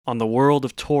On the world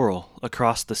of Toril,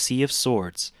 across the Sea of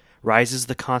Swords, rises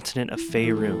the continent of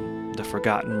Faerun, the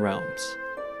Forgotten Realms,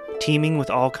 teeming with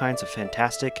all kinds of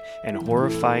fantastic and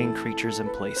horrifying creatures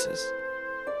and places.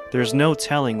 There's no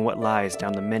telling what lies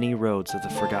down the many roads of the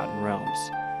Forgotten Realms,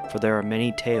 for there are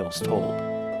many tales told,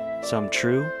 some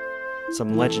true,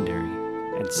 some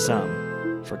legendary, and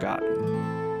some forgotten.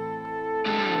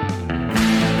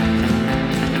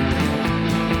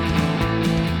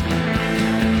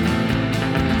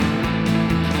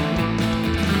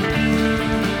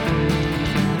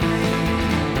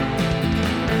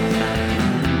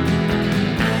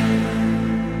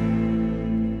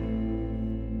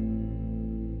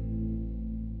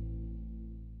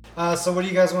 So what do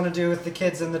you guys want to do with the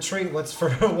kids in the treat? What's for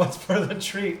the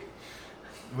treat?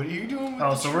 What are you doing with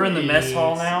Oh, so we're in the mess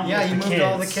hall now? Yeah, you with the moved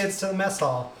all the kids. kids to the mess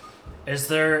hall. Is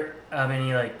there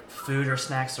any food or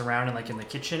snacks around in the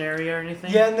kitchen area or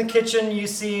anything? Yeah, in the kitchen you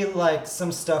see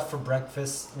some stuff for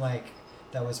breakfast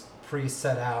that was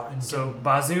pre-set out. And So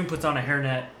Bazoon puts on a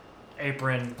hairnet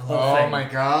apron, whole Oh thing, my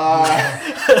god.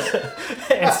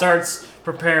 and starts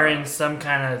preparing some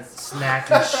kind of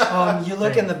snackish. you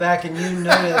look in the back and you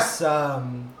notice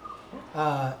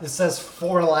it says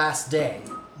for last day,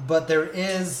 but there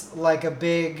is a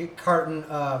big carton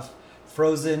of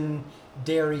frozen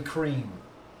dairy cream,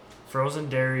 Frozen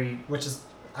dairy. which is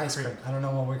ice cream. I don't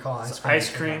know what we call ice It's cream.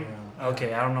 ice cream?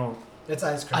 Okay, I don't know. It's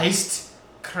ice cream. Iced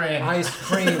cream. Ice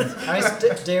cream.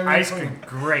 Dairy Ice cream. cream,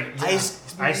 great. Iced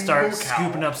I start cow.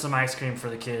 scooping up some ice cream for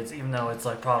the kids, even though it's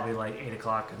probably 8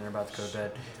 o'clock and they're about to go to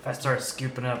bed. I start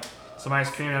scooping up some ice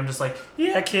cream and I'm just like,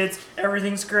 yeah, kids,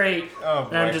 everything's great. Oh,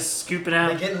 And I'm boy. just scooping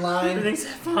out. They get in line. Everything's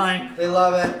fine. They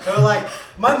love it. They're like,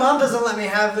 my mom doesn't let me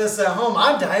have this at home.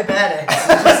 I'm diabetic.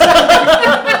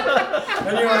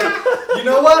 And you're like, you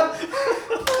know what?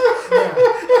 Yeah.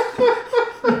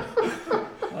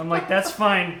 I'm like, that's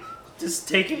fine. Just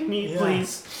take it and eat, Yeah.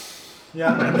 please.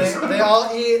 Yeah, and they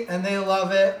all eat and they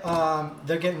love it.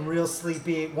 They're getting real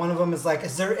sleepy. One of them is like,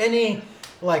 is there any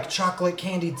chocolate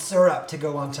candied syrup to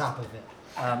go on top of it?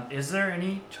 Is there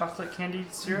any chocolate candy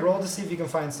syrup? Roll to see if you can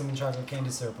find some chocolate candy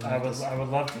syrup. I would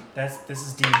love to. This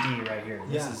is D&D right here.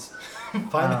 This Yeah. is.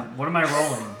 Find What am I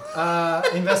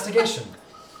rolling? investigation.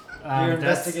 You're That's-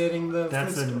 investigating the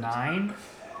That's food a stores. 9.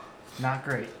 Not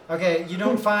great. Okay, you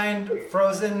don't find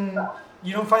frozen.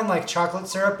 You don't find chocolate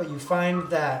syrup, but you find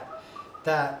that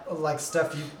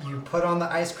stuff you put on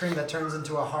the ice cream that turns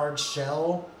into a hard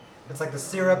shell. It's like the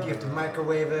syrup. You have to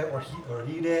microwave it or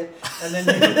heat it, and then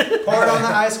you pour it on the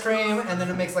ice cream, and then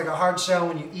it makes a hard shell.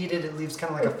 When you eat it, it leaves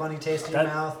kind of a funny taste in your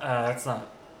mouth. That's not.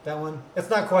 That one. It's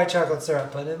not quite chocolate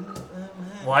syrup, but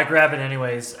Well, I grab it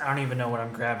anyways. I don't even know what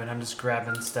I'm grabbing. I'm just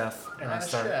grabbing stuff and Not I a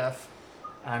start. chef.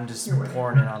 I'm just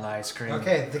pouring it on the ice cream.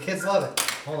 okay. The kids love it.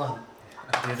 Hold on.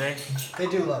 Do they? They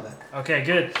do love it. Okay,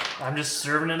 good. I'm just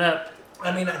serving it up.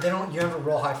 I mean, they don't. You never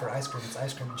roll high for ice cream. It's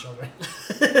ice cream and children.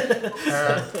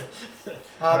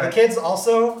 The kids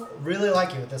also really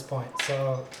like you at this point,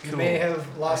 so you may Cool.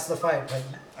 have lost the fight, but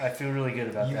I feel really good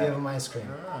about you that. give them ice cream.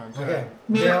 Oh, Okay.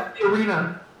 Near the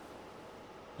arena.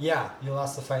 Yeah, you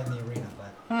lost the fight in the arena,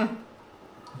 but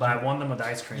But I won them with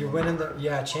ice cream. you're winning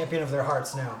champion of their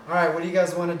hearts now. All right, what do you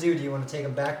guys want to do? Do you want to take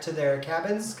them back to their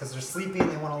cabins because they're sleepy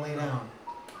and they want to lay down?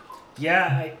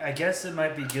 Yeah, I guess it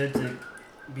might be good to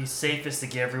be safest to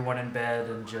get everyone in bed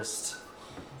and just.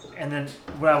 And then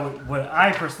what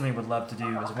I personally would love to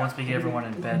do is once we get everyone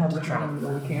in bed to try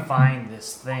to find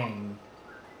this thing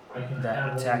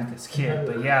that attacked this kid.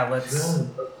 But yeah,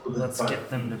 let's get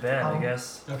them to bed, I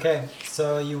guess. Okay,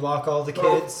 so you walk all the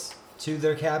kids to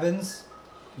their cabins,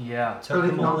 Yeah. So tuck they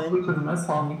them can all all sleep in. in the mess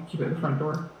hall and keep it at the front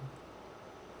door.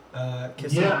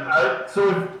 Kiss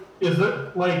So is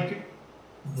it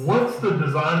what's the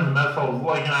design of the mess hall? Is it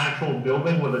like an actual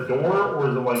building with a door, or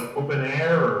is it open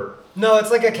air, or? No,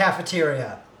 it's like a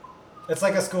cafeteria. It's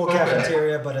like a school Okay.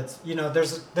 cafeteria, but it's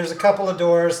there's a couple of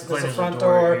doors. There's a There's a front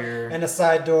door door here. and a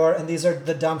side door, and these are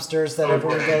the dumpsters that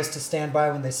everyone Okay. goes to stand by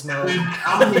when they smoke. And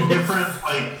how many different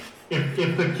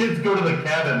if the kids go to the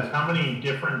cabins, how many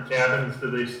different cabins do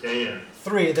they stay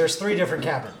in? There's three different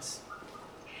cabins.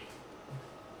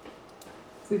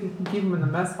 See if you can keep them in the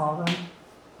mess hall then.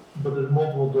 But there's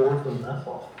multiple doors to the mess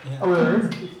hall. Yeah. Oh, there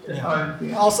is? Yeah. Oh, I didn't see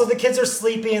it. Also, the kids are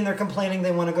sleepy and they're complaining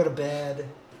they want to go to bed.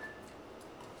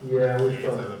 Yeah, we These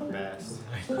are the best.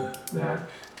 Yeah.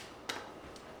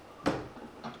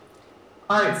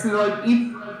 Alright, so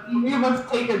each of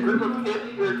us take a group of kids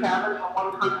to their cabin and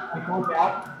one person goes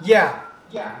out. Yeah.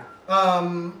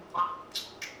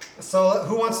 So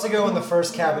who wants to go in the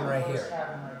first cabin right here?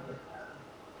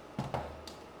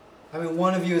 I mean,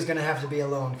 one of you is going to have to be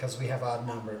alone because we have odd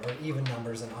number or even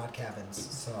numbers in odd cabins.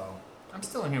 So I'm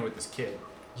still in here with this kid.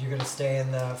 you're going to stay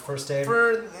in the first aid.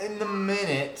 In the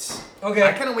minute. Okay.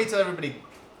 I kind of wait till everybody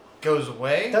goes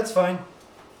away, That's fine.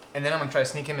 and then I'm gonna try to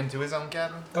sneak him into his own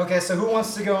cabin. Okay, so who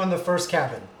wants to go in the first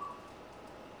cabin?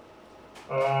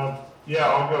 Yeah,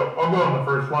 I'll go on the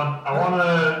first one. I want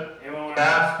to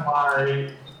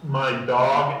ask my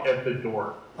dog at the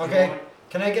door. Okay.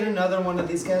 Can I get another one of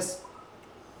these guys?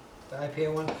 The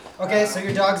IPA one. Okay, so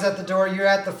your dog's at the door. You're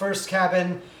at the first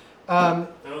cabin.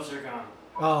 Those are gone.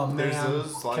 Oh man. There's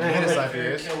those Can I have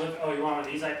Longinus it? IPAs. Oh, you want one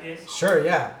of these IPAs? Sure,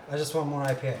 yeah. I just want more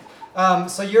IPA.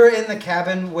 So you're in the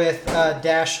cabin with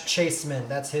Dash Chaseman.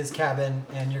 That's his cabin,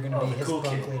 and you're gonna be the his cool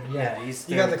bunk kid. leader. Yeah, Yeah, he's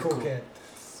you there got the with cool kid.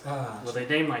 Well, they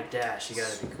named my Dash. You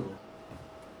gotta be cool.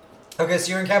 Okay,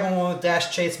 so you're in cabin 1 with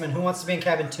Dash Chaseman. Who wants to be in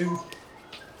cabin 2?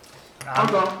 I'll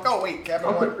go. Oh wait, cabin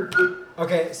I'll one. pick the two.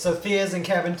 Okay, so Thea's in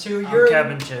cabin 2. I'm You're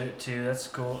cabin two. That's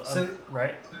cool. So-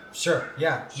 Right? Sure,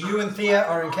 yeah. You and Thea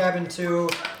are in cabin 2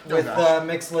 with gosh.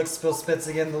 Mixed Lick Spill Spitz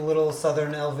again, the little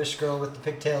southern elvish girl with the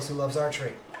pigtails who loves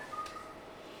archery.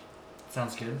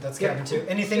 Sounds good. That's Yeah. cabin 2.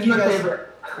 Anything He's you my guys... favorite.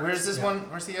 Where's this Yeah. one?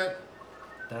 Where's he at?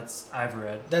 That's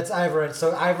Ivored. That's Ivored.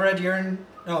 So Ivored, you're in...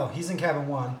 No, he's in cabin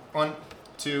 1. 1,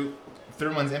 2,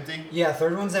 third one's empty. Yeah,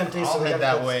 third one's empty, so I'll we head gotta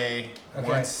that put- way Okay.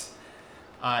 once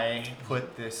I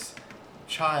put this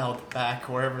child back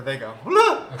wherever they go.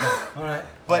 Okay, alright.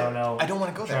 But I don't know. I don't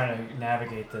want to go I'm there. trying to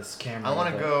navigate this camera. I want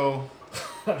to but go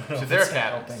I don't know to if their it's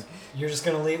cabins. helping. You're just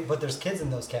gonna leave, but there's kids in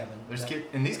those cabins. There's No. kid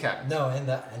in these cabins. No, in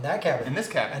that cabin. In this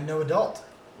cabin. And no adult.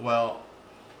 Well,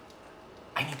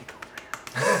 I need to go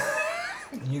over here.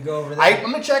 You go over there.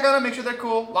 I'm gonna check on them, make sure they're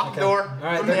cool. Lock Okay. the door All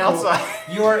right, from the they're cool.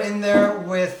 outside. You are in there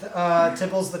with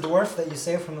Tibbles the dwarf that you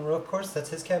saved from the rope course. That's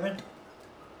his cabin.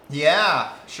 Yeah,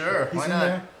 sure. He's Why in not?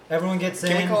 there. Everyone gets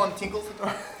Can in. we call him Tinkle the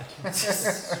door?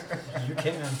 You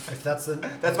can, if that's the.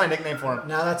 That's my nickname for him.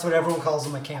 Now that's what everyone calls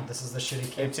him at camp. This is the shitty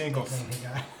Hey, camp Tinkles. nickname he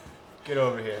got. Get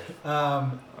over here.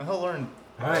 Well, He'll learn.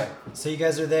 all right. So you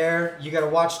guys are there. You got a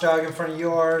watchdog in front of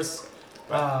yours.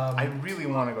 I really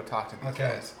want to go talk to these Okay.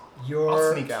 guys. Your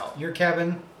I'll sneak out. Your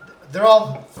cabin. They're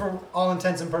all, for all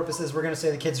intents and purposes, we're gonna say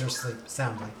the kids are asleep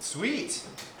soundly. Sweet.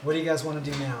 What do you guys want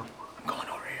to do now? I'm going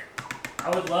over here. I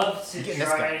would love to Getting this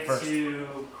guy try first.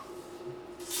 to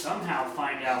somehow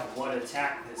find out what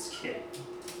attacked this kid.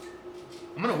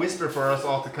 I'm gonna whisper for us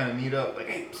all to kind of meet up. Like,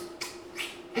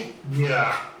 hey,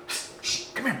 Yeah. shh,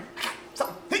 come here. I got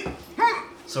something. Hey,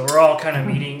 So we're all kind of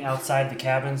meeting outside the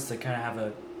cabins to kind of have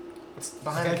a It's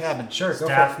behind Okay. the cabin. Sure, go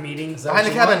staff for it. meeting. Is that Behind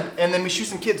the what you cabin, and then we shoot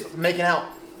some kids making out.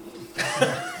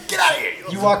 Get out of here.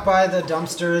 You walk by the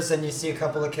dumpsters and you see a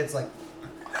couple of kids like,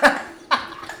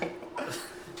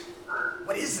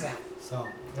 What is that? so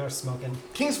they're smoking.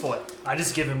 King's foot. I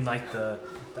just give him like the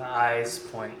eyes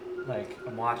point, like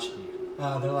I'm watching you.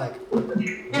 They're like,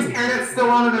 His hairnet's still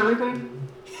on and everything.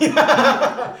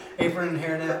 apron and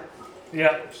hairnet,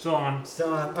 Yeah, still on.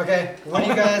 still on. Okay, what do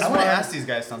you guys I want? want to ask these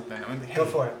guys something. I mean, hey, Go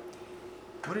for it.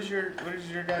 What is your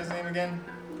guy's name again?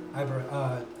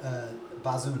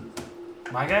 Bazoon.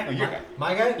 My guy? Oh, your guy.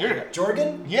 My guy? Your guy.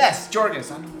 Jorgen? Yes, Jorgen.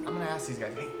 I'm gonna ask these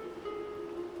guys. Hey,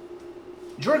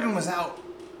 Jorgen was out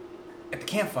at the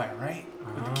campfire, right?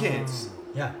 With the kids,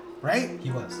 Yeah, right?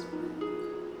 he was.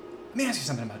 Let me ask you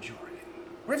something about Jorgen.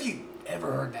 Where have you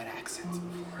ever heard that accent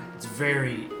before? It's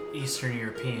very Eastern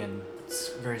European. It's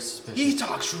very suspicious. He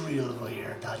talks real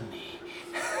weird, doesn't he?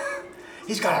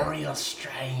 He's got a real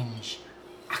strange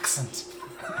accent.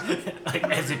 like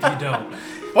as if you don't.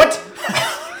 What?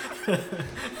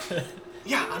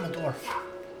 Yeah, I'm a dwarf.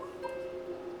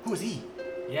 Who is he?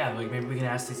 Yeah, like maybe we can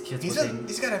ask these kids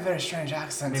He's got a very strange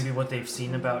accent. maybe what they've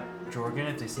seen about Jorgen,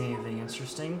 if they see anything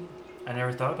interesting. I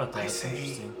never thought about that. I It's see.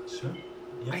 interesting. Sure.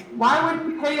 Why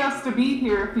would he pay us to be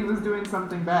here if he was doing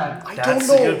something bad? I That's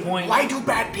don't a know. good point. Why do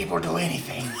bad people do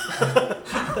anything?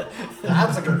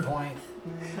 That's a good point.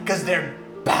 Because they're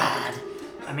bad.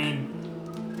 I mean,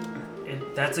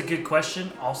 that's a good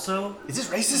question. Also, Is this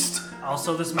racist?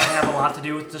 this might have a lot to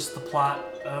do with just the plot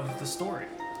of the story.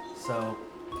 So,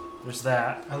 there's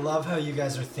that. I love how you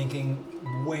guys are thinking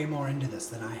way more into this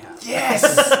than I have. Yes.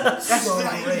 That's So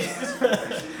the idea.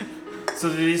 great. So,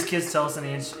 do these kids tell us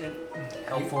any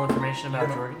helpful information about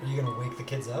You're Jorgen? gonna wake the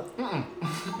kids up?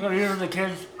 No, these are the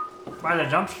kids by the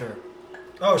dumpster.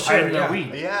 Oh, sure, Hiding their yeah.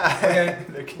 weed. Yeah. Okay.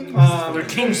 They're kings. They're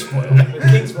king spoiled. The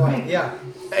king's wife, yeah.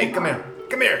 Hey, come here.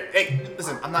 Come here. Hey,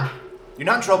 listen. You're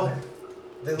not in trouble.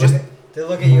 They look, Just- they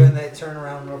look at you and they turn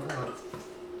around real quick.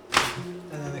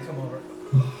 And then they come over.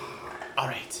 All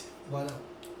right. What up?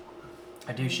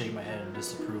 I do shake my head in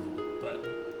disapproval, but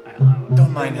I allow it.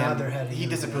 Don't mind They nod him. their head He again.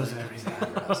 disapproves of everything.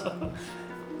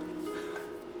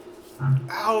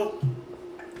 How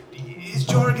is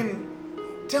Jorgen?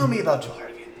 Tell me about Jorgen.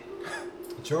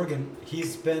 Jorgen,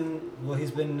 he's been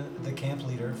the camp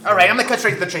leader. All right, I'm gonna cut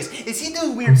straight to the chase. Is he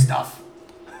doing weird stuff?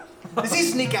 Does he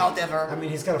sneak out ever? I mean,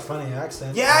 he's got a funny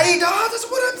accent. Yeah, he does. That's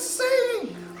what I'm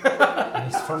saying. And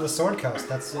he's from the Sword Coast.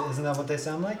 Isn't that what they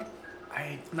sound like?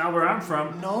 Not where I'm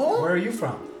from. No. Where are you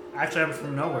from? Actually, I'm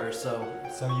from nowhere, so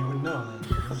So you would know then.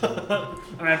 I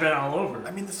mean, I've been all over.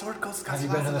 I mean, the Sword Coast. Have you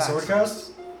been to the Sword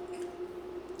Coast?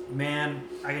 Man,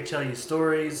 I could tell you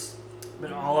stories.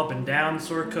 Been all up and down the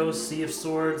Sword Coast, Sea of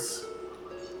Swords,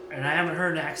 and I haven't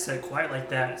heard an accent quite like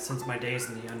that since my days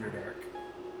in the Underdark.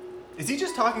 Is he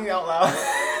just talking out loud?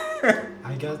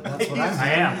 I guess that's what I'm I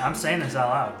saying. am. I'm saying this out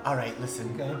loud. All right,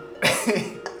 listen.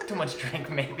 Okay. Too much drink,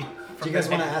 maybe. Do you guys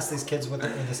want to ask these kids what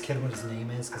this kid what his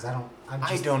name is? Because I don't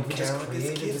We just care what this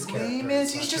created kid's character. name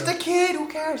is. It's He's not just true. a kid. Who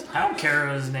cares? I don't care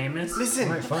what his name is. Listen,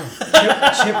 Alright, fine.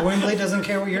 Chip Windley doesn't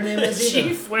care what your name is either.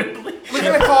 Chief Wimbley. we're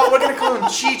gonna call him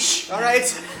Cheech. All right.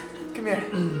 Come here.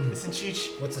 Listen,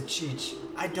 Cheech. What's a cheech?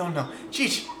 I don't know.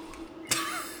 Cheech.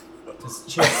 It's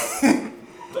Chip.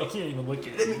 I can't even look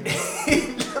at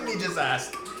it. Let me just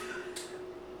ask.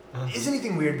 Is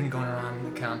anything weird been going around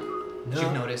in the camp? No.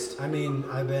 You've noticed. I mean,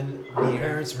 my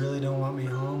parents really don't want me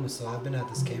home, so I've been at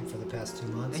this camp for the past 2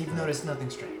 months. And you've but- noticed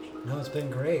nothing strange. No, it's been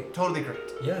great. Totally great.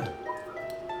 Yeah.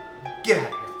 Get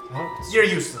out of here. Oh, You're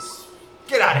useless.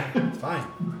 Get out of here. fine.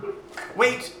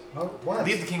 Wait. Oh, what?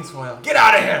 Leave the king's foil. Get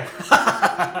out of here.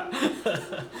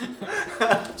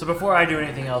 So before I do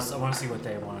anything else, I want to see what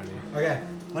they want to do. Okay.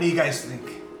 What do you guys think?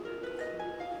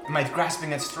 Am I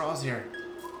grasping at straws here?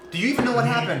 Do you even know what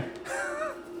happened?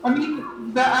 I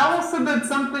mean, the owl said that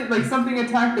something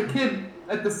attacked the kid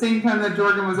at the same time that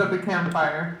Jorgen was at the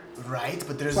campfire. Right,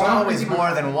 but there's So I don't always think he more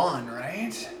was- than one,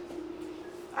 right?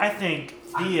 I think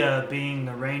Thea, being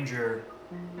the ranger,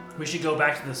 we should go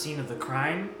back to the scene of the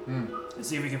crime and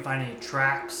see if we can find any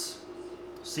tracks.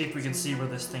 See if we can see where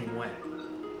this thing went.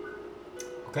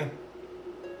 Okay.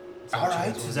 All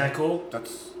right. Is that cool?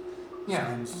 That's Yeah.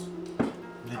 sounds I'm gonna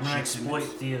legitimate. exploit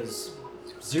Thea's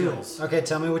Do it. skills. Okay,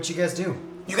 tell me what you guys do.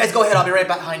 You guys go ahead. I'll be right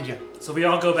behind you. So we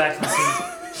all go back to the scene.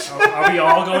 Are we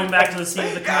all going back to the scene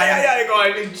of the crime? Yeah. Go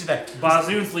ahead. Lead you there.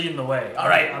 Bazoon's leading the way. All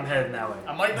right. I'm heading that way.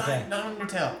 I'm right Okay. not on your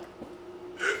tail.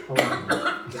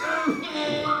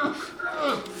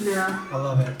 Yeah. I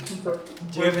love it.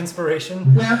 Do you have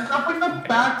inspiration? Yeah, stuff like the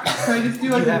back. Can I just do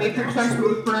like You a have nature it. check to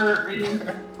look for any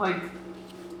like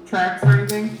tracks or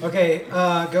anything? Okay,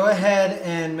 go ahead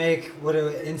and make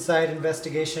inside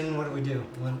investigation. What do we do?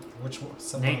 Which one?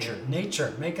 Nature.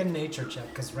 Nature. Make a nature check,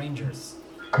 because rangers.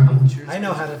 I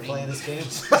know how to play this game.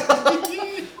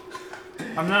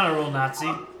 I'm not a real Nazi.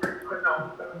 No,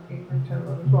 17, 10,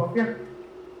 11, 12. Yeah.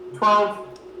 12.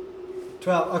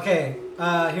 12. Okay,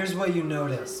 here's what you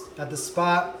notice. At the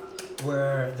spot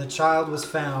where the child was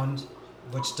found,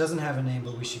 which doesn't have a name,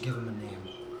 but we should give him a name.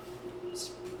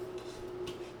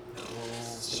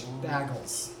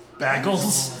 Baggles.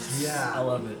 Baggles. I Yeah.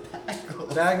 love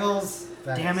it. Baggles.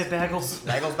 Damn it, Baggles.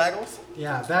 Bagels?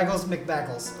 Yeah, Baggles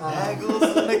McBaggles.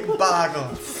 Bagels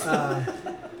McBoggles.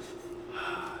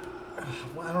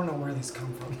 Well, I don't know where these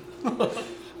come from.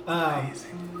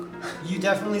 You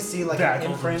definitely see like an Baggles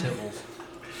and imprint. Tibbles.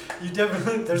 You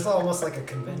definitely there's almost like a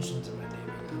convention to my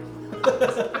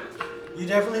naming. You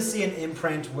definitely see an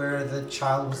imprint where the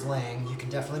child was laying. You can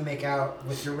definitely make out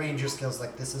with your ranger skills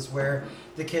like this is where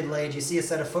the kid laid. You see a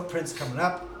set of footprints coming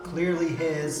up, clearly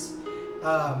his.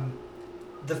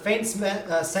 The faint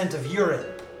scent of urine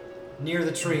near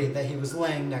the tree that he was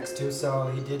laying next to, so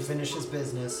he did finish his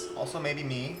business. Also, maybe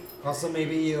me. Also,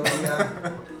 maybe you.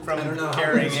 Yeah. From I don't know how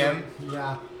carrying much- him.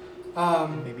 Yeah.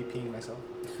 Maybe peeing myself.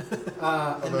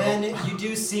 And then you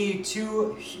do see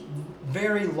two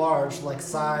very large, like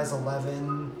size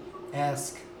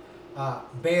 11-esque,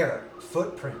 bear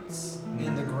footprints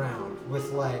in the ground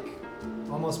with like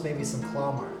almost maybe some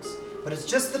claw marks. But it's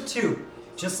just the two,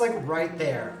 just like right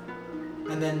there.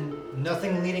 And then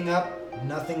nothing leading up,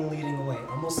 nothing leading away.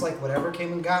 Almost like whatever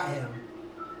came and got him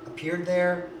appeared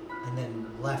there and then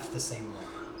left the same way.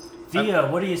 Thea,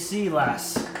 what do you see,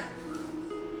 lass?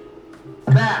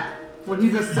 That. What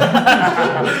he just said.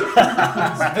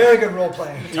 It's very good role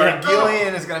playing.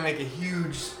 Targillian is gonna make a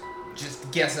huge, just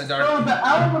guess in the dark. So the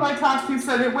owl that I talked to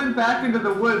said it went back into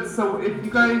the woods. So if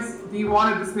you guys, do you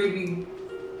want to just maybe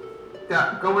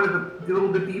go into a little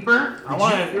bit deeper? I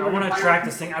want to track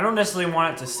this thing. I don't necessarily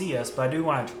want it to see us, but I do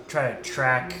want to try to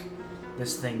track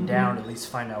this thing down, at least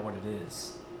find out what it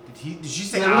is. Did you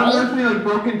say Yeah, owl? any like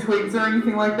broken twigs or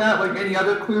anything like that? Like any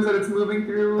other clues that it's moving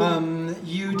through?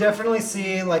 You definitely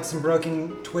see like some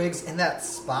broken twigs in that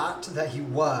spot that he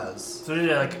was. So did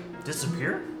it like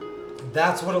disappear?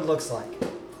 That's what it looks like.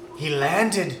 He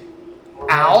landed.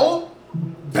 Owl?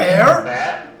 Bear?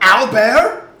 Bat? Owl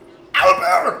bear? Owl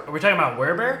bear? Are we talking about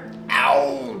werebear?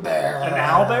 Owl bear. An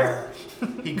owl bear?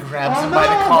 He grabs him by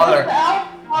the collar.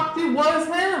 It was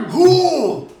him.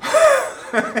 Who?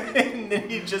 And then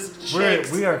he just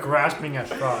shakes. We are grasping at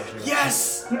straws here.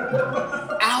 Yes!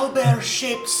 Owl bear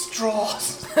shaped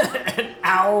straws. An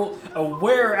owl, a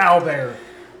were owlbear.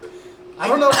 I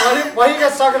don't know why are you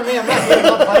guys talking to me? I'm not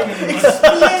getting on playing anymore.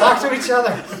 Talk to each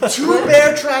other. 2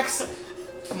 bear tracks.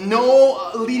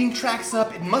 No leading tracks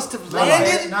up. It must have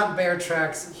landed. Not bear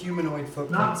tracks, humanoid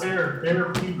Not footprints.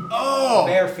 bare feet. Oh!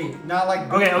 Bare feet, not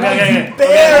like Okay.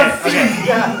 Bear Okay.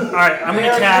 Yeah. All right, I'm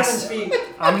Bare gonna cast. human feet.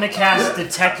 I'm gonna cast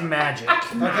detect magic.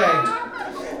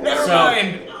 Okay. Never So-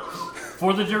 mind.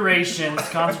 For the duration, it's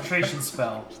a concentration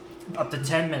spell, up to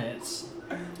 10 minutes.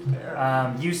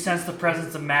 You sense the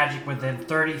presence of magic within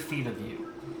 30 feet of you.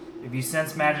 If you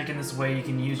sense magic in this way, you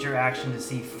can use your action to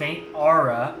see faint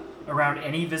aura around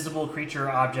any visible creature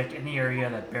or object in the area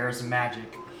that bears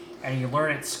magic, and you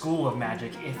learn its school of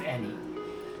magic, if any.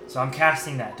 So I'm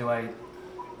casting that. Do I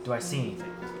see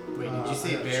anything? Wait, did you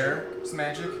say bear's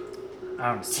magic?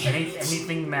 I don't see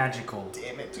anything magical.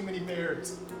 Damn it, too many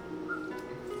bears.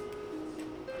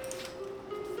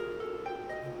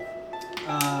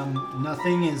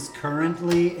 Nothing is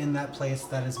currently in that place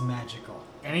that is magical.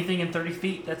 Anything in 30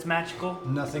 feet that's magical?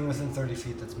 Nothing within 30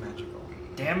 feet that's magical.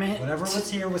 Damn it. Whatever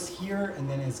was here and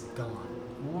then is gone.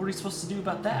 What are we supposed to do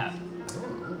about that?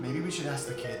 Maybe we should ask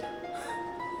the kid.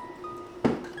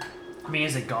 I mean,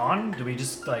 is it gone? Do we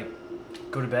just, like,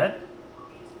 go to bed?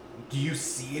 Do you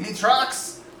see any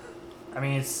tracks? I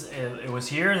mean, it was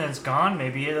here and then it's gone.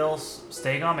 Maybe it'll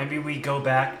stay gone. Maybe we go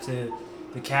back to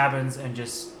the cabins and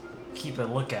just keep a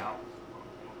lookout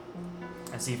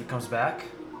and see if it comes back.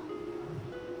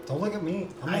 Don't look at me.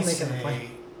 I'm not making the plan.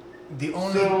 The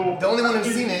only one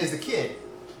who's seen it is the kid.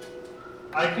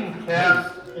 I can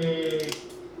cast a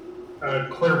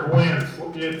clairvoyance.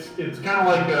 It's kind of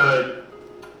like a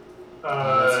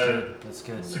That's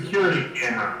good. security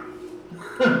camera.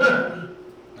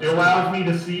 It allows me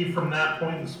to see from that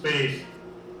point in space.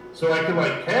 So I could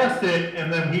like cast it,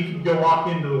 and then he could go walk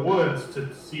into the woods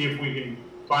to see if we can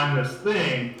find this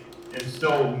thing, and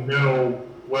still know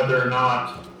whether or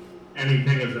not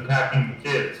anything is attacking the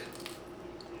kids.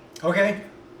 Okay,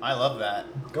 I love that.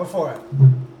 go for it.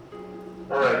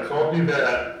 All right, so I'll do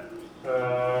that.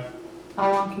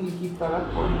 How long can you keep that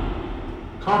up for?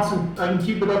 I can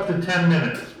keep it up to 10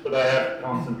 minutes, but I have to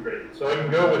concentrate. So I can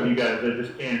go with you guys. I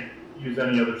just can't use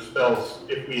any other spells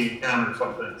if we encounter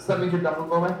something. So that means your dog will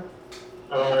go away?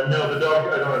 No, the dog.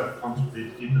 I don't have to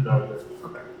concentrate to keep the dog there.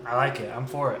 Okay. I like it. I'm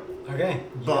for it. Okay.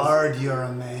 Bard, you're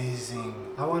amazing.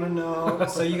 I want to know.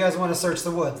 So you guys want to search the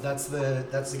woods? That's the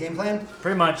game plan.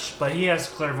 Pretty much, but he has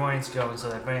clairvoyance going, so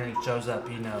that if anything shows up,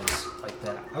 he knows like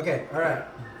that. Okay. All right.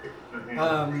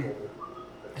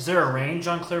 Is there a range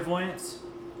on clairvoyance?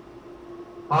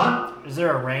 Huh? Is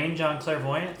there a range on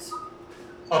clairvoyance?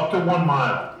 Up to 1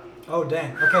 mile. Oh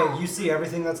dang. Okay, you see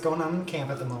everything that's going on in camp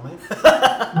at the moment. No,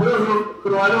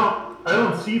 I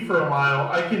don't see for a mile.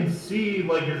 I can see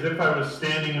like as if I was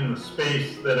standing in the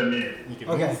space that I'm in. You can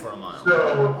Okay. move for a mile.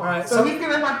 So All right. So he's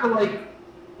gonna have to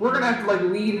we're gonna have to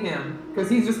lead him because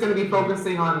he's just gonna be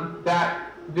focusing on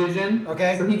that vision.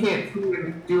 Okay. So he can't see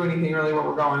and do anything really where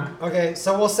we're going. Okay,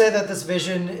 so we'll say that this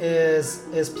vision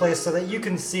is placed so that you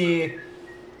can see,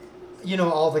 you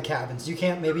know, all the cabins.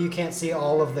 Maybe you can't see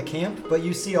all of the camp, but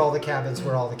you see all the cabins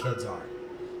where all the kids are.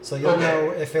 So you'll Okay.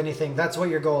 know if anything. That's what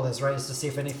your goal is, right? Is to see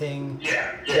if anything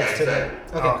yeah, gets to the.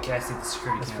 exactly. Okay. Oh, okay, I see the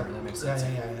security That's camera. fine. That makes Yeah,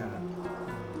 sense.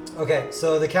 yeah. Okay,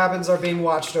 so the cabins are being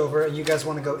watched over, and you guys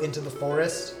want to go into the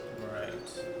forest. Right.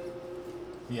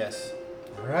 Yes.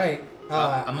 All right.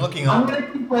 I'm looking I'm up. gonna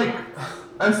keep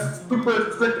a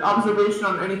super strict observation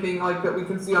on anything that we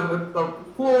can see on the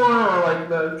floor or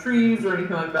the trees or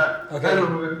anything like that. Okay. As we're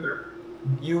moving through.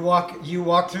 You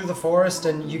walk through the forest,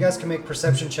 and you guys can make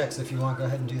perception checks if you want. Go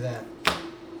ahead and do that.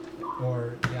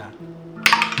 Or yeah.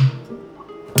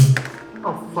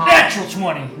 Oh fuck. Natural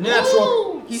 20.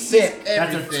 Natural. He Sick. sees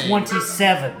That's a everything.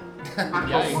 27.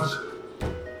 Yikes.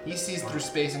 He sees through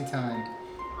space and time.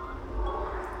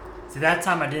 See, that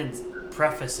time I didn't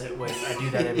preface it with I do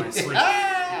that in my sleep.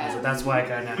 So that's why I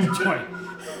got a natural 20.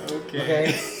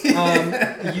 Okay.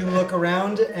 You look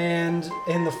around, and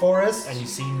in the forest, And you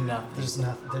see nothing.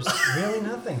 there's really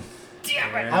nothing.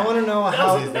 Damn it! I want to know That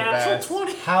how was a natural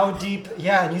 20. how deep.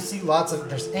 Yeah, and you see lots of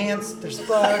there's ants, there's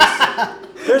bugs,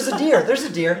 there's a deer. There's a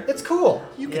deer. It's cool.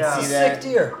 You can Yeah. see Sick that.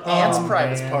 deer. Ants Ants.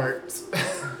 private man. parts.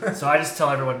 So I just tell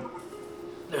everyone,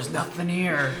 there's nothing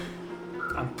here.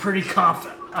 I'm pretty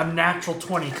confident. I'm natural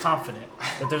 20 confident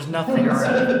that there's nothing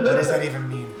around. What does that even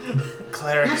mean? You're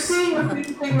Clerics. seeing the same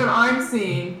thing that I'm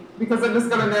seeing because I just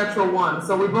got a natural 1,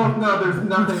 so we both know there's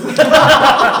nothing.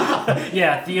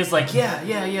 Yeah, Thea's like,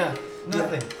 yeah.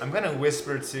 Nothing. I'm gonna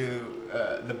whisper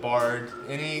to the bard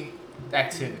any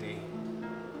activity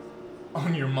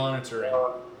on your monitoring.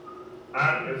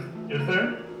 Is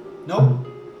there? Nope.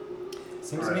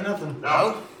 Seems to be nothing.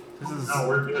 No. This No,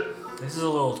 we're good. is a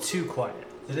little too quiet.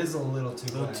 It is a little too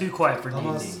A little quiet. too quiet for D&D.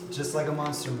 Almost just like a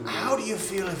monster movie. How do you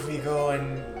feel if we go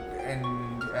and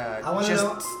I wanna just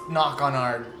know- knock on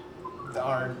our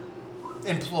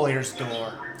employer's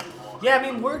door? Yeah, I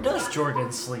mean, where does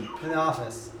Jorgen sleep? In the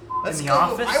office. Let's the go.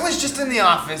 office? I was just in the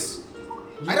office.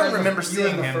 I don't remember You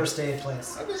seeing were the him. first aid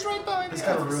place. I was right behind He's the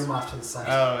got a office. room off to the side.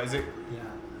 Oh, is it?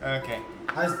 Yeah. Okay.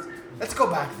 I, Let's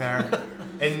go back there,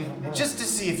 and just to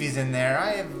see if he's in there.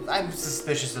 I'm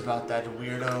suspicious about that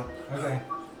weirdo. okay.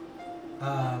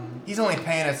 He's only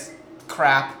paying us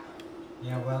crap.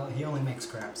 Yeah, well, he only makes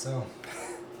crap, so.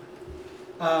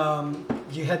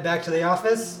 You head back to the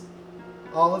office?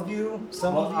 All of you?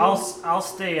 Some Well, of you? I'll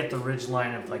stay at the ridge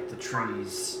line of like the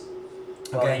trees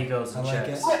while Okay, he goes and I like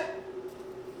checks. it.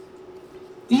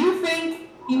 Do you think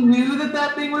he knew that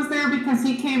that thing was there because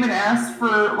he came and asked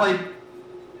for, like,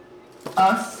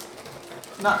 us?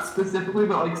 Not specifically,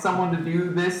 but like someone to do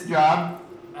this job?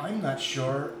 I'm not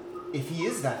sure if he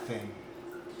is that thing.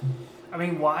 I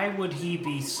mean, why would he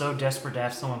be so desperate to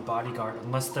have someone bodyguard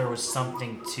unless there was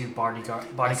something to bodyguard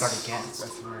against?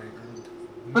 That's very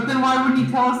good. But then why would he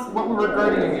tell us what we're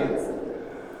guarding against?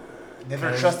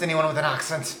 Never trust anyone with an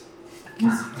accent.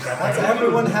 That's,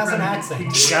 everyone has an accent.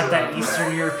 He's got that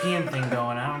Eastern European thing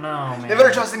going. I don't know, man.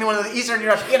 Never trust anyone with an Eastern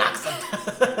European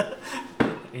accent.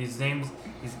 His name's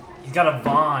he's got a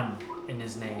Vaughn in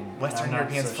his name. Western I'm not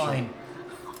European's so sure. fine.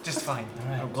 Just fine.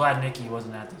 Alright. I'm glad Nikki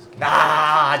wasn't at this game.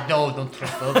 Ah, no, don't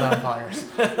trust those vampires.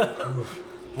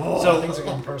 So Things are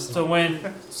getting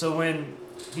personal. so when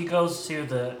he goes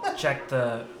to check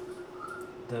the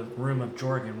room of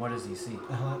Jorgen, what does he see?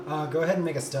 Go ahead and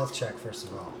make a stealth check, first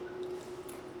of all.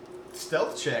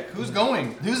 Stealth check. Who's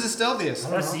going? Who's the stealthiest?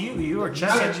 That's you. You were You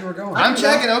checking. said you were going. I'm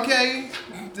checking, okay.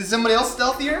 Is somebody else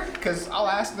stealthier? Because I'll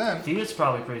ask them. Thea's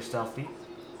probably pretty stealthy.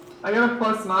 I got a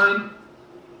 +9.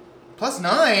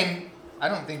 +9? I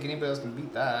don't think anybody else can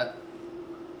beat that.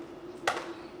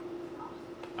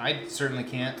 I certainly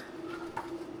can't.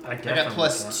 I I definitely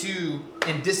got +2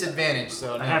 and disadvantage,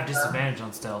 so I have disadvantage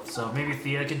on stealth, so maybe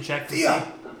Thea can check. to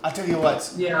Thea, I'll tell you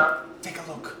what. Yeah, Take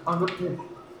a look. I'll go through.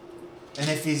 And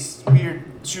if he's weird,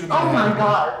 shoot him in Oh the my head.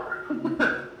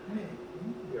 god.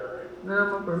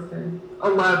 No, my birthday.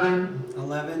 11.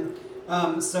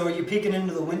 11. So are you peeking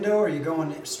into the window, or are you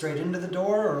going straight into the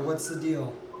door, or what's the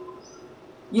deal?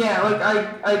 Yeah, like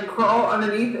I crawl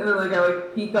underneath and then like I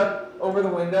peek up over the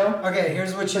window. Okay,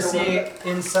 here's what you see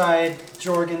inside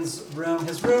Jorgen's room.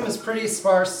 His room is pretty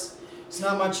sparse. There's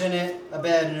not much in it. A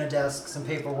bed and a desk, some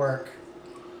paperwork.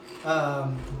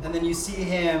 And then you see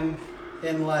him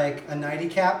in like a nighty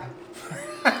cap.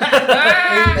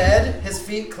 In bed, his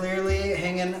feet clearly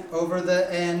hanging over the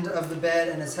end of the bed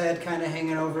and his head kind of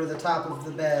hanging over the top of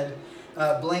the bed.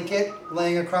 Blanket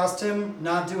laying across him,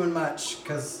 not doing much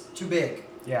because too big.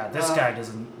 Yeah, this guy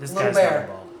doesn't. This little guy's bear. not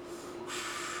involved.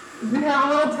 Does he have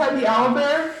a little teddy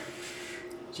owlbear?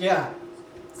 Yeah.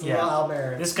 It's a Yeah. little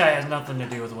owlbear. This guy has nothing to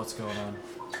do with what's going on.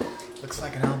 Looks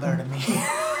like an owlbear to me.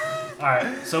 All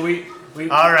right, so we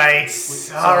Alright,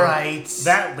 so alright.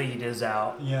 that lead is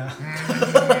out. Yeah.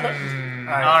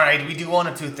 Alright, we do one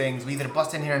of two things. We either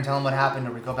bust in here and tell him what happened,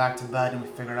 or we go back to bed and we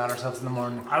figure it out ourselves in the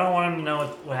morning. I don't want him to know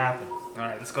what happened.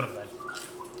 Alright, let's go to bed.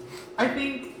 I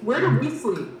think. Where do we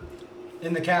sleep?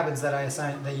 In the cabins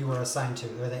that you were assigned to,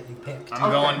 or that you picked.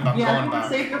 I'm going yeah, I going think back.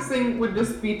 the safest thing would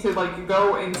just be to like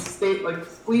go and stay, like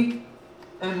sleep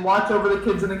and watch over the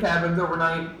kids in the cabins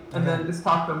overnight, and then just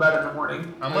talk to them about it in the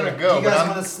morning. I'm gonna Okay, go, Do you but guys I'm...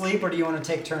 want to sleep, or do you want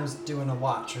to take turns doing a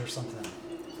watch or something?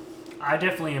 I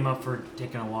definitely am up for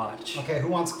taking a watch. Okay, who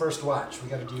wants first watch? We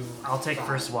got to do. I'll take 5.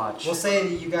 first watch. We'll say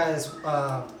that you guys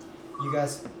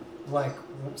like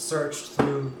searched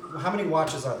through. How many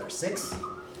watches are there? 6?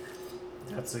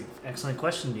 That's an excellent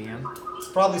question, DM. It's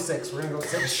probably 6. We're gonna go with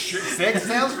 6. 6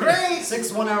 sounds great!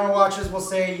 6 1-hour watches. We'll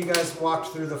say you guys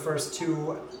walked through the first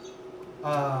 2.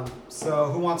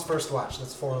 So who wants first watch?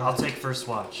 That's 4. I'll take first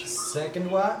watch. Second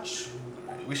watch.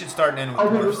 We should start in with I'll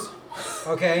do dwarves.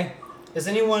 Okay. Is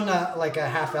anyone like a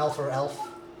half elf or elf?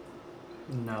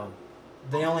 No.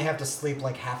 They only have to sleep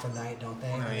like half a night, don't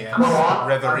they? Oh, yeah. Come on.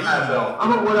 Reverie.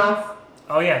 I'm a wood elf.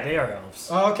 Oh yeah, they are elves.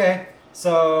 Oh, okay.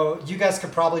 So you guys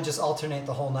could probably just alternate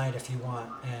the whole night if you want,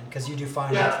 and because you do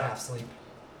fine Yeah. with half sleep,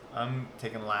 I'm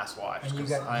taking last watch. and you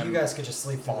 'cause I'm guys could just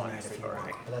sleep through the falling night if asleep you want.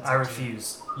 already. But that's I up to you.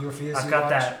 refuse. You refuse. I've you got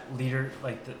watch? that leader,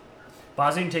 like the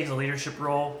Bosnian takes a leadership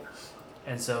role,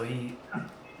 and so he,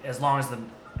 as long as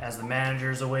the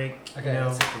manager's awake, Okay, you know,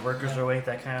 that's- the workers are awake,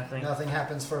 that kind of thing. Nothing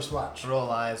happens first watch. Roll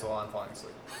eyes while I'm falling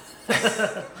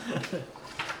asleep.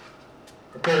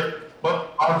 Okay,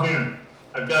 but Arjun,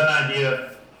 I've got an idea.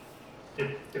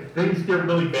 If things get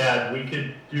really bad, we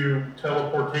could do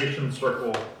teleportation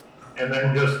circle and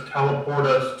then just teleport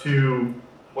us to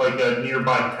like a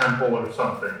nearby temple or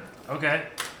something. Okay.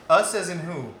 Us as in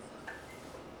who?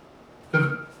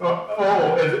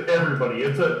 As everybody.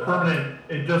 It's a permanent,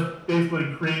 it just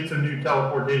basically creates a new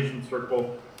teleportation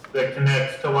circle that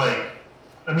connects to like,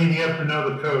 I mean, you have to know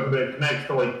the code, but it connects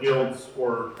to like guilds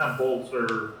or temples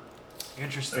or, I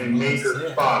Interesting. mean, major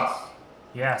Yeah. spots.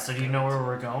 Yeah. So do you know where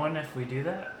we're going if we do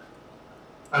that?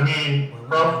 I mean,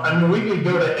 we could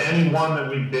go to any one that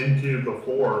we've been to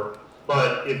before,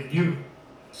 but if you've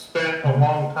spent a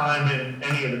long time in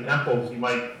any of the temples, you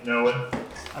might know it.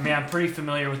 I mean, I'm pretty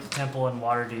familiar with the temple in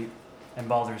Waterdeep and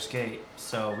Baldur's Gate,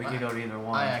 so we could go to either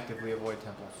one. I actively avoid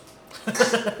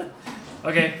temples.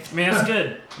 Okay. I mean, that's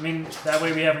good. I mean, that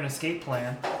way we have an escape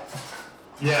plan.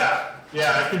 Yeah,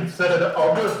 I can set it up.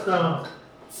 I'll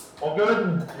go ahead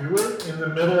and do it in the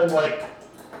middle, like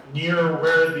near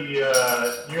where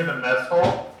near the mess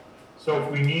hall. So if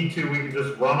we need to, we can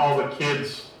just run all the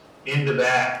kids into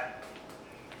that.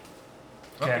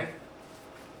 Okay.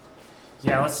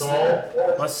 Yeah. Let's So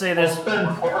say I'll there's. spend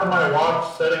part of my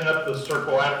watch setting up the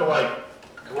circle. I have to like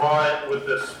draw it with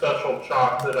this special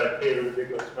chalk that I paid a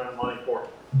ridiculous amount of money for.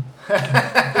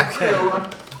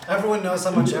 Everyone knows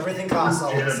how much everything costs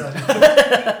all of a sudden.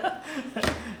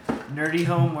 Nerdy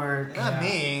home where. Not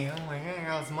me. I'm like, I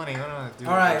got all this money. I don't know what to do.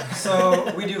 All right,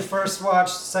 so we do first watch,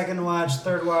 second watch,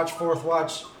 third watch, fourth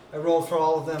watch. I rolled for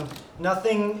all of them.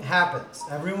 Nothing happens.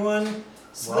 Everyone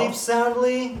sleeps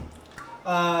soundly.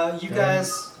 You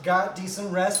guys got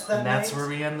decent rest that And that's night. where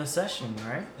we end the session,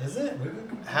 right? Is it?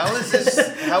 How is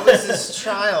this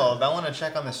child? I want to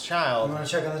check on this You child. want to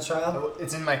check on the child?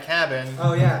 It's in my cabin.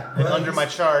 Oh yeah. And Well, under my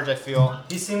charge, I feel.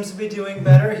 He seems to be doing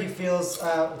better. He feels.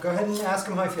 Go ahead and ask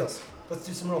him how he feels. Let's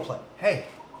do some role play. Hey,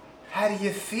 how do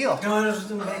you feel? No, I just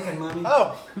didn't make it, mommy.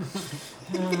 Oh.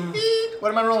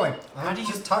 What am I rolling? How do you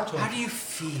just talk to him? How do you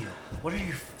feel? What are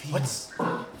your feelings?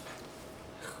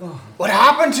 What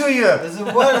happened to you? Is it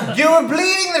what? You were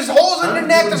bleeding. There's holes in your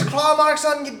neck. There's claw marks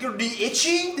on you. You're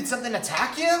itchy. Did something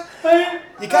attack you?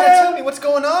 You gotta tell me what's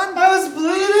going on. I was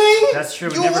bleeding. That's true.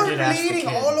 We You never were did ask the bleeding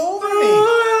kid. all over me.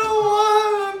 I don't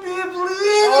want to be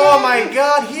bleeding. Oh my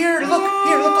God! Here, look.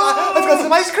 I've got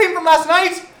some ice cream from last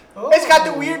night. It's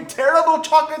got the weird, terrible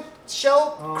chocolate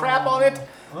shell crap on it.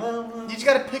 Well, You just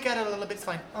gotta pick at it a little bit. It's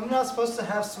fine. I'm not supposed to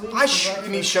have sweets.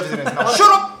 And he shoves it in his mouth. Shut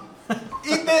up!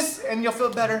 Eat this, and you'll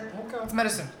feel better. Okay. It's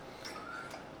medicine.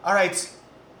 All right.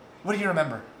 What do you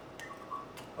remember?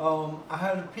 I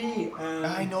had to pee. And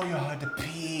I know you had to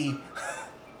pee.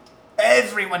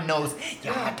 Everyone knows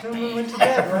you had to Then pee. we went to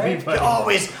bed, right? You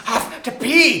always have to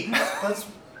pee. That's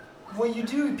what you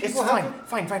do. It's People fine. have.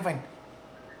 Fine.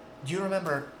 Do you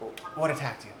remember what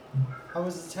attacked you? I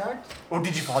was attacked. Or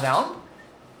did you fall down?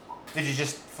 Did you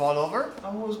just fall over? I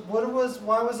was. What was?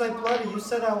 Why was I bloody? You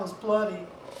said I was bloody.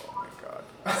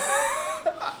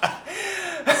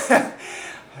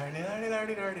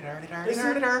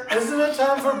 Isn't it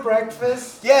time for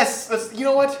breakfast? Yes, you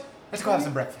know what? Let's go have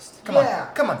some breakfast. Come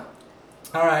on.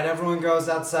 All right, everyone goes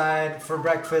outside for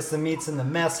breakfast and meets in the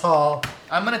mess hall.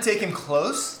 I'm gonna take him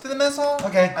close to the mess hall.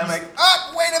 Okay. I'm like,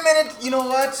 wait a minute. You know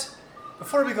what?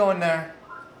 Before we go in there,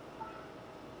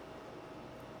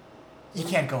 you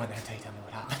can't go in there until you tell me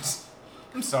what happens.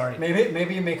 I'm sorry.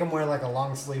 Maybe you make him wear like a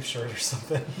long sleeve shirt or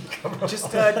something.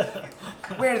 Just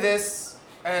wear this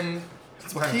and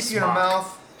wearing a keep your smock.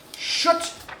 mouth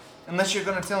shut unless you're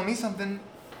gonna tell me something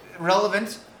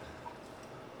relevant.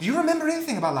 Do you remember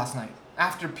anything about last night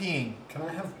after peeing? Can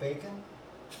I have bacon?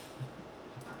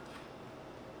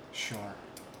 Sure.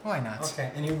 Why not?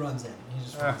 Okay, and he runs in. He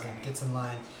just runs in, gets in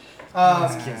line.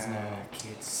 Kids know.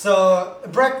 Kids. So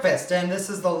breakfast, and this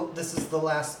is the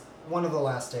last one of the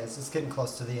last days. It's getting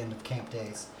close to the end of camp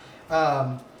days.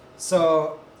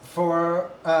 So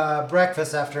for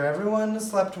breakfast, after everyone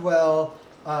slept well.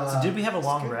 So did we have a it's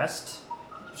long good. rest?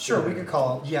 Sure, we could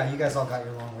call. Yeah, you guys all got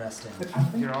your long rest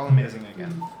in. You're all amazing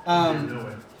again.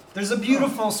 There's a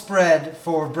beautiful spread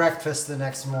for breakfast the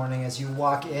next morning as you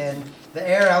walk in. The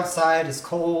air outside is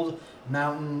cold,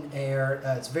 mountain air.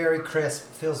 It's very crisp,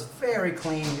 feels very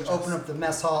clean. You open up the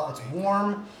mess hall. It's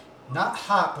warm, not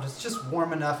hot, but it's just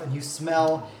warm enough, and you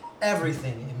smell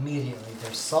everything immediately.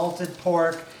 There's salted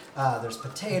pork. There's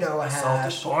potato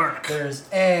hash. Salted pork. There's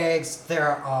eggs.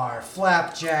 There are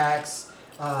flapjacks.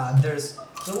 There's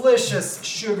delicious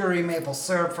sugary maple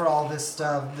syrup for all this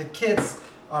stuff. The kids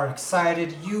are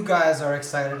excited. You guys are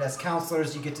excited. As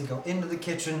counselors, you get to go into the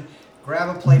kitchen,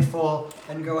 grab a plate full,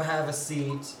 and go have a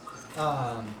seat.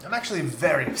 I'm actually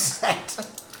very upset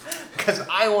because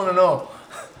I want to know.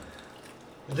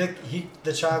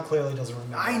 The child clearly doesn't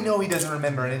remember. I know he doesn't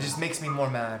remember, and it just makes me more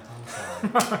mad.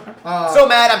 I'm sorry. So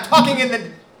mad, I'm talking in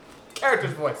the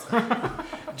character's voice.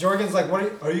 Jorgen's like,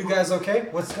 "What? Are you guys okay?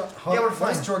 What's going? Yeah, we're What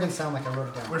does fine. Jorgen sound like? I wrote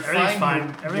it down. We're Everything's fine.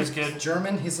 Dude. Everything's good.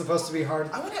 German. He's supposed to be hard.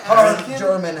 I want to Hard ask him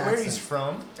German where accent. he's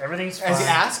from. Everything's fine. As he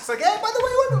asks, like, hey, by the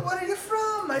way, what are you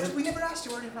from? We never asked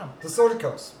you where you're from. The Sword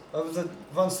Coast of the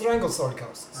Von Strangle Sword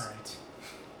Coasts. All right,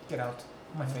 get out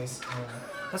of my face.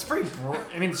 That's pretty.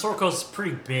 I mean, the Sword Coast is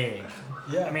pretty big.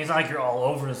 Yeah. I mean, it's not like you're all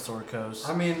over the Sword Coast.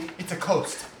 I mean, It's a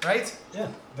coast, right? yeah,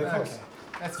 the coast. Okay,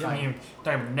 that's I fine. mean,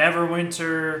 talking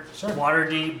Neverwinter, Sure.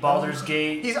 Waterdeep, Baldur's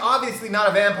Gate. He's obviously not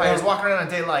a vampire. He's walking around in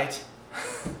daylight.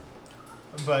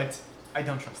 But I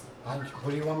don't trust him. What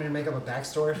do you want me to make up a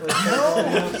backstory for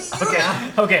this?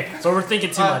 Okay, okay. So we're thinking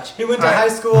too much. He went to All right.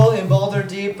 high school in Boulder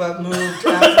Deep, but moved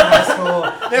after high school.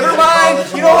 Never Went to mind.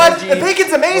 college in You know what? Boulder The Deep.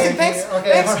 bacon's amazing. Okay, Thanks.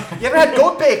 okay. Thanks. You ever had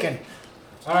goat bacon?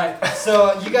 All right,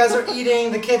 so you guys are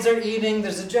eating. The kids are eating.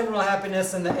 There's a general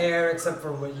happiness in the air, except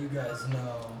for what you guys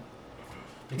know,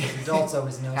 because adults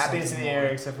always know. Happiness in something the more. air,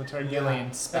 except for Targaryen.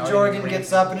 And spouting Jorgen rain.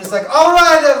 gets up and is like, "All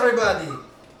right, everybody,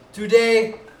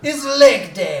 today is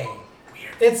Lake Day.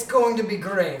 It's going to be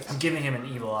great. I'm giving him an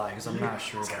evil eye because I'm not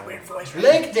sure about it.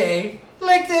 Lake Day.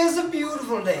 Lake Day is a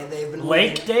beautiful day. They've been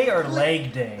Lake Day or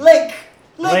Leg Day? Lake.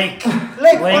 Lake. We're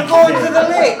Lake going Day. to the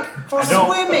lake for I don't-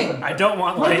 swimming. I don't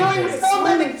want We're Leg doing Day. so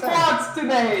many spots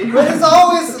today. But it's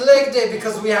always Lake Day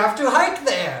because we have to hike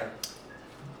there.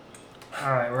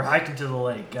 All right, we're hiking to the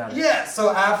lake. Got it. Yeah, so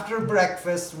after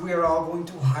breakfast, we are all going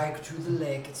to hike to the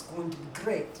lake. It's going to be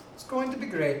great. It's going to be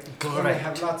great. We're going to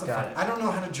have lots of Got fun. it. I don't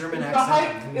know how to German The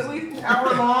accent. hike at least an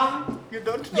hour long. You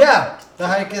don't. Yeah, the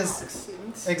hike is.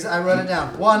 I wrote it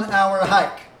down. 1 hour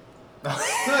hike.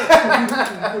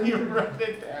 You wrote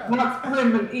it down. Not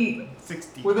swim and eat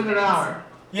 60. within an hour.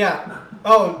 Yeah.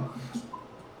 Oh.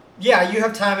 Yeah, you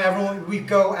have time. Everyone, we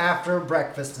go after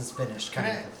breakfast is finished. Can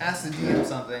Kind I of. ask the DM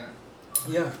something?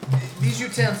 Yeah. These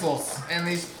utensils and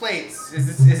these plates, is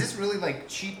this really like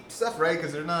cheap stuff, right?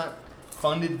 Because they're not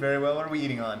funded very well. What are we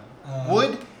eating on?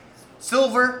 Wood,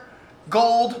 silver,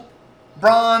 gold,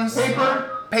 bronze,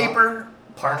 paper,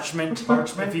 Parchment,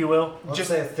 Parchment? if you will. Let's Just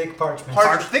say a thick parchment.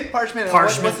 thick parchment. And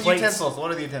Parchment what's the plates. utensils? What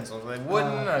are the utensils? Are they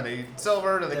wooden? Are they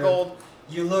silver? Are they They're- gold?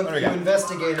 You look, What do we you got?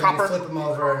 investigate, and Copper. you flip them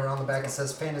over, and on the back it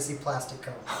says Fantasy Plastic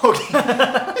Co. Okay.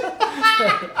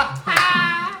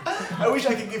 I wish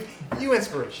I could give you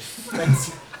inspiration.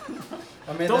 Thanks.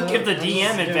 I mean, Don't give the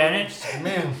DM advantage.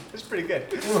 Man. It's pretty good.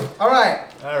 All right.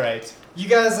 All right. You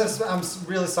guys, I'm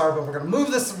really sorry, but we're going to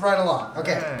move this right along.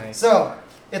 Okay. Alright. So,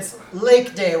 it's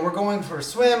Lake Day. We're going for a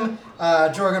swim.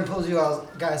 Jorgen pulls you all,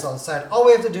 guys all aside. All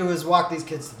we have to do is walk these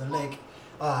kids to the lake.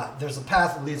 There's a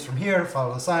path that leads from here.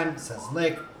 Follow the sign. It says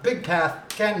lake. Big path.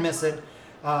 Can't miss it.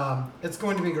 It's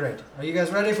going to be great. Are you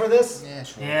guys ready for this? Yeah,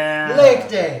 sure. Yeah. Lake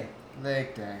Day.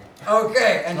 Lake day.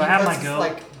 Okay. And Do I he have puts my his, goat?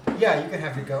 like, yeah, you can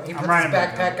have your goat. He I'm puts his riding my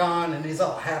backpack goat. on, and he's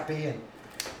all happy, and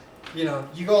you know,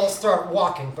 you all start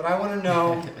walking. But I want to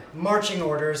know marching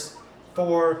orders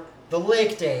for the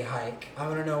Lake Day hike. I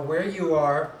want to know where you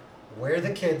are, where the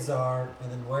kids are,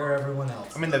 and then where everyone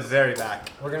else. I'm in the very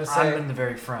back. We're gonna I'm say, in the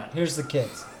very front. here's the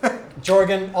kids.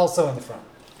 Jorgen also in the front.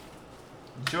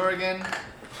 Jorgen,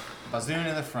 Bazoon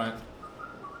in the front.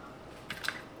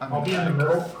 I'll be in the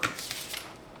middle.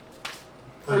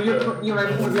 So you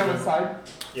ready to be on the side?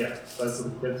 Yeah, that's the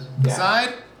kids. Yeah.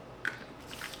 Side,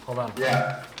 Hold on.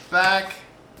 Yeah. back.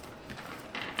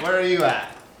 Where are you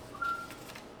at?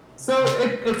 So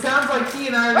it sounds like he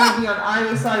and I are going to be on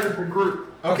either side of the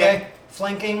group. Okay.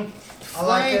 Flanking. I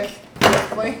like it.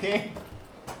 Flanking.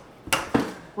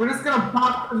 We're just going to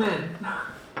pop them in.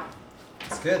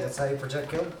 It's good. That's how you protect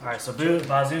kill. All right, so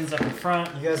Bazoon's up in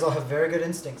front. You guys all have very good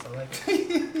instincts. I like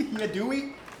it. Yeah, do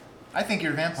we? I think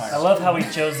you're vampires. I love how he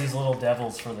chose these little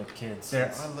devils for the kids. They're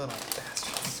It's, a little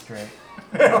bastards. it's great.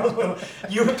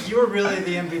 you were really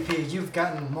the MVP. You've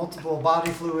gotten multiple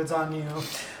body fluids on you.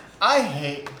 I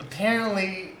hate,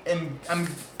 apparently, and I'm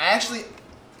actually,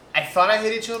 I thought I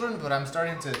hated children, but I'm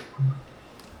starting to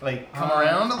like come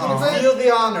around a little You bit. feel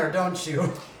the honor, don't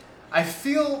you? I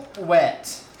feel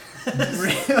wet.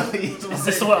 Really? Is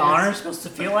this what honor is supposed to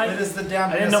feel like? It is the I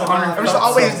dampness didn't know of honor honor. I'm just felt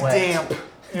always so wet.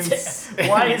 damp.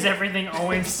 Why is everything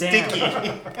always damp?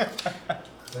 Sticky.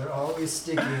 They're always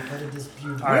sticky, but it is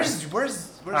beautiful. All right.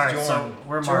 Where's All right, Jordan? so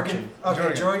we're Jorgen, marching. okay,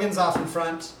 Jorgen. Jorgen's off in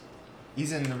front.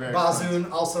 He's in the very front.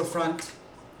 Bazoon also front.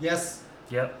 Yes,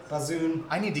 Yep. Bazoon.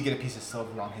 I need to get a piece of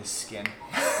silver on his skin.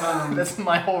 Um, That's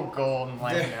my whole goal in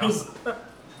life now. there's-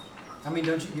 I mean,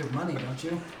 don't you give money, don't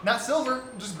you? Not silver,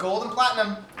 just gold and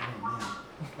platinum. Oh,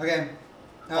 man. Okay.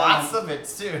 Lots of it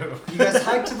too. You guys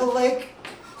hike to the lake.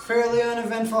 Fairly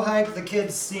uneventful hike. The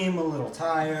kids seem a little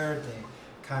tired.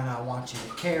 They kind of want you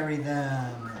to carry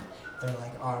them. They're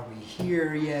like, "Are we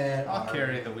here yet? I'll Are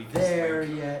carry we the weakest there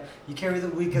link." yet?" You carry the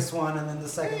weakest one, and then the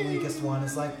second weakest one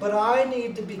is like, "But I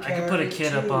need to be I carried could put a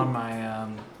kid up too." on my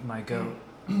my goat.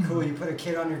 Cool. You put a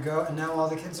kid on your goat, and now all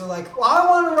the kids are like, "Well, I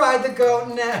want to ride the goat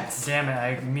next." Damn it! I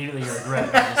immediately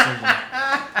regret my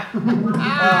decision.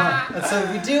 And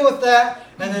so we deal with that,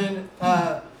 and then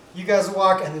you guys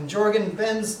walk, and then Jorgen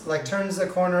bends, like turns the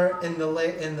corner in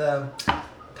the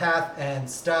path and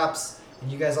stops,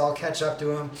 and you guys all catch up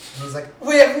to him, and he's like,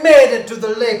 "We have made it to the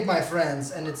lake, my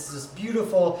friends," and it's just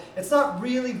beautiful. It's not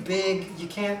really big. You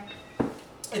can't.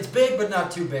 It's big, but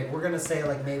not too big. We're gonna say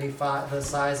like maybe the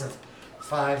size of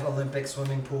 5 Olympic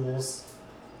swimming pools,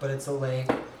 but it's a lake.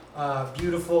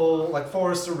 Beautiful, like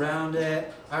forest around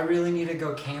it. I really need to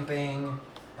go camping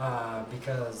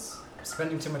because I'm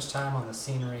spending too much time on the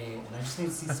scenery, and I just need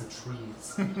to see some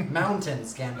trees.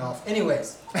 Mountains, Gandalf.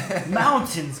 Anyways,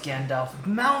 Mountains, Gandalf.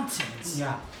 Mountains.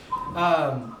 yeah.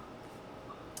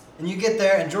 And you get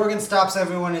there, and Jorgen stops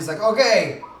everyone. He's like,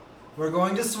 "Okay, we're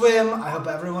going to swim. I hope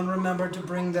everyone remembered to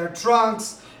bring their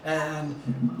trunks,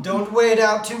 and don't wade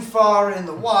out too far in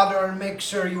the water, and make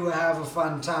sure you have a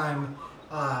fun time.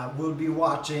 We'll be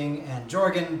watching." And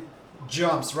Jorgen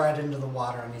jumps right into the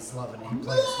water, and he's loving it.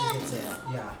 He gets in.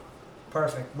 Yeah.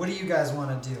 Perfect. What do you guys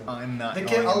want to do? I'm not The going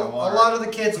kid, in the a water. lot of the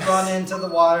kids run into the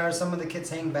water. Some of the kids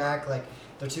hang back, like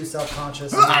they're too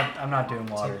self-conscious. I'm not doing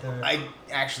water. Take their, I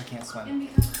actually can't swim.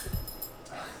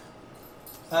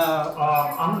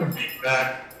 I'm gonna be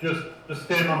back. Just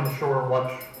stand on the shore and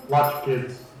watch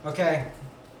kids. okay.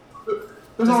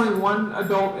 There's only one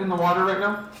adult in the water right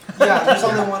now. Yeah, there's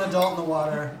only one adult in the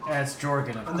water. And it's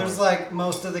Jorgen, of And there's course. like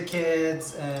most of the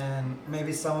kids, and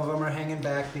maybe some of them are hanging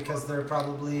back because they're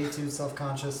probably too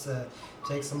self-conscious to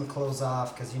take some clothes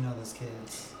off. Because you know those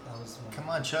kids. That was one. Come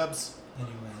on, Chubbs.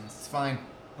 Anyways, It's fine.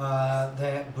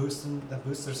 that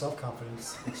boosts their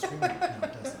self-confidence extremely. No,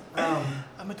 it doesn't.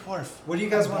 I'm a dwarf. What do you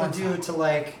guys want to do to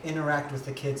like interact with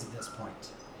the kids at this point?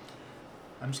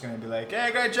 I'm just gonna be like, "Hey,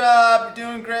 great job. You're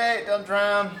doing great. Don't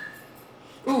drown."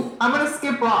 Ooh, I'm gonna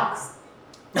skip rocks.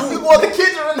 Well, the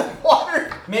kids are in the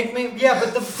water. Make me, yeah,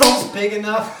 but the boat's big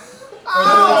enough.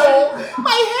 Oh,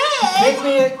 my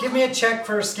head. Give me a check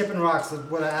for skipping rocks.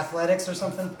 What, athletics or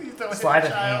something? Please don't hit Sleight a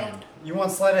of child. hand. You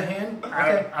want sleight of hand?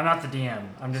 Okay. I'm not the DM.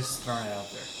 I'm just throwing it out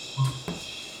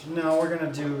there. No, we're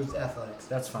gonna do athletics.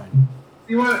 That's fine.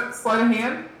 You want sleight of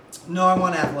hand? No, I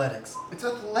want athletics. It's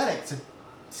athletic to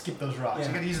skip those rocks. Yeah.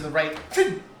 You gotta use the right.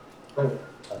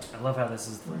 I love how this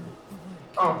is.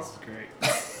 Oh. This is great.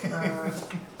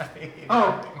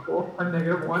 Oh, cool. A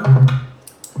 -1.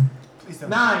 Please don't.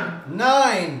 9.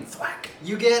 9. Thwack.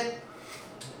 You get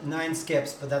 9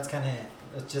 skips, but that's kind of it.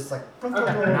 It's just like. Okay.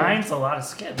 9's a lot of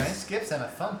skips. Nice skips and a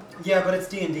thump. Yeah, but it's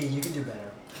D&D. You can do better.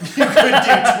 You could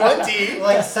do 20.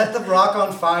 Like set the rock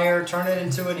on fire, turn it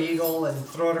into an eagle, and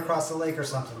throw it across the lake or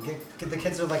something. Get the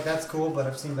kids are like, that's cool, but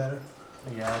I've seen better.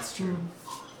 Yeah, that's true.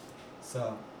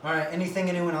 So, all right. Anything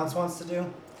anyone else wants to do?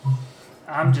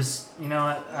 I'm just, you know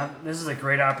what? This is a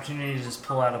great opportunity to just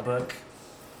pull out a book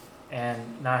and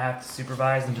not have to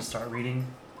supervise and just start reading.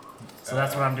 So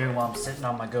that's what I'm doing while I'm sitting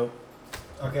on my goat.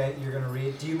 Okay, you're gonna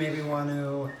read. Do you maybe want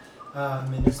to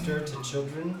minister to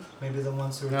children? Maybe the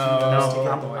ones who are No. too young to No,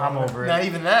 get in the I'm water? over Not it.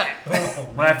 even that.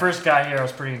 When I first got here, I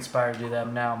was pretty inspired to do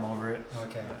that. Now I'm over it.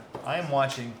 Okay, I am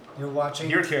watching you're watching.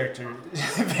 your character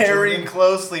very Jorgen.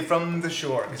 closely from the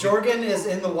shore. Jorgen is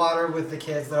in the water with the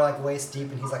kids. They're like waist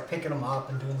deep, and he's like picking them up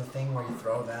and doing the thing where you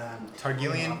throw them.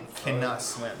 Targillian cannot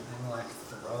swim. And like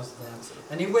throws them.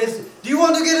 And he whispers, "Do you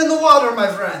want to get in the water, my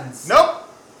friends? Nope.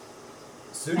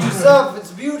 Suit yourself.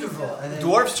 It's beautiful." And then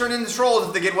Dwarfs turn into trolls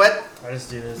if they get wet. I just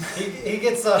do this. he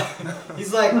gets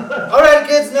he's like, "All right,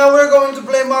 kids, now we're going to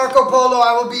play Marco Polo.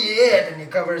 I will be it." And he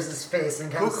covers his face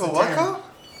and counts to 10. Wako?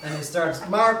 and he starts,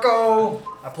 Marco,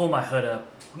 I pull my hood up.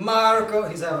 Marco.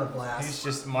 He's having a blast. He's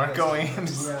just Marcoing.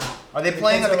 Yeah. Are they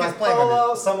playing? Are the are kids like, playing?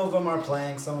 Polo. Some of them are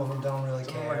playing. Some of them don't really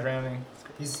Some of them are care. drowning.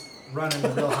 He's running a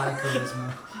real high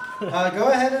charisma. Go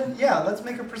ahead and let's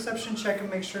make a perception check and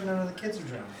make sure none of the kids are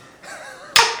drowning.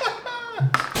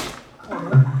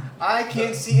 I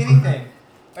can't see anything.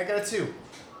 I got a 2.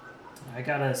 I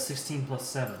got a 16 plus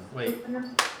 7, Wait,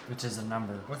 which is a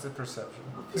number. what's the perception?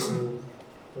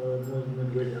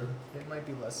 It might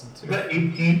be less than 2. You got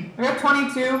 18. I got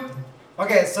 22.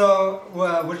 Okay, so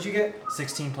what did you get?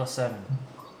 16 plus 7,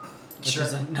 which Sure.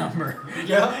 is a number.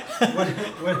 Yeah. what did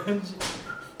you?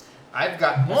 I've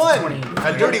got That's 1. 20.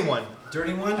 A dirty one.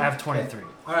 Dirty one. I have 23. Okay.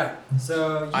 All right.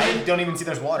 So I don't even see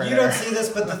there's water you there. don't see this,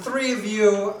 but the three of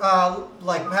you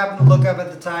happen to look up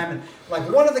at the time, and like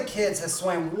one of the kids has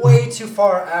swam way too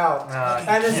far out,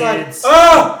 and it's like, kids.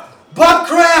 oh, butt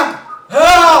cramp,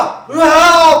 help,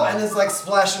 help, and it's like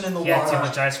splashing in the He had water. too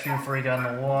much ice cream before he got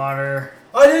in the water.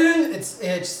 I didn't. It's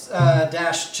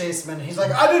Dash Chaseman. He's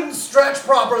like, I didn't stretch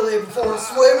properly before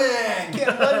swimming.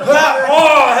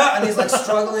 And he's like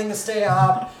struggling to stay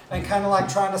up and kind of like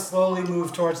trying to slowly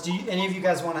move towards. Do any of you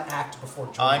guys want to act before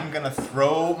joining? I'm gonna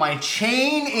throw my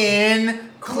chain in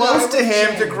close to Grab the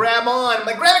him to chain. grab on. I'm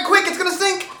like, grab it quick, it's gonna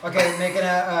sink. Okay, make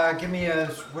it give me a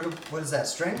what is that?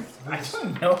 Strength? I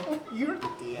don't know. You're the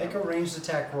Make DM. a ranged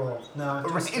attack roll. No, A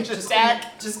ranged just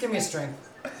attack? Just give me a strength.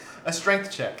 A strength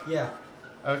check. Yeah.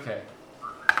 Okay.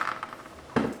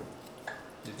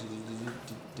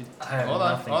 I have Hold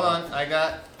on, nothing. hold on.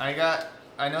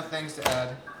 I know things to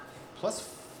add. Plus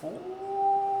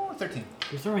 4, 13.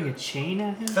 You're throwing a chain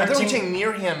at him? I'm throwing 13. chain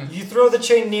near him. You throw the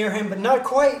chain near him, but not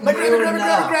quite. Like, grab it, near grab it, grab it,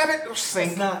 enough. grab it. Oh, sink.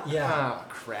 It's not. Yeah. Oh,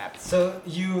 crap. So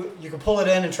you can pull it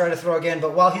in and try to throw again,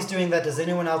 but while he's doing that, does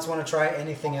anyone else want to try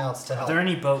anything else to Are help? there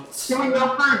any boats? Can we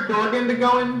go for Jorgen to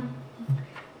go in?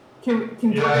 Can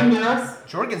Yeah. Jorgen hear us?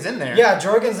 Jorgen's in there. Yeah,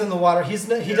 Jorgen's in the water. He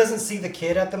doesn't see the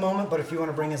kid at the moment, but if you want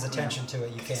to bring his attention to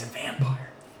it, you can. Vampire.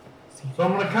 So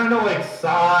I'm gonna kind of like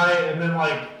sigh and then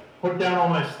like put down all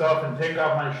my stuff and take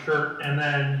off my shirt and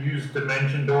then use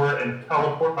Dimension Door and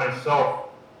teleport myself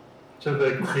to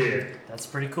the kid. That's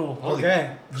pretty cool.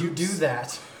 Okay, you do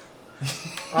that. do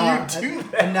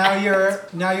that. And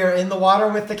now you're in the water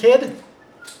with the kid.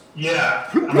 Yeah,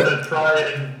 I'm gonna try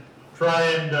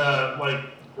and like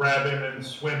grab him and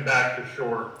swim back to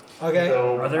shore. Okay.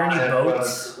 So Are there any I have,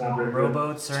 boats?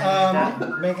 Rowboats or anything like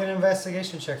that? Make an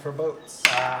investigation check for boats.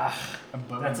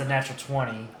 That's a natural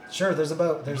 20. Sure, there's a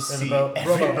boat. There's There's See a boat.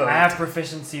 every Rowboat. boat. I have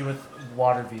proficiency with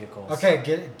water vehicles. Okay,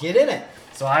 get in it.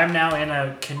 So I'm now in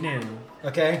a canoe.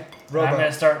 Okay, I'm going to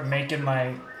rowboat. start making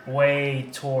my way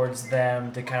towards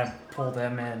them to kind of pull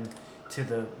them in to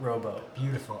the rowboat.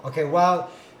 Beautiful. Okay, well,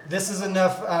 this is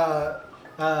enough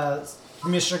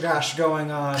Mishigash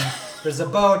going on. There's a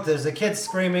boat, there's a kid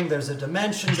screaming, there's a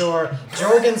dimension door.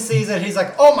 Jorgen sees it, he's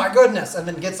like, oh my goodness, and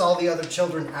then gets all the other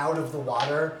children out of the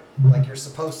water, like you're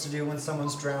supposed to do when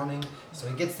someone's drowning. So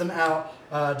he gets them out.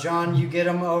 John, you get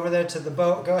them over there to the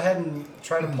boat. Go ahead and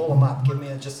try to pull them up. Give me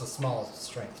just a small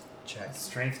strength check.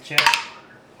 Strength check.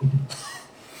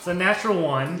 It's a natural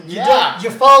 1. Yeah. You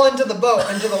fall into the boat,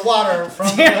 into the water from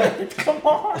the... Come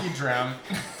on. You drown.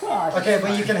 Okay,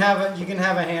 but you can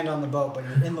have a hand on the boat, but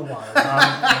you're in the water.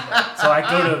 So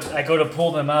I go to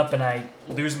pull them up and I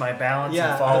lose my balance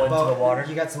and fall into the water.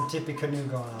 You got some tippy canoe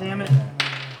going on. Damn it.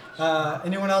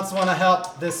 Anyone else want to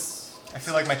help this I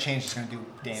feel like my change is gonna do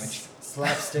damage.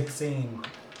 slapstick scene?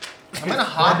 I'm gonna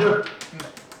hop.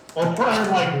 I'll try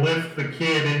and like lift the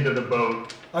kid into the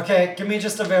boat. Okay, give me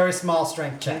just a very small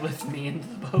strength Can check. you lift me into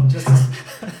the boat? Just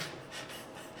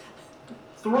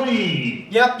 3.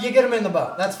 yep, you get him in the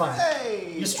boat. That's fine.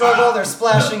 Hey. You struggle. They're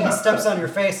splashing. He steps on your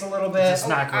face a little bit. It's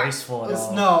not graceful at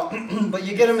all. No, but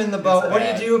you get him in the boat. It's What do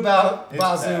you bad. do about It's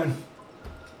Bazoon?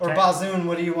 Or Okay. Bazoon,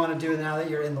 what do you want to do now that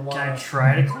you're in the water? Can I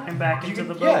try to climb back You into can-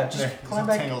 the boat? yeah, just There, climb it's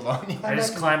back. tangled on you. I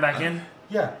just climb back in?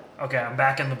 Yeah. Okay, I'm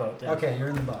back in the boat then. Okay, you're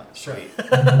in the boat. Sure.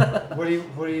 What do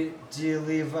you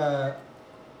leave?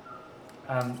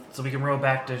 So we can row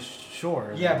back to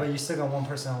shore. Yeah, but you still got one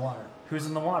person in water. Who's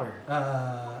in the water?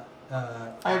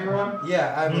 Everyone?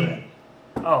 Yeah, I would.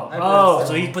 Oh,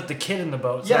 so he put the kid in the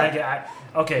boat. So Yeah.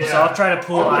 Okay, so Yeah. I'll try to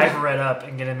pull Ivoret up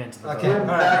and get him into the Okay, boat.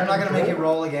 alright, I'm not gonna make you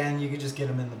roll again, you can just get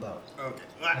him in the boat. Okay.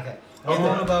 Okay. You get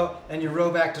him in the boat and you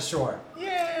row back to shore.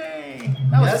 Yay!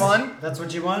 That was Yes? fun. That's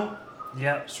what you want?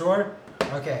 Yep. Sure?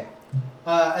 Okay.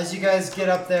 As you guys get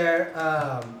up there,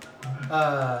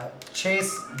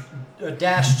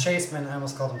 Dash Chaseman, I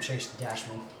almost called him Chase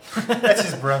Dashman. That's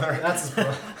his brother. That's his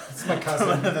bro. That's my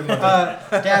cousin. The mother.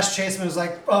 Dash Chaseman was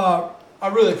like, I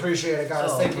really appreciate it, guys.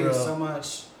 Oh, Thank you bro. so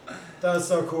much. That was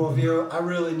so cool of you. I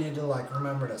really need to like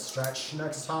remember to stretch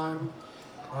next time.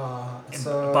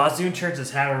 So Bazoon turns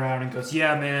his hat around and goes,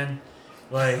 "Yeah, man,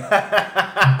 like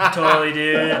totally,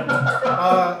 dude."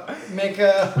 Make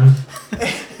a.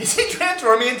 Is he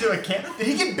transforming into a camp? Did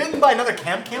he get bitten by another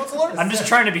camp counselor? I'm just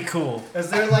trying to be cool.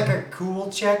 Is there like a cool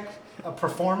check, a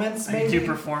performance I maybe? do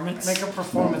performance. Make a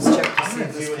performance check to see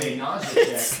if this kid.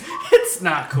 It's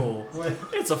not cool. What?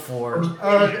 It's a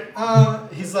 4.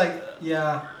 He's like,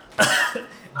 yeah.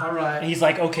 All And right. he's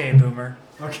like, "Okay, boomer."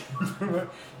 Okay.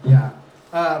 Yeah.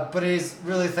 But he's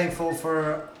really thankful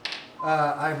for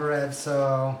Ibered,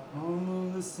 so.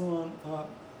 Oh, this one up.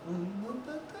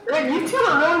 Man, you two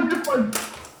are really just like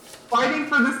fighting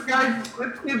for this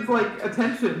kid's like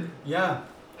attention. Yeah.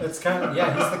 It's kind of,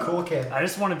 yeah, he's the cool kid. I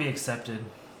just want to be accepted.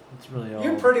 That's really all.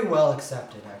 You're pretty well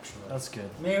accepted, actually. That's good.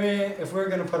 Maybe if we are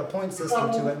going to put a point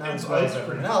system to it, not as well as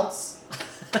everyone else.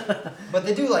 But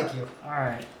they do like you. All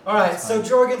right. Alright, That's so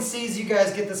fine. Jorgen sees you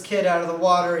guys get this kid out of the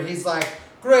water. He's like,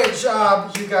 great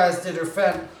job, you guys did her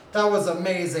that was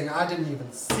amazing. I didn't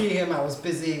even see him. I was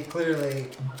busy, clearly,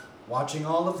 watching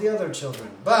all of the other children.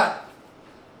 But,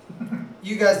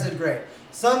 you guys did great.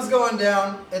 Sun's going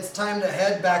down. It's time to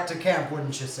head back to camp,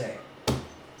 wouldn't you say?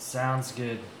 Sounds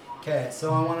good. Okay,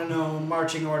 so I want to know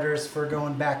marching orders for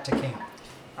going back to camp.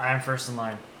 I am first in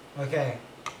line. Okay.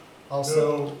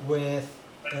 Also with...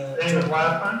 Same as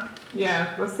last time?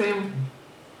 Yeah, the same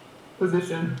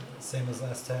position. Same as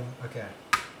last time? Okay.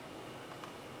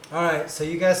 Alright, so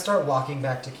you guys start walking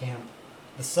back to camp.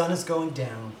 The sun is going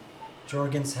down.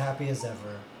 Jorgen's happy as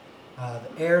ever.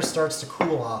 The air starts to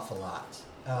cool off a lot.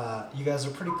 You guys are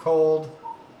pretty cold.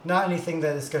 Not anything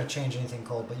that is going to change anything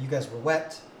cold, but you guys were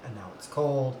wet, and now it's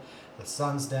cold. The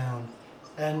sun's down.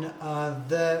 And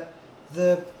the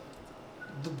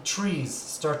trees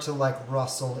start to like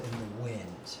rustle in the wind.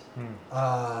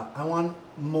 I want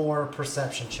more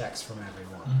perception checks from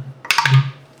everyone.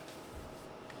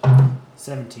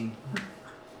 17.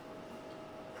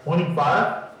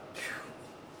 25?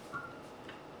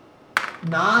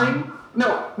 9?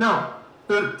 No,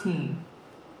 13.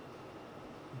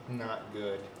 Not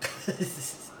good.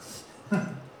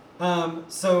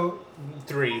 So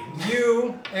 3.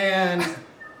 you and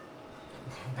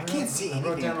I can't see I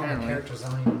wrote anything, down all my apparently. characters. I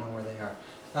don't even know where they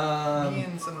are. Me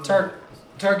and some-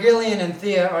 Targillian and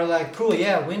Thea are like, cool,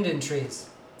 yeah, wind in trees.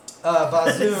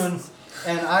 Bazoon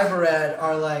and Ibered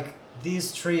are like,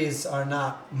 these trees are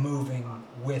not moving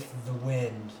with the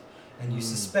wind, and you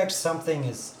suspect something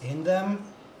is in them,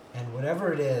 and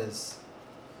whatever it is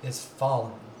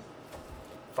following.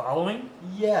 Following?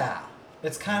 Yeah,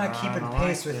 it's kind of I keeping don't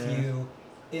pace like with it. you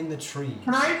in the trees.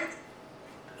 Can I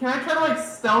try to like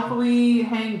stealthily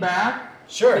hang back?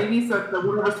 Sure. Maybe so that the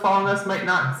whoever's following us might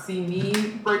not see me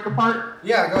break apart.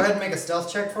 Yeah, go ahead and make a stealth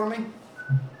check for me.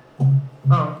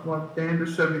 Oh, well, Dan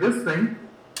just showed me this thing.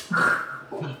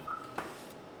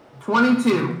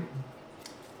 22.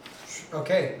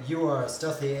 Okay, you are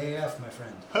stealthy AF, my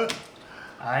friend.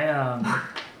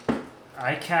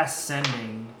 I cast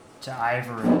sending to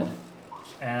Ivorid,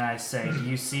 and I say, "Do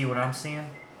you see what I'm seeing?"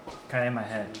 Kind of in my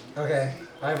head. Okay,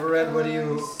 Ivored, what do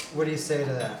you say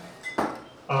to that?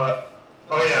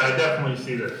 Oh yeah, I definitely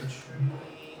see this.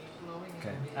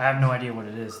 Okay. I have no idea what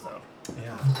it is though.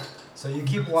 Yeah. So you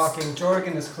keep walking.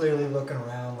 Jorgen is clearly looking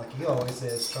around like he always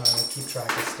is, trying to keep track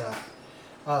of stuff.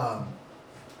 I'm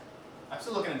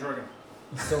still looking at Jorgen.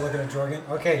 You still looking at Jorgen?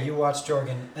 Okay, you watch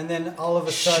Jorgen, and then all of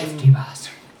a sudden, Shifty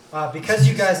bastard. because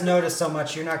you guys notice so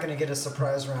much, you're not going to get a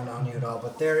surprise round on you at all.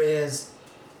 But there is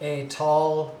a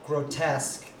tall,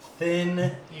 grotesque,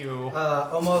 thin, You.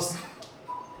 almost.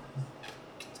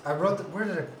 I wrote the. Where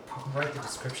did I write the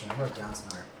description? I wrote it down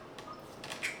somewhere.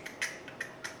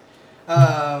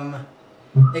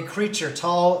 A creature,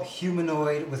 tall,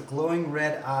 humanoid, with glowing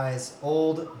red eyes,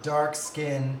 old, dark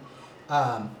skin.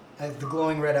 The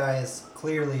glowing red eyes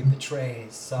clearly betray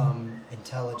some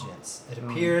intelligence. It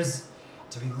appears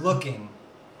to be looking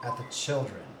at the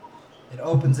children. It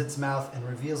opens its mouth and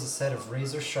reveals a set of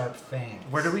razor-sharp fangs.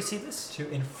 Where do we see this?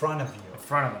 In front of you. In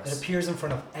front of It us. appears in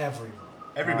front of everyone.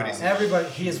 Everybody's. Everybody,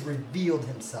 he has revealed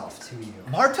himself to you.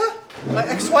 Marta? My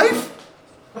ex-wife?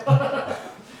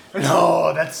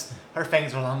 No, that's her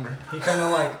fangs are longer. He kind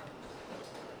of like,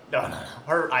 No.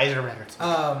 Her eyes are redder.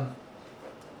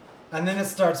 and then it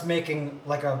starts making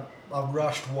like a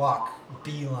rushed walk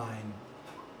beeline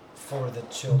for the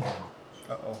children.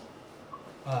 Uh-oh.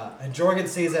 And Jorgen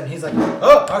sees it and he's like,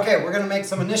 oh, okay, we're gonna make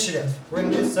some initiative. We're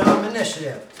gonna do some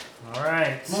initiative. All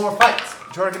right. More fights.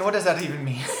 Jorgen, what does that even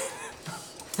mean?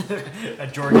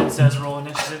 Jorgen says, "Roll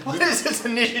initiative." What is this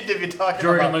initiative you're talking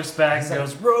Jorgen about? looks back and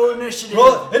goes, "Roll initiative."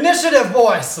 Roll initiative,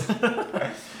 boys.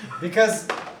 Because.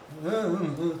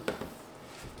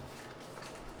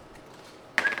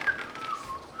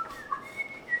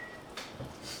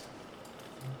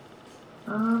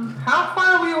 How far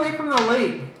are we away from the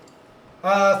lake?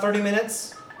 30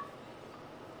 minutes.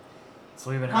 So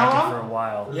we've been How hiking long? for a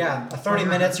while. Yeah, 30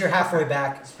 minutes. You're halfway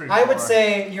back. It's pretty I would far.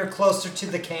 say you're closer to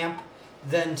the camp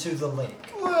than to the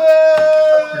lake.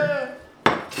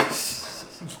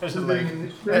 There's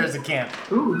a camp.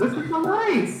 Ooh, this is so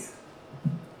nice.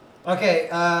 Okay,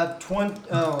 20.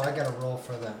 Oh, I gotta roll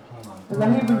for that. Hold on. Has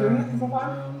anyone been doing it so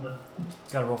far?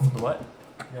 Gotta roll for the what?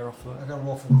 Gotta roll for I the gotta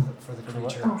roll for the For the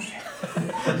what? creature. Oh shit.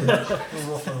 Gotta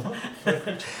roll for the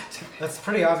creature. That's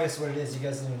pretty obvious what it is. You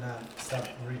guys need to not stop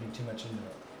reading too much into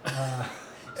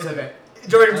it.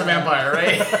 Jordan's a vampire,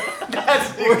 right?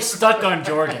 We're stuck on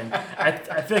Jorgen. I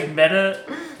feel like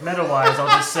meta-wise, I'll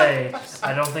just say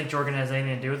I don't think Jorgen has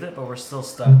anything to do with it, but we're still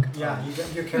stuck. Yeah,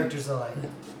 your characters are like.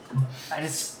 I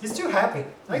just He's too happy.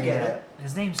 I get it.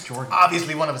 His name's Jorgen.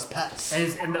 Obviously one of his pets.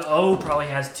 And the O probably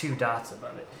has 2 dots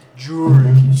above it.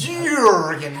 Jorgen.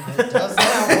 Jorgen. It does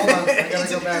now. Hold on. I gotta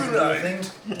It's go a back to July. the thing.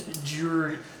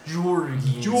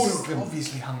 Jorgen.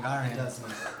 Obviously It Hungarian. does now.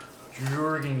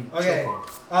 Jorgen. Okay.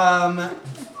 Choco.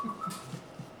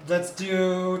 Let's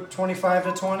do 25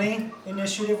 to 20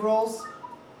 initiative rolls.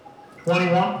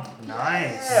 21. Nice.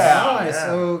 Nice.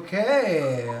 Yeah.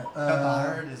 Okay. The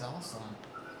bard is awesome.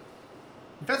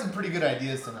 You've had some pretty good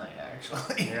ideas tonight,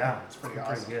 actually. Yeah, it's pretty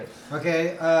awesome. good.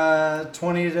 Okay.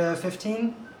 20 to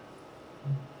 15.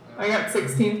 I got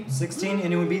 16. 16.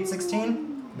 Anyone beat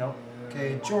 16? Nope.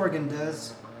 Okay. Jorgen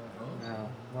does. No.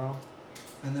 Well,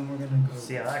 And then we're gonna go.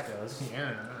 see how that goes.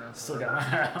 Yeah. Still got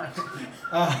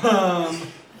mine.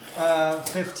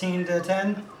 15 to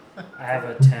 10. I have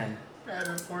a 10. I had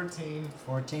a 14.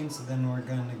 14. So then we're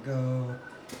gonna go.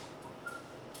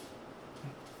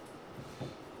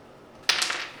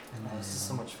 And Oh, this is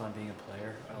so much fun being a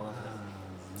player. I love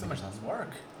it. So much less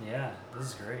work. Yeah, this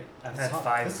is great. I've It's had hot.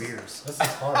 5 This is- beers. This is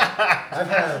hard. I've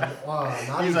had.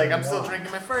 Not He's like, even I'm still one.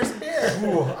 drinking my first beer.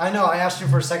 Ooh, I know. I asked you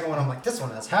for a second one. I'm like, this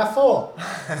one is half full.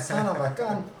 Son of a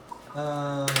gun.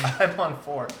 I'm on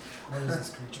 4. What is this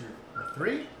creature?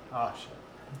 3? Oh,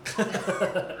 shit.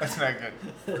 That's not good.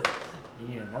 You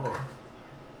need another.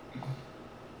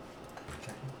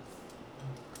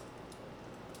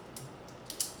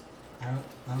 I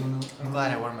don't know. I'm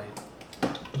glad I wore my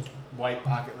white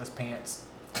pocketless pants.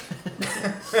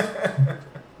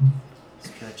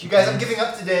 Stretchy You guys, I'm pants. giving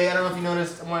up today. I don't know if you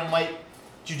noticed. I'm wearing white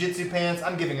jujitsu pants.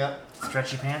 I'm giving up.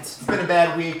 Stretchy pants. It's been a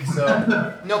bad week,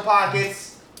 so no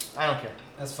pockets. I don't care.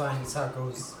 That's fine. That's how it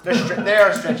goes. They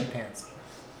are stretchy pants.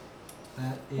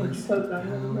 That What'd is you how put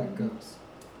down? it goes.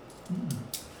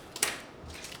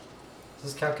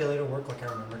 Does this calculator work like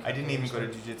I remember? I didn't even go to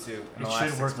calculators jujitsu in It the last should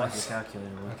 6 work like a months.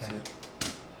 calculator works. Okay. It.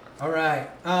 All right.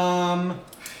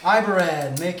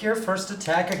 Ibered, make your first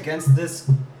attack against this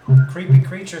creepy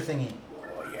creature thingy.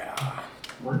 Oh yeah.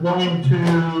 We're going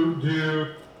to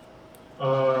do.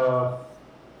 I'm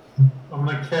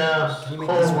going to cast Can you make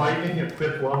Cold this one? Lightning at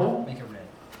 5th level. Make it red.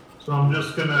 So I'm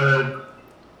just going to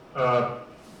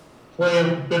play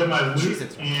a bit of my lute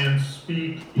Jesus. and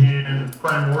speak in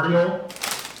Primordial.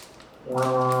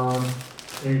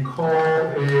 And call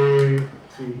a.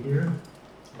 Let's see here.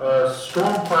 A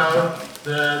storm cloud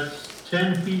that's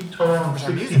 10 feet tall and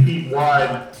 60 feet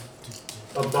wide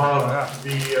above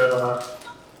the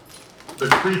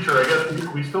creature. I guess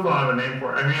we still don't have a name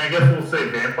for it. I mean, I guess we'll say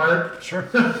vampire. Sure.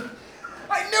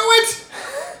 I knew it.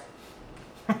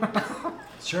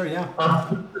 Sure. Yeah.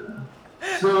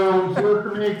 So you have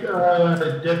to make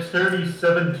a dexterity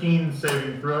 17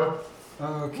 saving throw.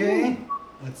 Okay.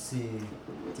 Let's see.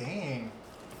 Dang.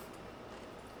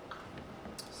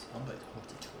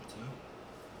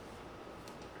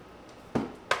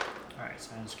 Alright,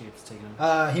 so Manscape's taking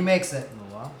a He makes it. little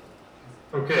while.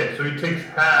 Okay, so he takes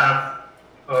half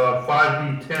of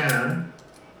 5d10.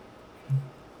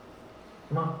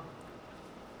 Come on.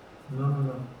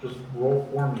 No. Just roll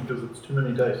for me because it's too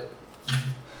many dice.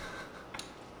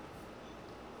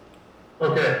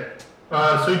 Okay,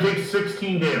 so he takes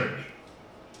 16 damage.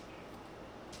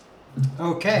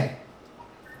 Okay.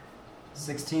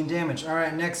 16 damage. All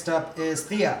right, next up is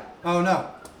Thea. Oh no,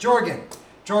 Jorgen.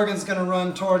 Jorgen's gonna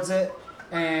run towards it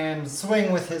and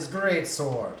swing with his great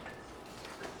sword.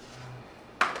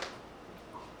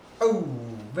 Oh,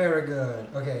 very good.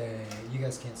 Okay, you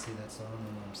guys can't see that, so I don't know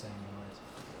what I'm saying.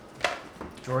 Anyways.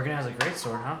 Jorgen has a great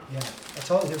sword, huh? Yeah, I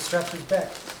told you he was strapped to his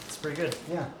back. It's pretty good.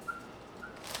 Yeah.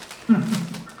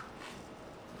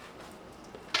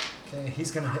 Okay,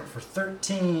 he's gonna hit for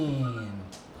 13.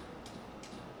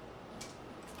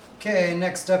 Okay,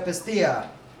 next up is Thea.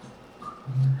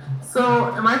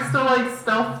 So, am I still like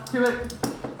stealth to it?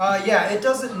 Yeah, it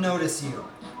doesn't notice you.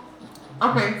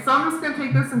 Okay, so I'm just gonna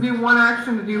take this and do one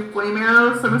action to do flame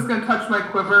arrows. So I'm just gonna touch my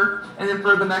quiver, and then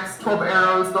for the next 12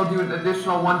 arrows, they'll do an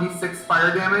additional 1d6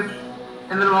 fire damage.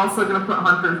 And then I'm also gonna put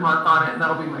Hunter's Mark on it, and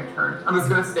that'll be my turn. I'm just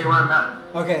gonna stay where I'm at.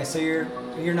 Okay, so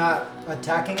you're not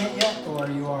attacking it yet, or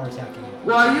you are attacking it?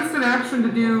 Well, I used an action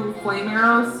to do flame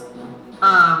arrows, so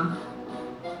I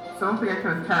don't think I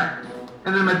can attack.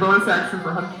 And then my bonus action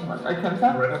for Hunter's Mark, I can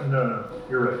attack? Right. No,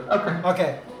 you're right. Okay.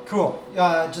 Okay, cool.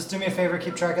 Just do me a favor,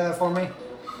 keep track of that for me.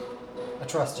 I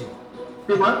trust you.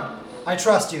 Do what? I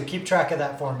trust you. Keep track of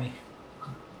that for me.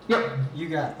 Yep. You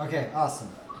got it. Okay, awesome.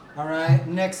 All right,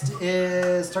 next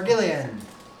is Targillian.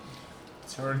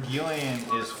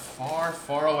 Torgillian is far,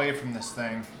 far away from this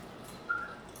thing.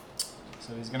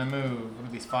 So he's gonna move. What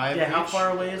are these, 5 Yeah, each? how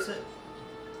far away is it?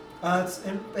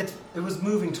 It was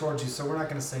moving towards you, so we're not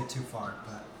gonna say too far,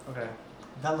 but Okay.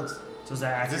 that looks. So is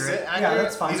that Is accurate? this it? Accurate?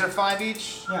 that's fine. These are 5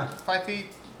 each? Yeah. 5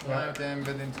 feet? Yeah. 5, 10,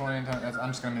 15, 20, 20.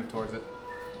 I'm just gonna move towards it.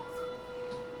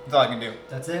 That's all I can do.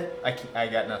 That's it. I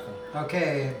got nothing.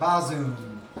 Okay, Bazoom.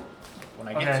 When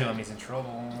I get Okay. to him, he's in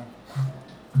trouble.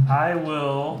 I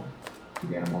will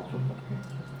The animals will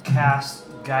cast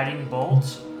Guiding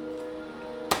Bolt.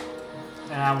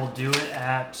 And I will do it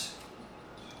at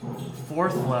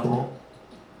 4th level,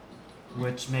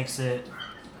 which makes it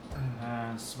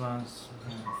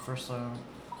first level.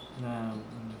 No,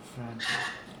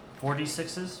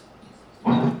 46s.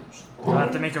 I'll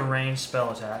have to make a ranged spell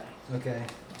attack. Okay.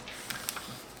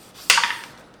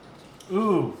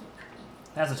 Ooh,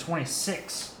 that's a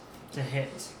 26 to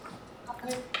hit.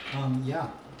 Yeah.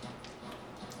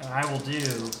 And I will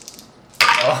do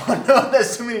Oh no,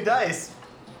 that's too many dice.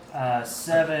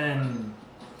 7,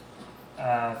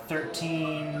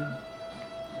 13,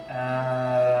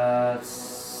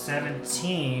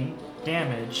 17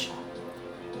 damage.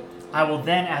 I will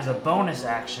then, as a bonus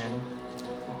action,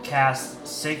 cast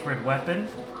Sacred Weapon,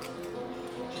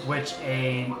 which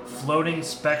a floating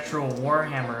spectral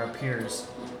warhammer appears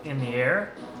in the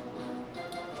air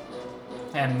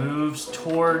and moves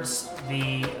towards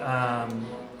the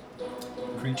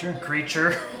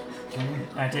creature.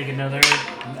 I take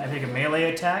a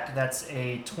melee attack. That's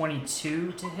a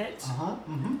 22 to hit.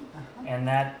 And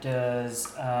that does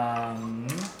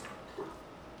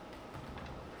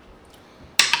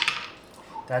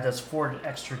that does 4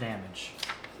 extra damage.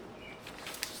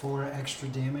 4 extra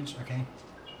damage. Okay.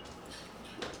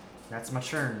 That's my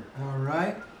turn. All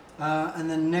right. And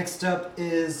then next up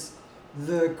is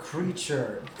the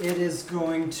creature. It is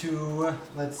going to.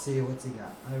 Let's see, what's he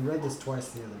got? I read this twice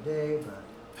the other day,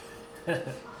 but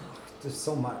there's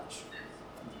so much.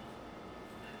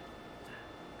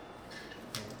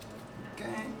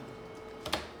 Okay.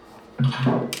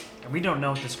 And we don't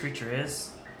know what this creature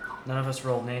is. None of us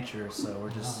rolled nature, so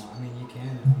we're just. I mean, you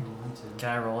can if you want to. Can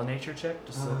I roll a nature check?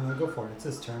 Just so, Go for it. It's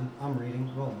his turn. I'm reading.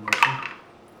 Roll nature.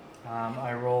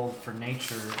 I rolled for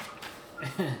nature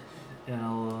in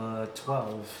a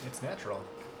 12. It's natural.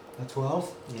 A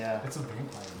 12? Yeah. It's a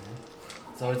vampire, man.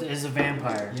 So it is a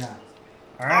vampire. Yeah.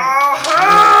 All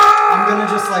right. I'm gonna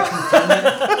just like confirm it.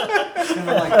 I'm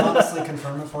gonna like honestly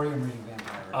confirm it for you. I'm reading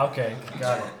vampire. Okay,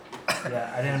 got it.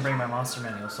 Yeah, I didn't bring my monster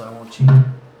manual, so I won't cheat.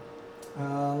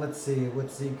 Let's see.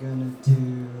 What's he gonna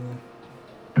do?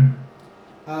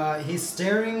 He's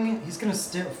staring. He's gonna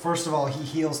stare. First of all, he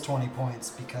heals 20 points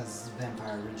because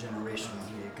vampire regeneration.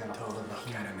 He got a hold of the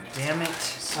healing. Damn it.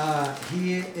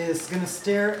 He is gonna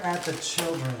stare at the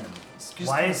children.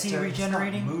 Why is he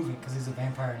regenerating? He's not moving because he's a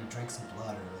vampire and he drank some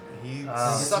blood earlier. He's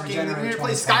gets sucking. regenerate Here,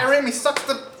 play 20 Skyrim. He sucks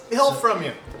the health from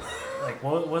you. Like,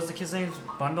 what was the kid's name?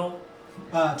 Bundle?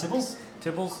 Tibbles?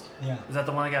 Tibbles? Yeah. Is that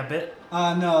the one that got bit?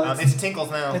 No. It's Tinkles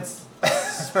now. It's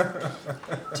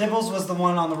Tibbles was the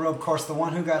one on the rope course. The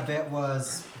one who got bit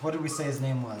was, what did we say his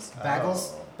name was?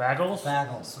 Baggles? Baggles?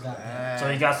 Baggles got bit. So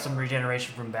he got some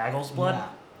regeneration from Baggles' blood? Yeah.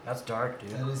 That's dark,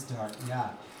 dude. That is dark.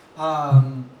 Yeah.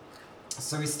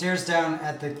 So he stares down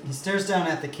at the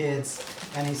kids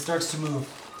and he starts to move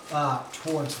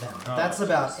towards them. That's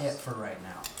about it for right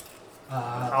now.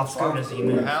 How far does he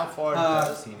move? How far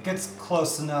does he move? Gets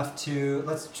close enough to.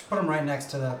 Let's put him right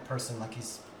next to the person, like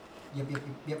he's. Yep.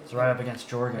 It's right up against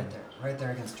Jorgen. Right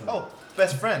there against Jorgen. Oh,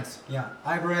 best friends. Yeah,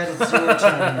 Ibred, it's your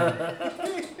turn.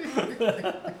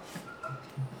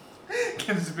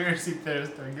 Conspiracy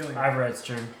theorist Targillian. Ivered's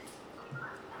turn.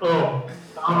 Oh.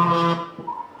 What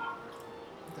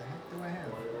the heck do I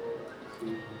have?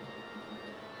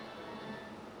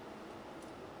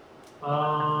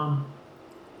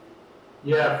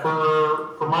 Yeah,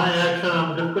 for my action,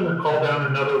 I'm just going to call down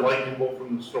another lightning bolt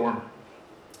from the storm.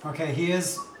 Okay, he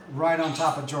is right on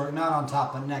top of Jorgen. Not on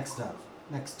top, but next up.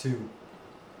 Next to.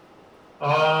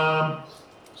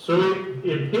 So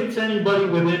it hits anybody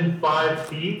within 5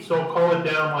 feet, so I'll call it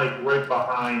down like right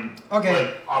behind. Okay.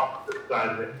 Like opposite side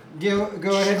of it.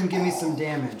 Go ahead and give me some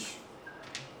damage.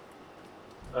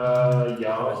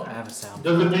 Yeah. I have a sound.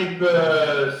 Does it make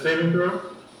the saving throw?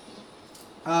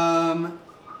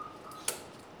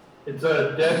 It's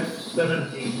a Dex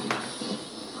 17.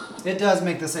 It does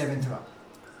make the saving throw.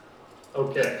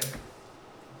 Okay.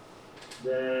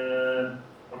 Then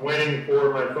I'm waiting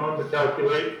for my phone to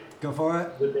calculate Go for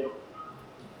it. the damage.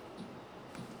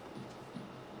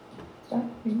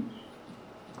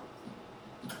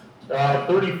 Uh,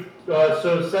 30.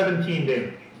 So 17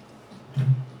 damage.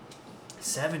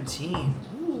 17.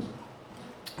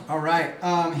 All right.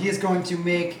 He is going to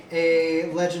make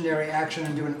a legendary action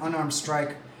and do an unarmed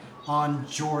strike on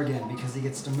Jorgen because he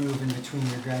gets to move in between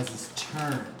your guys'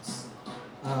 turns.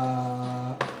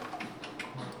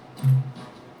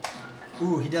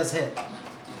 Ooh, he does hit.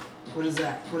 What is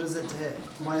that? What is it to hit?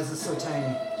 Why is this so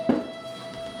tiny?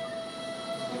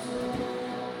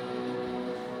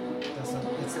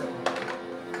 It's it.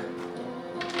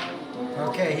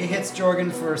 Okay, he hits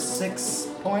Jorgen for 6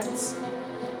 points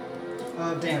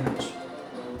of damage.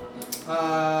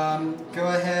 Go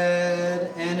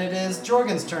ahead, and it is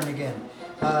Jorgen's turn again.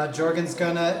 Jorgen's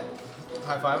gonna.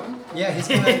 High five him? Yeah, he's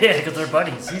gonna. Yeah, because they're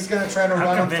buddies. He's gonna try to I'm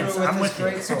run him convinced. through I'm with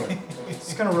his with you. greatsword.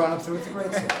 He's gonna run him through with the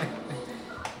greatsword.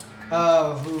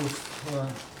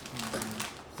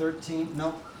 13.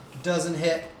 Nope. Doesn't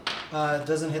hit.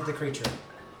 Doesn't hit the creature.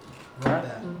 Right.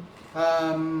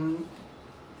 Bad.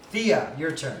 Thea,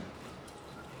 your turn.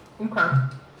 Okay.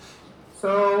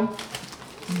 So.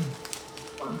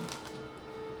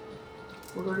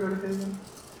 Where do I go to hit again?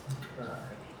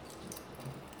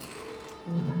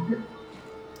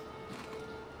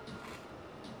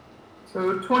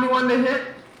 So 21 to hit.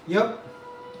 Yep.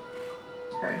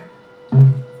 Okay. So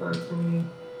that's gonna be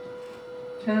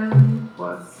 10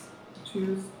 plus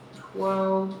 2 is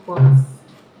 12 plus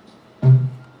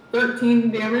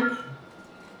 13 damage.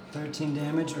 13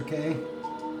 damage. Okay.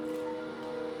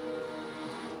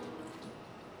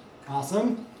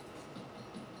 Awesome.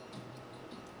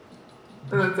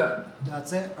 And that's it.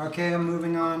 That's it. Okay, I'm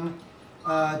moving on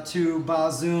to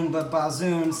Bazoon, but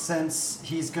Bazoon, since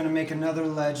he's going to make another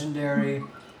legendary,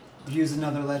 use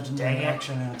another legendary Dang it.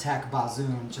 action and attack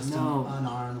Bazoon, just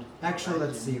unarmed. Actually,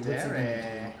 let's see. What's he going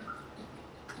to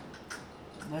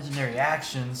Legendary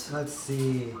actions. do? Let's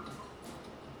see.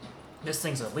 This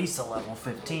thing's at least a level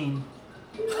 15.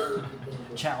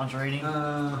 Challenge rating.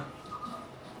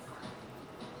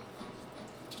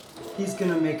 He's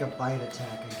going to make a bite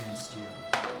attack against you.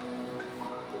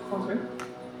 Okay.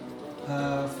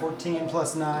 14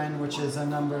 plus 9, which is a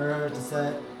number to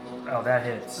set. Oh, that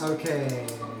hits. Okay.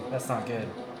 That's not good.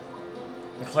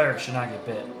 The cleric should not get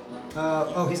bit.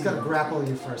 He's got to grapple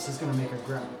you first. He's going to make a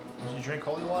grapple. Did you drink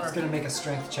holy He's water? going to make a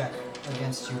strength check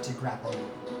against you to grapple you.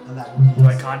 And that would be Do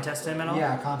I contest him at all?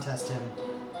 Yeah, contest him.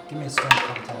 Give me a strength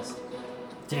contest.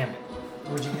 Damn it.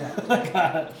 What'd you get?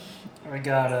 I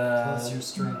got a. What's your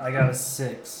strength? I got a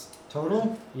 6.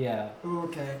 Total? Yeah.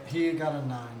 Okay, he got a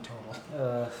 9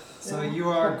 total. So Yeah. you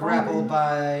are grappled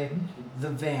by the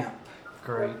vamp.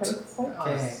 Great.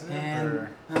 Okay, and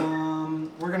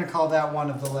we're gonna call that one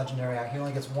of the legendary act. He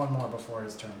only gets one more before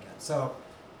his turn again. So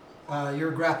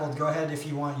you're grappled. Go ahead if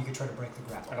you want. You could try to break the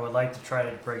grapple. I would like to try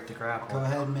to break the grapple. Go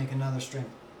ahead and make another strength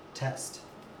test.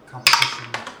 Competition.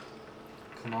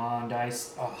 Come on,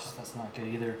 dice. Oh, that's not good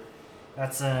either.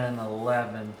 That's an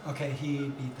 11. Okay, he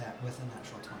beat that with a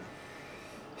natural 20.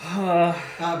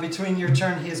 I Between your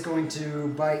turn, he is going to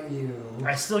bite you.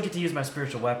 still get to use my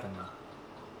spiritual weapon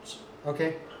though.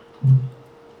 Okay.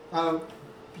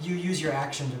 You use your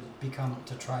action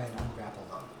to try and ungrapple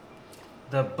them.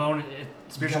 The bonus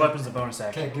spiritual got- weapon's a bonus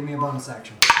action. Okay, give me a bonus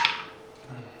action.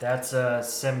 That's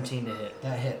 17 to hit.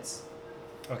 That hits.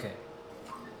 Okay.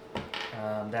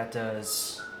 That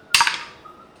does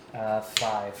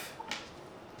 5.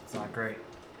 It's not great.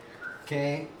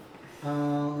 Okay.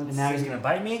 And now he's gonna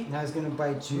bite me? Now he's gonna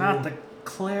bite you. Not the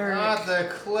cleric. Not the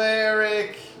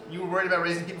cleric. You were worried about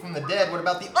raising people from the dead. What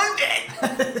about the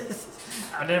undead?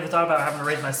 I never thought about having to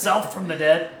raise myself from the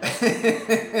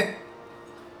dead.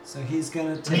 So he's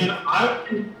gonna I mean, take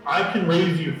I can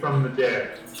raise you from the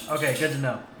dead. Okay, good to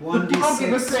know.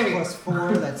 1d6 plus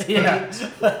 4. That's 8.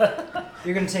 Yeah.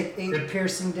 You're gonna take 8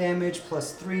 piercing damage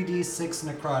plus 3d6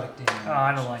 necrotic damage. Oh,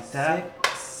 I don't like that.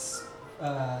 6.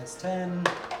 It's 10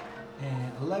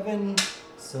 and 11.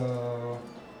 So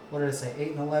what did I say?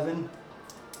 8 and 11.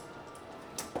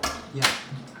 Yeah.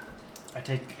 I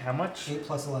take how much? 8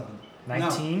 plus 11.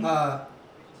 19? No,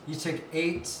 You took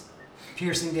 8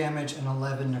 piercing damage and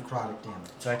 11 necrotic damage.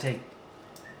 So I take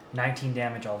 19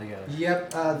 damage altogether.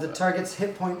 Yep, the target's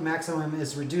hit point maximum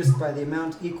is reduced by the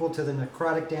amount equal to the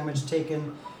necrotic damage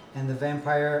taken, and the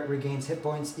vampire regains hit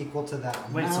points equal to that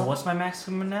amount. Wait, so what's my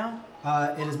maximum now?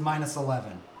 It is minus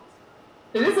 11.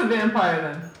 It is a vampire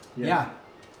then. Yeah.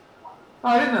 Oh,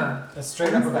 I didn't know that. It's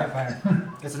straight up a vampire.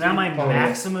 So now my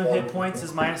maximum hit points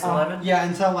is minus 11? Yeah,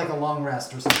 until like a long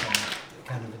rest or something.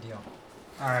 Kind of a deal.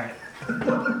 Alright.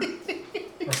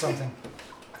 Or something.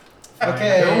 Fine.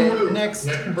 Okay, next.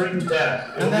 Next bring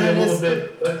death. It'll And then be a it little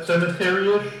is- bit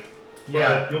cemetery-ish,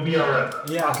 Yeah. but you'll be alright.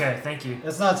 Yeah. Okay, thank you.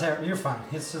 It's not terrible. You're fine.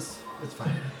 It's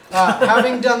fine.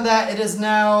 Having done that, it is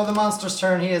now the monster's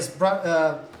turn. He has brought.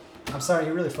 I'm sorry,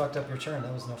 you really fucked up your turn.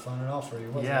 That was no fun at all for you,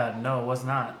 was it? Yeah, no, it was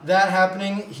not. That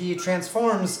happening, he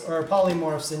transforms or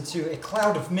polymorphs into a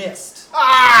cloud of mist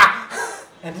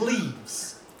and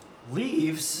leaves.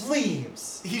 Leaves?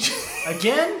 Leaves.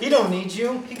 Again? He don't need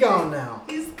you. He gone now.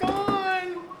 He's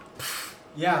gone.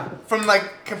 Yeah. From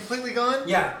like completely gone?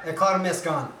 Yeah. A cloud of mist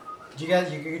gone. You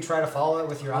could try to follow it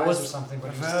with your What eyes was- or something, but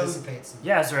it just Well- dissipates.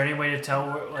 Yeah, is there any way to tell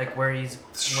where he's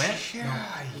went? He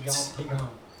gone. He gone.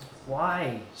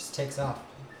 Why? Just takes off.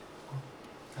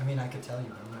 I mean, I could tell you,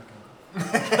 but I'm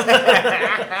not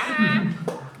gonna.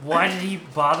 Why did he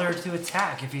bother to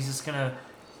attack if he's just gonna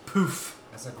poof?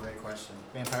 That's a great question.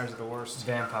 Vampires are the worst.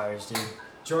 Vampires, dude.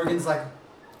 Jorgen's like,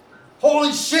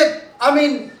 holy shit! I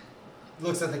mean,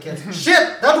 looks at the kids.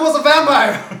 Shit! That was a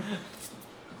vampire!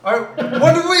 Alright,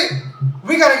 what do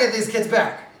we gotta get these kids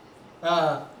back.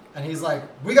 And he's like,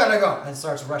 we gotta go. And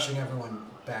starts rushing everyone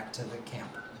back to the camp.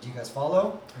 Do you guys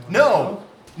follow? No.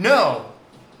 No.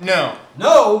 No.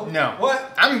 No? No.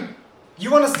 What? I'm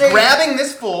You wanna stay? grabbing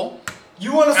this fool.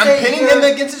 You wanna I'm stay pinning here?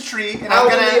 him against a tree, and out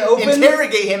I'm in the gonna open?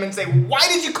 interrogate him and say, "Why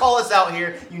did you call us out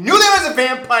here? You knew there was a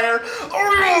vampire.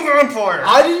 Vampire."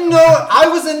 I didn't know. I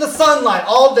was in the sunlight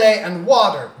all day and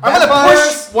water. I'm gonna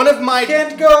Vampires push one of my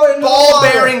can't go in the ball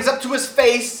water. bearings up to his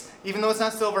face, even though it's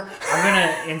not silver. I'm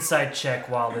gonna inside check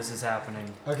while this is happening.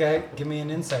 Okay, give me an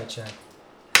insight check.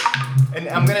 And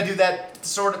I'm gonna do that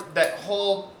that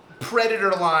whole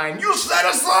predator line. You set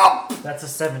us up. That's a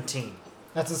 17.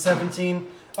 That's a 17.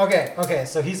 Okay,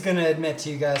 so he's gonna admit to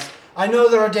you guys. I know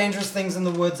there are dangerous things in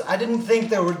the woods. I didn't think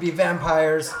there would be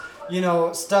vampires. You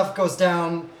know, stuff goes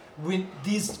down.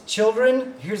 These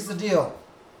children, here's the deal.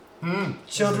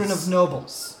 Children of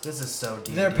nobles. This is so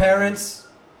deep. Their parents,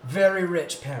 very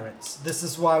rich parents. This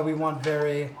is why we want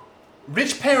very...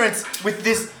 Rich parents with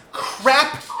this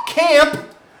crap camp.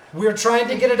 We're trying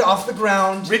to get it off the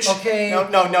ground. Rich. Okay. No.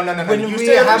 When You we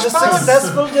stay have a responsible.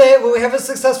 successful day, when we have a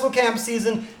successful camp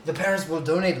season, the parents will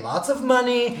donate lots of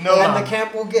money, No. and the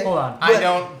camp will get. Hold on. I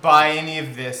don't buy any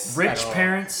of this. Rich at all.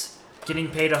 parents getting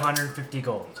paid 150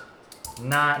 gold.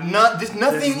 Not. There's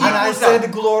nothing. And I equals said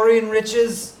that. glory and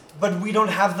riches, but we don't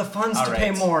have the funds All to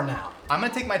pay right. more now. I'm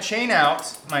gonna take my chain out,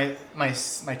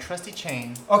 my trusty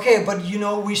chain. Okay, but you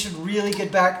know we should really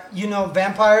get back. You know,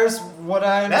 vampires. What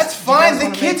I That's you fine. guys The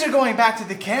wanna kids make- are going back to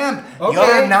the camp. Okay.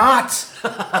 You're not.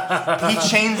 He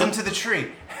chains them to the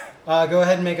tree. Go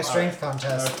ahead and make a strength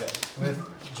contest Okay.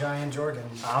 with Giant Jorgen.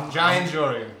 Giant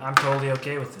Jordan. I'm totally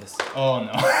okay with this. Oh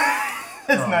no.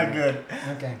 That's not good.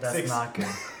 Okay. That's 6. not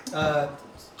good.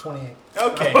 28.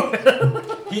 Okay.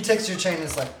 He takes your chain and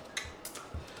is like,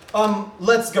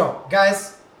 let's go,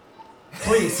 guys.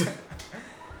 Please.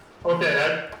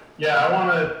 Okay, I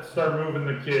want to start moving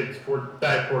the kids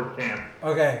back toward camp.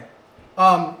 Okay.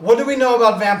 What do we know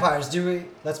about vampires?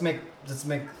 Let's make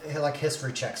like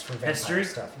history checks for vampire History?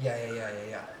 stuff.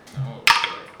 Yeah.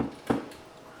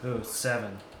 Ooh,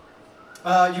 7.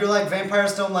 You're like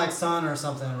vampires don't like sun or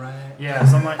something, right? Yeah,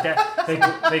 something like that.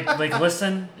 They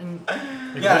glisten and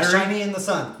they Yeah, glittery. shiny in the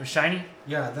sun. They're shiny.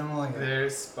 Yeah, they don't like it.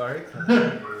 There's Spark.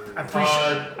 I'm pretty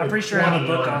sure I have a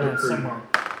book on it 20 somewhere.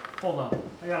 Hold on,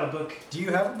 I got a book. Do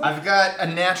you have a book? I've got a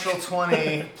natural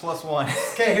 20 plus 1.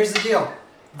 Okay, here's the deal.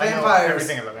 I know Vampires.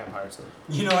 everything about vampires.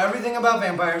 You know everything about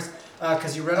vampires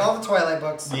because you read all the Twilight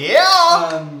books.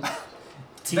 Yeah.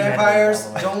 Vampires by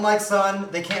the way. don't like sun.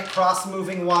 They can't cross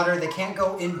moving water. They can't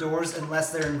go indoors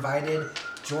unless they're invited.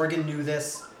 Jorgen knew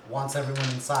this. Wants everyone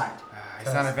inside.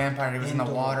 He's not a vampire. He was in the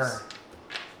Indoors. water.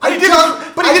 I He didn't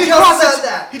just cross said it.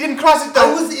 that. He didn't cross it I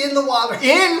though. was in the water.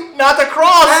 In, not the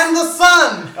cross. And the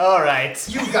sun. All right.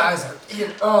 You guys are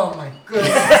in. Oh my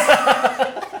goodness.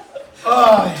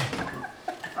 Oh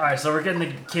All right, so we're getting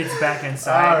the kids back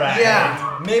inside. All right.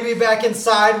 yeah. Maybe back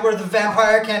inside where the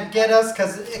vampire can't get us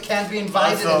because it can't be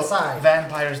invited Also, inside.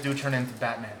 vampires do turn into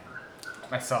Batman.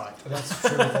 I saw it. That's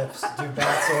true. That's do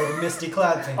bats or the Misty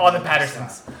Cloud thing. All the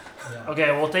Pattersons. Yeah.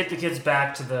 Okay, we'll take the kids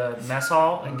back to the mess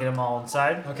hall and get them all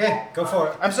inside. Okay, go for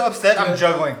it. I'm so upset. I'm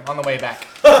juggling on the way back.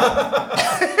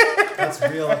 That's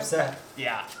real upset.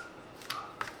 Yeah.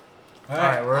 All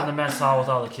Alright, we're in the mess hall with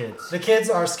all the kids. The kids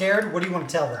are scared. What do you want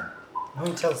to tell them? What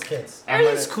do you tell the kids?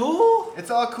 Everything's cool. It's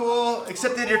all cool,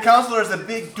 except that your counselor is a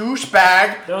big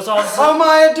douchebag. That was all. Oh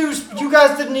my douche! You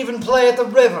guys didn't even play at the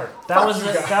river. That was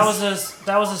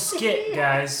a skit,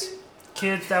 guys.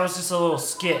 Kids, that was just a little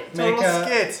skit. Total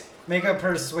skit. Make a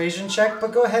persuasion check,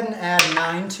 but go ahead and add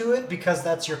 9 to it because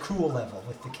that's your cool level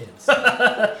with the kids.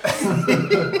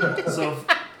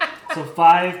 So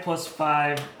 5 plus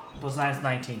 5 plus 9 is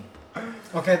 19.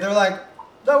 Okay, they're like,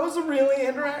 that was a really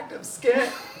interactive skit.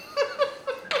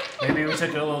 Maybe we took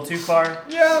it a little too far.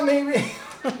 Yeah, maybe.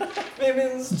 Maybe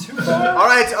it's too far. All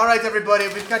right, everybody.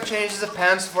 We've got changes of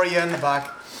pants for you in the back.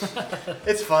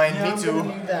 It's fine. Yeah, Me I'm too.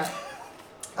 gonna need that.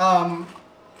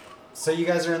 So you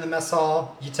guys are in the mess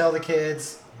hall. You tell the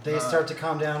kids. They start to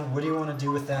calm down. What do you want to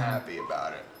do with them? Happy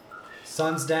about it.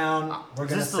 Sun's down. We're Is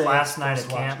gonna this the say last night first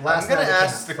at watch. camp? Last I'm gonna night at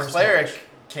ask camp, the first cleric. watch.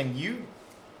 Can you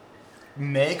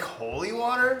make holy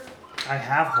water? I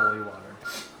have holy water.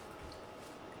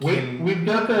 We've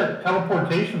got that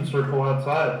teleportation circle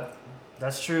outside.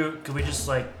 That's true. Could we just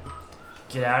like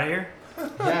get out of here?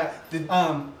 Yeah.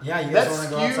 Yeah. You guys That's want to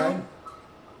go you. outside?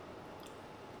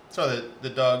 So the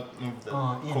dog moved the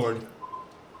Indy. cord.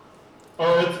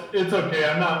 Oh, it's okay.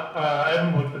 I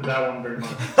haven't looked at that one very much.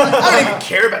 I don't even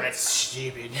care about it.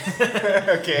 Stupid.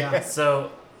 Okay. Yeah.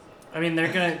 So, I mean, the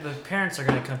parents are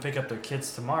gonna come pick up their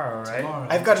kids tomorrow, right? Tomorrow.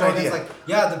 I've got an Jordan's idea. like,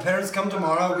 yeah, the parents come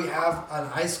tomorrow. We have an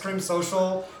ice cream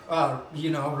social,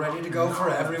 ready to go for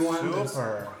everyone. There's-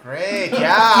 Super. Great.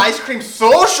 Yeah, ice cream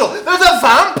social. There's a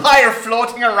vampire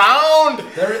floating around.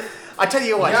 There, I tell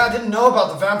you what. yeah, I didn't know about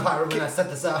the vampire when I set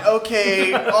this up.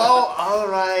 Okay. Oh, all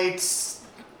right.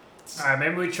 All right,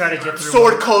 maybe we try to get through.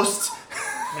 Sword Coast.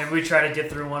 Maybe we try to get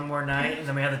through one more night, and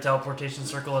then we have the teleportation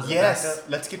circle as a Yes. backup.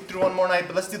 Let's get through one more night,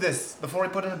 but let's do this before we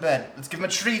put them to bed. Let's give them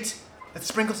a treat. Let's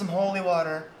sprinkle some holy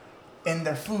water in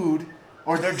their food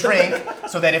or their drink,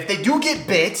 so that if they do get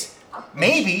bit,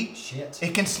 maybe Shit.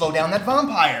 it can slow down that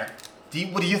vampire.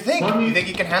 What do you think? Well, I mean- You think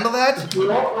you can handle that? If we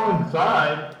all go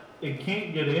inside, it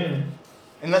can't get in.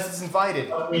 Unless it's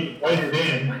invited. I mean, invite it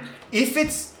in. If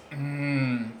it's,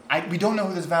 we don't know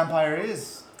who this vampire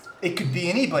is. It could be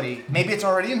anybody. Maybe it's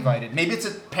already invited. Maybe it's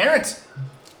a parent.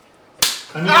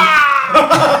 I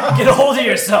mean, Get a hold of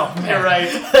yourself, man. You're right.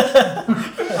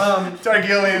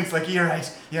 Targaryen's like, you're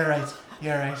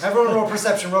right. Everyone roll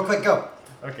perception real quick. Go.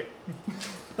 Okay.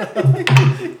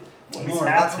 More.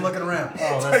 Lots of looking around.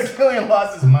 Oh, that's, Targaryen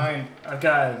lost his mind. I've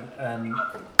got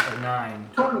a 9.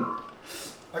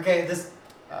 Okay, this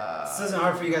isn't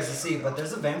hard for you guys to see, but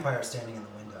there's a vampire standing in the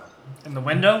window. In the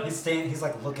window? He's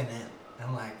like looking in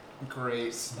and like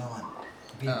Great. smelling,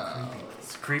 being creepy.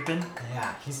 It's creeping.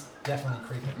 Yeah, he's definitely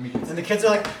creepy. Me. And the kids are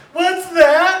like, "What's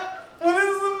that? What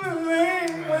is the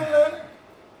name with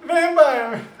the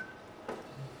vampire?"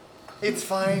 It's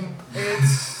fine.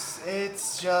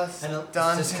 It's just And it's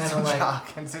Dungeons just kinda and like-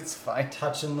 Dragons. It's fine.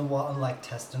 Touching the wall and like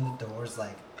testing the doors,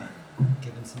 like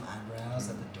giving some eyebrows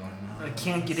at the doorknob. It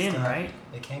can't get in, Stuff. right?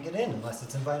 It can't get in unless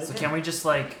it's invited So in. can we just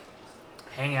like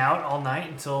hang out all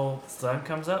night until the sun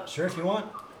comes up? Sure, if you want.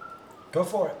 Go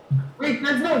for it. Wait,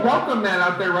 there's no welcome mat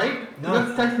out there, right? No.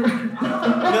 That's technically.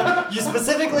 No, you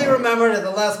specifically remembered at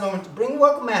the last moment to bring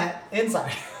welcome mat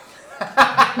inside.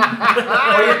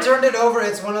 Or you turned it over.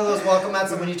 It's one of those welcome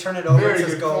mats, and when you turn it over, Very it says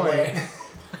good "Go point. away."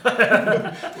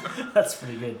 That's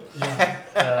pretty good.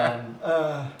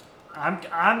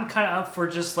 I'm kind of up for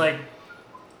just like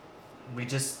we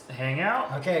just hang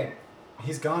out. Okay,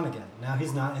 he's gone again. Now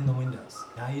he's not in the windows.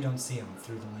 Now you don't see him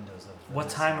through the windows of. What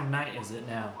time of night is it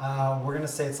now? We're gonna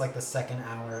say it's like the second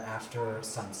hour after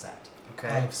sunset.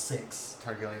 Okay. Of 6.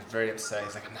 Targaryen's very upset.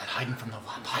 He's like, I'm not hiding from the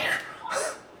vampire.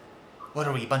 What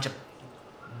are we, bunch of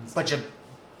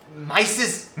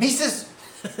mices?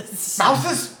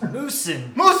 Mouses?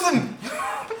 Moosin. Moosin!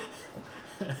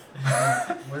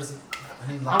 Where's it?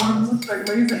 I need I want to like, look like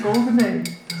laser golden egg.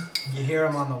 you hear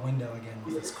him on the window again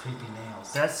with his creepy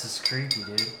nails. That's just creepy,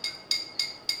 dude.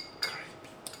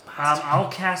 I'll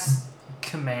cast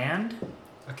command,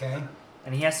 Okay.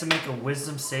 and he has to make a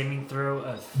wisdom saving throw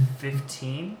of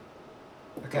 15.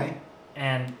 Okay.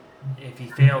 And if he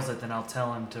fails it, then I'll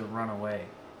tell him to run away.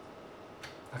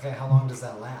 Okay. How long does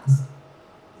that last?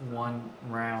 1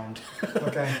 round.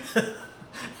 Okay.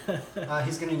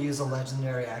 He's gonna use a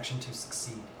legendary action to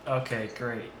succeed. Okay,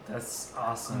 great. That's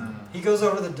awesome. He goes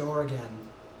over the door again.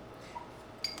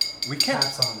 We can't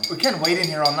Taps on it. wait in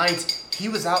here all night. He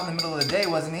was out in the middle of the day,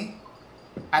 wasn't he?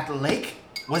 At the lake?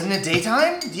 Wasn't it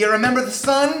daytime? Do you remember the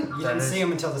sun? You That didn't is- see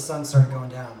him until the sun started going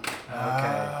down. Okay.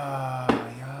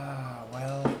 Yeah,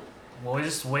 well. We'll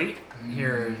just wait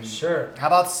here. Sure. How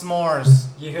about s'mores?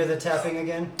 You hear the tapping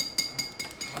again?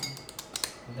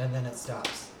 And then it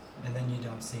stops. And then you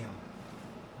don't see him.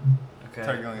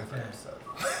 Okay. going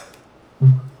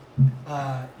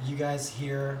You guys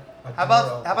hear a How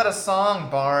door about open. a song,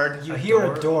 Bard? You a hear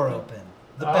door? a door open.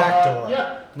 The back door.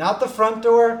 Yeah. Not the front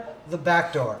door, the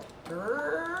back door.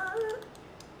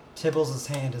 Tibbles'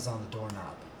 hand is on the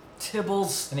doorknob.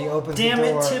 Tibbles. And he opens Damn the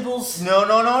it, door Tibbles.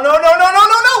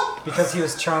 No. because he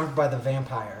was charmed by the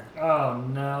vampire. Oh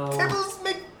no. Tibbles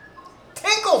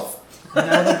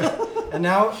McTinkles. And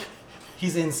now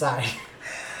he's inside.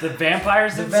 The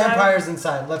vampire's The inside? vampire's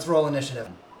inside. Let's roll initiative.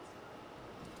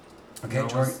 Okay, No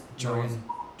one's-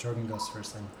 Jorgen goes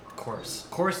first then. Of course. Of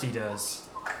course he does.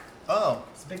 Oh,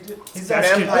 He's a big dude. He's, That's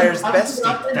actually- vampire's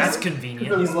bestie. That's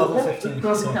convenient. He's level 15,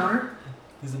 Throw the so- counter.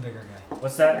 he's a bigger guy.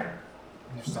 What's that?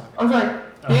 I was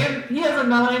like, he has a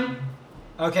 9.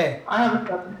 Okay, I have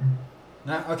a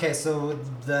 7. okay, so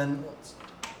then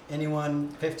anyone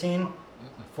 15,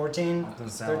 14, Doesn't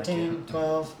sound like 13,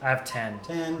 12, I have 10.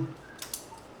 10.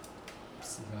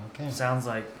 Okay. Sounds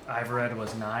like Ivored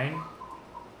was 9.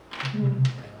 And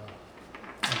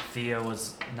Thea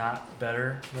was not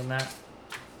better than that.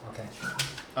 Okay.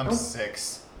 I'm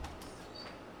 6.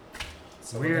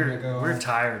 So We're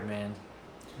tired, man.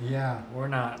 Yeah. We're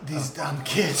not. These dumb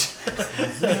kids.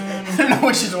 I don't know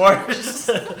which is worse.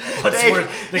 What's worse,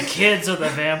 the kids or the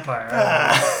vampire?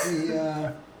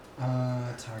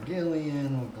 The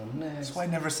Targaryen will go next. That's why I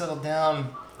never settled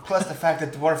down. Plus the fact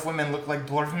that dwarf women look like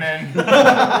dwarf men.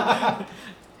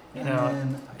 You And know,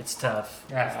 then it's tough.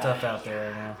 It's tough out there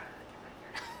right now.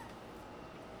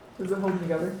 Does it hold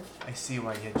together? I see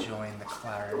why you joined the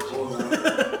clergy.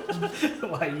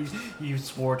 Why you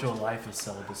swore to a life of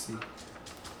celibacy?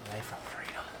 Life of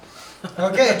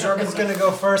freedom. Okay, Jorgen's gonna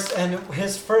go first, and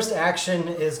his first action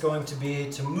is going to be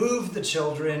to move the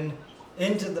children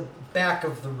into the back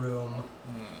of the room,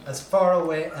 as far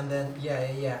away, and then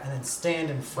and then stand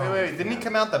in front. Wait, didn't he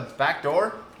come out the back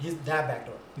door? He's that back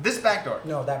door. This back door.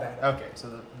 No, that back door. Okay,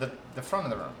 so the front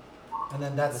of the room. And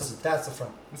then that's the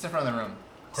front. It's the front of the room.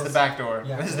 It's the This- back door.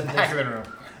 yeah, This is the this- back of the room.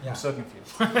 Yeah, I'm so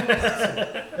confused.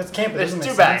 it's camping. There's doesn't two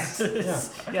make bags.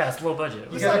 sense. Yeah. Yeah, it's low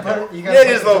budget. You gotta put it. You Yeah, gotta it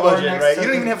put is the low door budget, next right? to You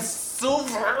don't the- even have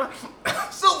silverware.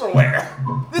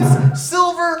 It's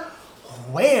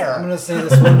silverware. I'm gonna say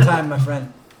this one time, my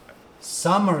friend.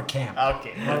 Summer camp.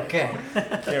 Okay. Okay.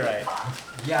 You're right.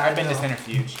 Yeah, I've been I to know.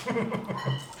 Centrifuge.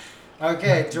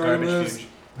 Okay, Jordan Garbage moves. huge.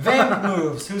 Vamp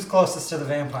moves. Who's closest to the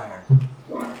vampire?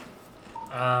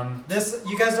 This,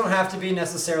 you guys don't have to be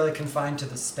necessarily confined to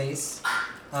the space.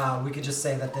 We could just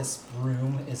say that this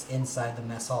room is inside the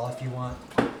mess hall if you want.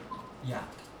 Yeah.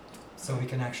 So we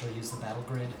can actually use the battle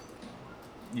grid.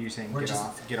 You saying We're get just-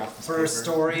 off this For paper.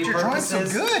 story But your drawing's so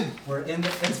purposes, good. we're in the.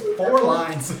 It's 4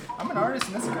 lines. I'm an artist,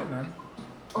 and that's good, man.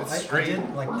 It's I straight.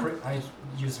 did like I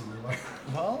use a ruler.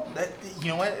 Well, you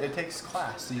know what? It takes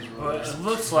class to use Well, rulers. it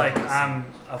looks like I'm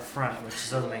up front, which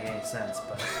doesn't make any sense,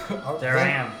 but Oh, there I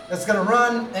am. It's gonna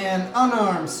run and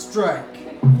unarmed strike.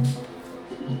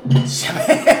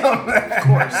 Of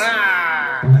course.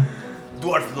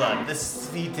 Dwarf blood, the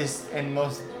sweetest and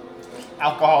most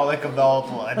alcoholic of all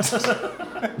blood.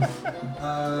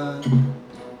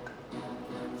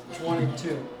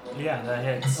 22. Yeah, that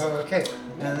hits. Oh, okay.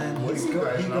 And then he goes.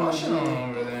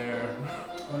 over there?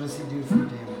 What does he do for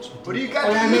damage? What do you Oh,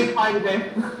 got? I made 5 today.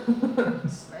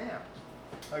 Snap.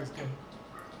 Looks good.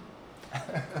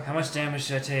 How much damage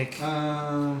should I take?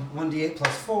 1d8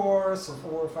 plus 4, so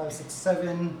 4, 5, 6,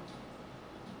 7.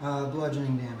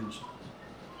 Bludgeoning damage.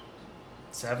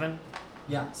 7?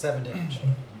 Yeah, 7 damage.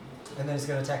 And then he's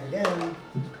gonna attack again.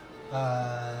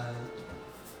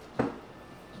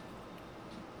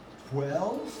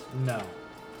 12? No.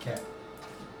 Okay.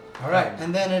 Alright,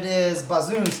 and then it is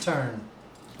Bazoon's turn.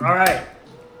 Alright.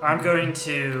 I'm going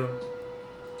to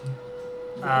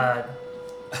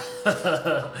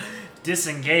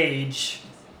disengage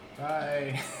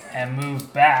Bye. and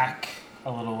move back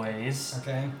a little ways.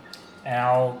 Okay. And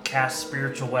I'll cast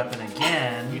Spiritual Weapon You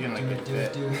again. didn't like Do it.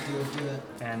 it, do it, do it, do it, do it.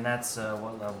 And that's,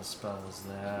 what level spell is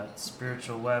that?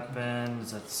 Spiritual Weapon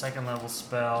is a 2nd level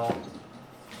spell.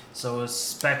 So a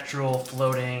spectral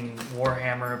floating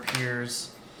warhammer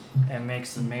appears and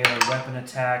makes the melee weapon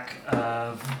attack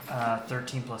of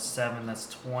 13 plus 7, that's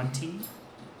 20?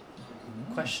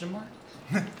 Question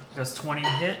mark? Does 20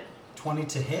 hit? 20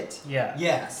 to hit? Yeah.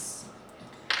 Yes.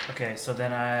 Okay, so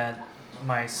then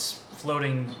my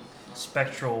floating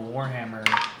spectral warhammer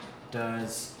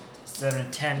does 7 to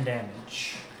 10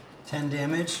 damage. 10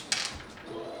 damage.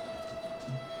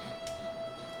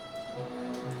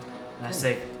 And I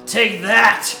say, take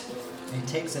that! He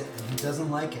takes it and he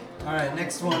doesn't like it. Alright,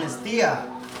 next one is Thea.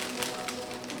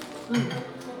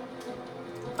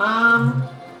 I'm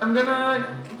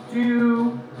gonna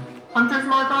do Hunter's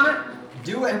Mark on it.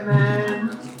 Do it. And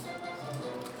then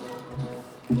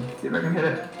see if I can hit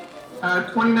it.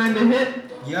 29 to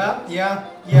hit.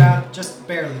 Yeah. Just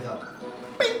barely though.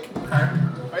 Bink.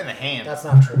 Right in the hand. That's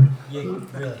not true. You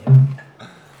really hit.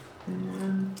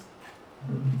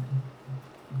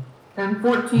 And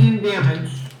 14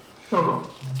 damage total.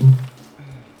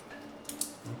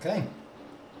 Okay.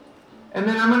 And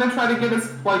then I'm gonna try to get us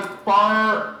like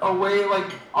far away,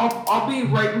 like I'll be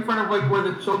right in front of like where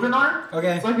the children are.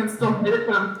 Okay. So I can still hit it,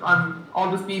 but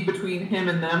I'll just be between him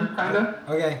and them, kinda.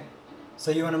 Okay.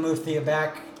 So you want to move Thea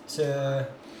back to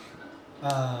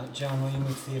John, will you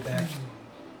move Thea back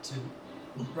to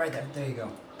right there? There you go.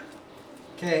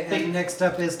 Okay, and next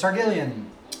up is Targillian.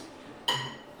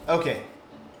 Okay.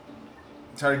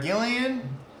 Targillian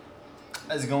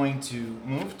is going to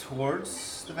move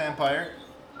towards the vampire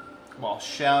while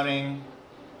shouting,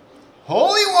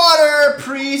 "Holy water,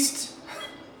 priest!"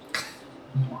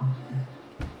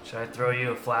 Should I throw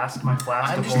you a flask? My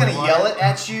flask I'm of just holy going to water? yell it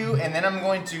at you, and then I'm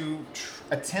going to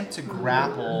attempt to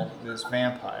grapple this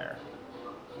vampire.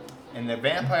 And the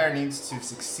vampire needs to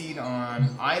succeed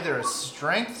on either a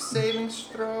strength saving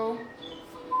throw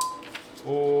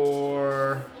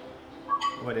or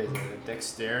what is it? A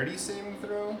dexterity saving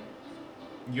throw?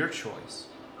 Your choice.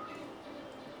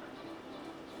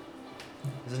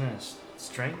 Isn't it a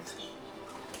strength?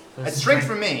 It's strength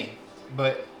for me,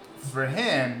 but for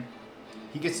him,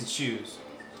 he gets to choose.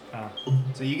 Oh.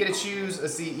 So you get to choose,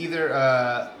 let's see,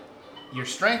 either your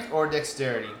strength or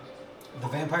dexterity. The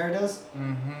vampire does?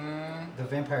 Mm-hmm. The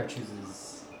vampire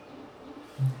chooses.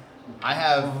 I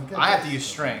have to use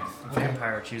strength.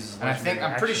 Vampire chooses. And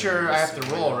I'm pretty sure I have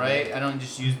to roll, right? I don't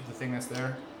just use the thing that's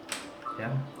there.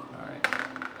 Yeah.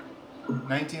 Alright.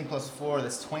 19 plus 4,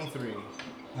 that's 23.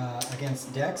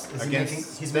 Against Dex? Is Against he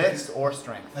making, he's Dex making or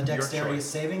strength. a dexterity Your choice.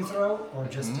 saving throw or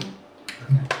just Mhm.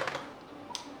 okay.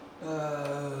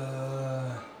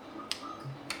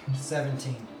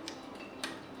 17.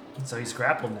 So he's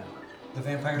grappled now. The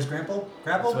vampire's grappled?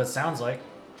 That's what it sounds like.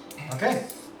 Okay.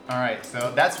 Alright,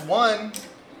 so that's one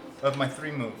of my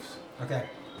 3 moves. Okay.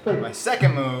 My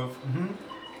second move, Mm-hmm.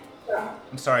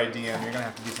 I'm sorry, DM, you're gonna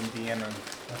have to do some DMing.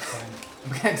 That's fine.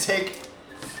 I'm gonna take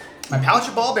my pouch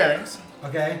of ball bearings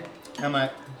Okay. and I'm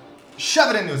gonna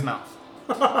shove it into his mouth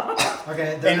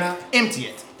Okay, they're and not empty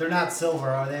it. they're not silver,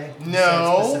 are they? You said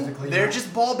No, specifically they're not.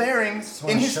 just ball bearings Just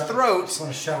wanna in his shove- throat. Just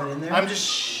want to shove it in there. I'm just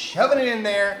shoving it in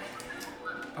there.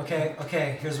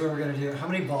 Okay. Here's what we're gonna do. How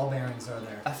many ball bearings are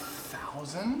there?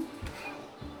 1,000?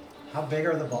 How big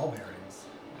are the ball bearings?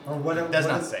 Or what? Does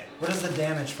what not is- say. What is the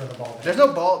damage for the ball bearings?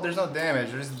 There's no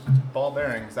damage. There's just ball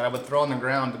bearings that I would throw on the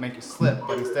ground to make you slip,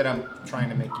 but instead I'm trying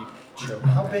to make you choke.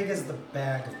 How big is the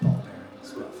bag of ball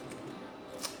bearings? Roughly?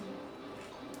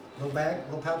 Little bag,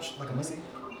 little pouch, like a missy.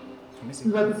 Let me see.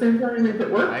 Is that the same time you make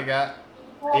it work? I got.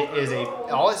 It is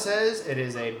all it says. It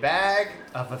is a bag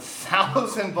of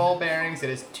 1,000 ball bearings. It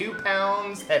is 2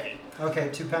 pounds heavy. Okay,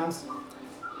 2 pounds.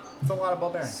 It's a lot of ball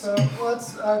bearings. So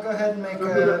let's go ahead and make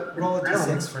a roll a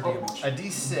d6 for damage. A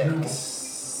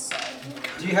D6.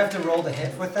 Do you have to roll the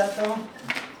hit with that though?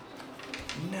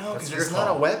 No, That's because your it's not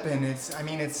a call. weapon. It's. Well,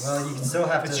 you can still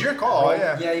have to. It's your call, roll-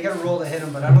 yeah. Yeah, you gotta roll to hit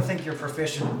him, but I don't think you're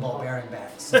proficient in ball bearing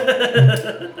bags. So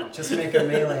just make a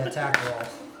melee attack roll.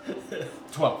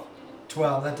 12.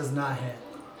 12. That does not hit.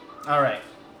 All right.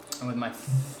 And with my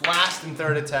last and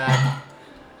third attack,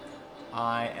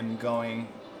 I am going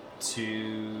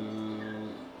to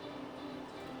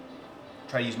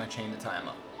try to use my chain to tie him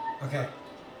up. Okay.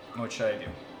 What should I do?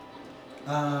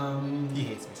 He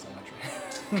hates me so much.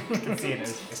 I can see it in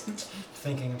his face.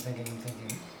 Thinking.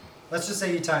 Let's just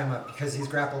say you tie him up because he's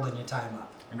grappled and you tie him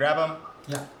up. I grab him.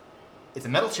 Yeah. It's a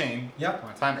metal chain. Yep.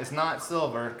 My time. It's not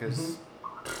silver because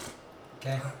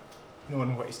Okay. no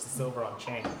one wastes silver on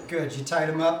chain. Good. You tied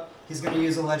him up. He's going to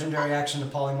use a legendary action to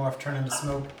polymorph, turn into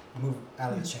smoke, move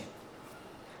out of the chain.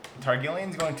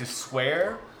 Targillian's going to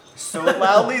swear so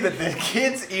loudly that the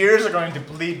kids' ears are going to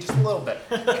bleed just a little bit.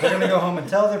 They're going to go home and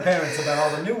tell their parents about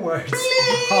all the new words.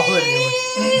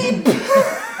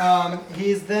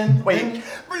 He's then. Wait.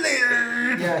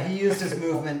 Yeah, he used his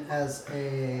movement as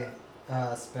a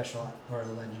special or a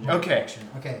legendary Okay. action.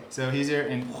 Okay. So he's here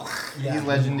and Yeah. he's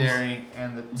legendary,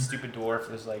 and the stupid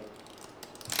dwarf is like,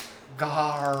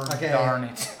 God Okay. darn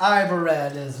it.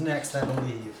 Ivared is next, I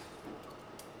believe.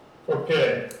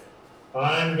 Okay.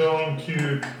 I'm going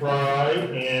to try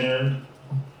and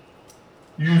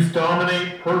use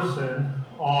dominate person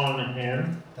on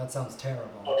him. That sounds terrible.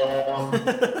 You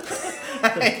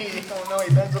don't know,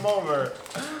 he bends him over.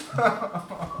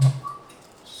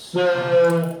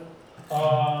 So,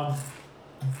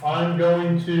 I'm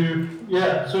going to,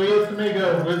 so he has to make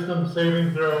a wisdom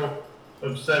saving throw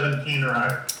of 17 or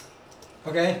higher.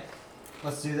 Okay,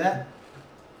 let's do that.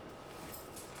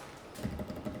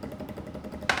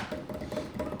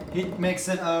 He makes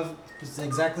it of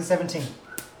exactly 17.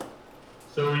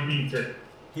 So he beats it.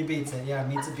 He beats it, yeah,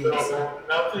 meets a beats. So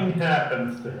nothing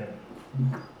happens to him.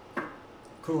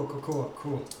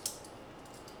 Cool.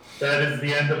 That is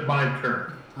the end of my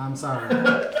turn. I'm sorry.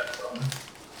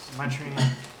 My turn.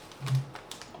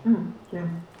 Yeah.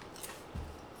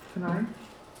 Can I?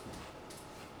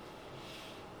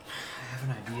 I have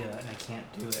an idea and I can't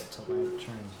do it till my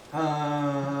turn.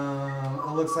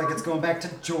 It looks like it's going back to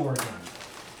Jorgen.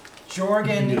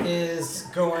 Jorgen is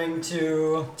going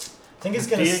to. I think he's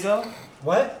going Thea to. go?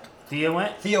 What? Thea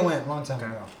went? Thea went a long time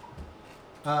ago.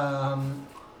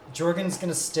 Jorgen's going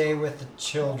to stay with the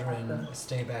children,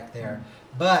 stay back there.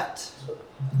 But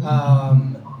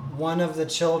one of the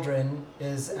children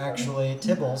is actually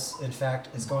Tibbles, in fact,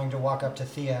 is going to walk up to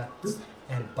Thea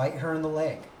and bite her in the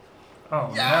leg. Oh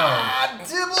Tibbles!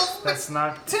 no. That's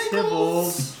not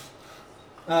Tibbles.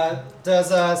 Tibbles.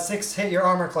 Does 6 hit your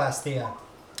armor class, Thea?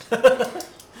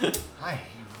 I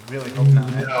really hope not.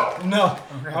 No. No.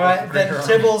 Alright, then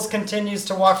Tibbles continues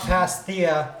to walk past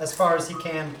Thea as far as he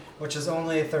can, which is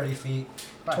only 30 feet,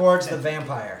 towards the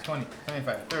vampire. 20,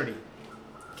 25, 30.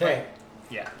 Okay.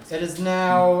 Yeah. It is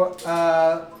now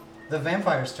the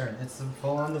vampire's turn. It's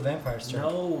full on the vampire's turn.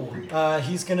 No.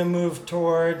 He's gonna move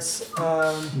towards.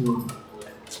 I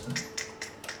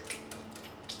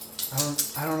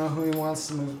don't know who he wants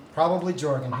to move. Probably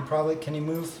Jorgen. Can he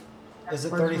move? Is it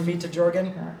 30 feet to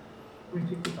Jorgen?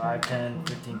 5, 10,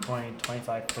 15, 20,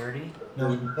 25, 30.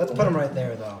 No. Let's put him right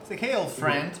there though. It's like, hey, old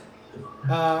friend.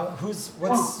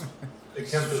 What's? It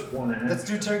counts as 1 Let's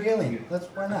do Targaryen.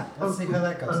 Why not? Let's see how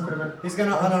that goes. He's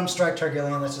gonna unarmed strike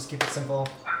Targaryen. Let's just keep it simple.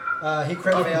 He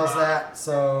crit fails that,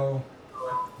 so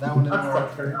that one didn't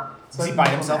work. Does he bite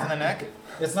himself in the neck?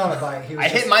 It's not a bite. He was I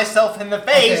just, hit myself in the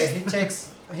face! Okay,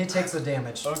 he takes a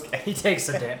damage. Okay. He takes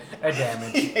a damage.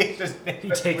 He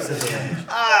takes a damage.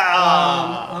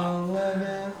 Ah!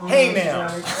 11. Hey, now.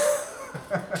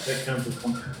 That counts as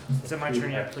 1. Is it my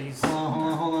turn yet, please? Hold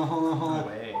on. No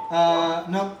way.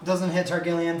 Nope, doesn't hit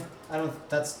Targaryen.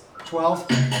 That's 12.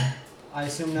 I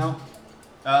assume no.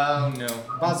 Oh, no.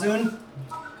 Bazoon?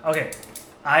 Okay.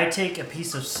 I take a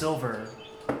piece of silver,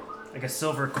 like a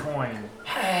silver coin,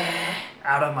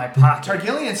 out of my pocket.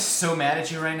 Targillian's so mad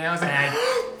at you right now. He's like,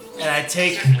 And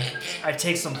I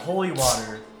take some holy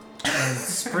water and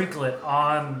sprinkle it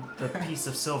on the piece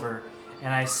of silver,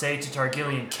 and I say to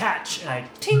Targaryen, catch, and I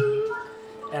ting,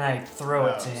 and I throw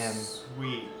it to him.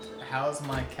 Sweet. How's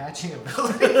my catching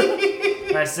ability?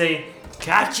 And I say,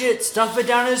 catch it, stuff it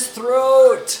down his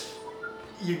throat.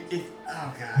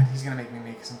 Oh god, he's gonna make me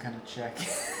make some kind of check.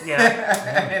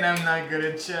 Yeah. And I'm not good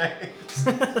at checks.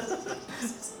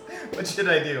 What should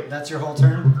I do? That's your whole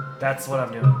turn? That's what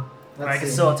I'm doing. I can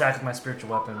still attack with my spiritual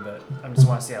weapon, but I just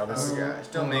want to see how this. Oh gosh,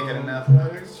 don't make it an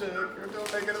athletics check, or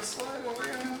don't make it a slime. Don't make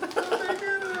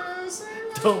it a slime.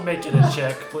 Don't make it a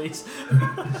check, please.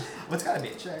 Well, it's gotta be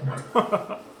a check, right?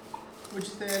 What'd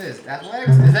you say it is?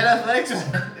 Athletics? Is that athletics?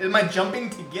 Am I jumping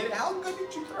to get it? How good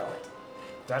did you throw it?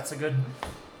 That's a good.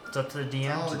 It's up to the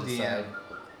DM Oh, to the decide.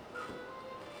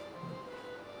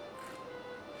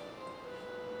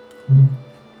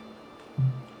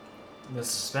 The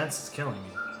suspense is killing me.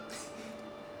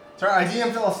 Sorry, our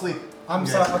DM fell asleep. I'm You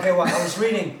sorry. guys. Okay, well, I was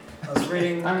reading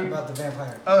about the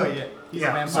vampire. Oh yeah, he's a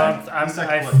Yeah, vampire. so He's like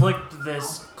I what? flicked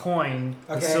this coin,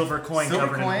 the Okay. silver coin Silver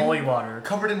covered coin? in holy water,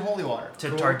 Covered in holy water. to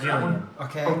Cool. Targaryen.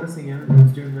 Okay. Focusing in, I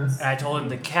was doing this. And I told him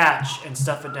to catch and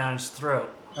stuff it down his throat.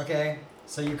 Okay.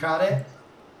 So you caught it?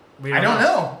 We I don't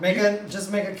know. Make a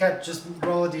catch. Just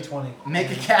roll a d20.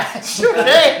 Make a catch. Add,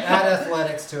 Okay. add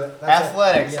athletics to it. That's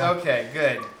Athletics. It. Yeah. Okay,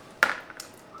 good.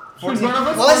 Should 14 one of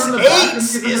us plus go in the back 8 and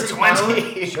give it is a power?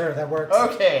 20. Sure, that works.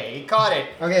 Okay, he caught it.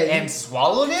 Okay. And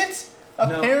swallowed it?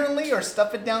 Apparently, or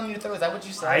stuff it down your throat. Is that what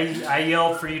you said? I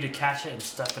yelled for you to catch it and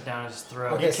stuff it down his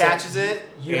throat. Okay, He so catches it.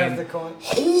 You have the coin.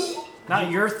 Not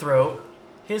your throat,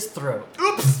 his throat.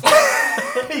 Oops.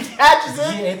 He catches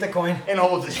He it ate the coin. and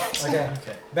holds it. Okay.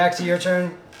 Back to your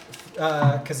turn.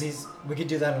 Because we could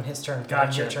do that on his turn. Back to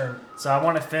Gotcha. Your turn. So I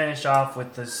want to finish off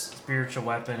with this spiritual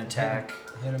weapon attack,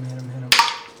 Hit him.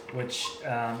 which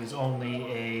is only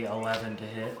a 11 to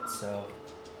hit. So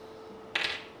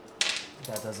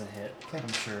That doesn't hit. Okay.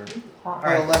 I'm sure. All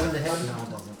right, 11 to hit. No,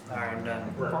 it doesn't. Alright, I'm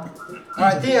done. All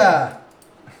right, Thea.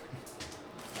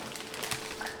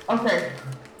 Okay,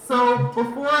 so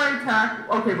before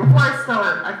I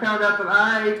start, I found out that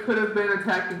I could have been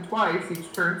attacking twice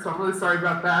each turn, so I'm really sorry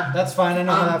about that. That's fine. I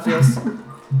know how that feels.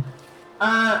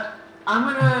 I'm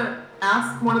gonna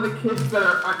ask one of the kids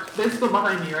that they're still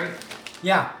behind me, right?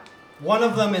 Yeah. One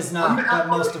of them is I'm not, gonna but ask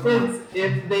one most of of the them. kids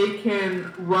if they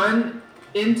can run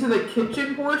into the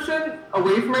kitchen portion,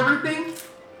 away from everything,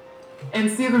 and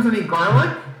see if there's any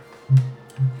garlic.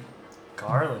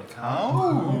 Garlic, huh?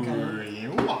 Oh, Okay.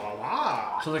 you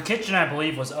wow. So the kitchen, I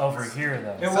believe, was over here,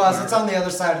 though. It was. It's on the other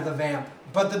side of the vamp.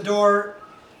 But the door.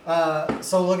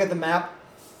 So look at the map.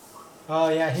 Oh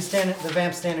yeah, he's standing. The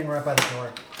vamp's standing right by the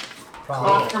door. Oh,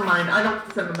 Probably. never mind. I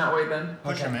don't send them that way then.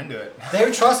 Push him into it. They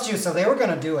would trust you, so they were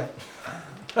gonna do it.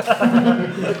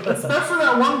 Especially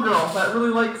that one girl that really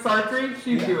likes archery.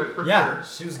 She'd do it for Yeah, sure.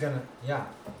 she was gonna. Yeah.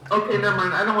 Okay, never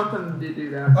mind. I don't want them to do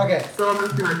that. Okay. So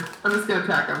I'm just gonna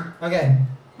attack him. Okay.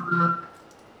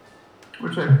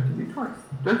 Which I can do twice.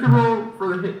 Do I have to roll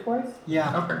for the hit twice?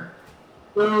 Yeah. Okay.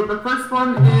 So the first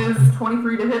one is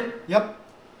 23 to hit. Yep.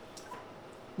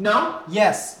 No?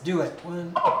 Yes. Do it.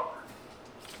 One.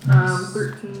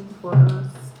 13 plus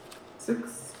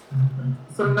 6.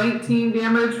 So 19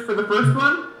 damage for the first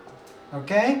one.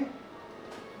 Okay.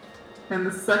 And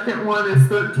the second one is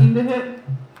 13 to hit.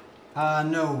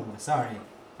 No. Sorry.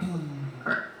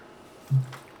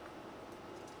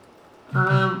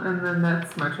 And then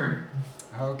that's my turn.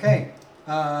 Okay.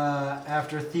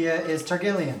 After Thea is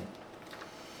Targillian.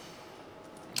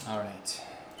 All right.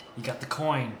 You got the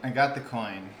coin. I got the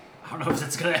coin. I don't know if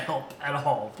it's gonna help at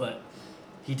all, but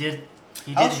he did.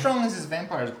 He How did. strong is this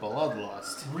vampire's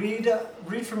bloodlust?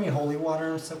 Read for me holy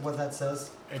water. What that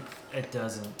says. It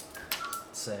doesn't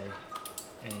say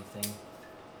anything.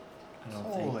 I don't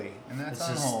think. Holy, and that's It's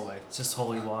just- unholy. It's just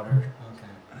holy water.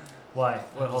 Okay. Why?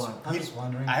 Wait, hold on. I'm just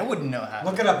wondering. I wouldn't know how.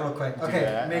 Look it up real quick. Do Okay.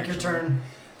 that, Make your actually. turn.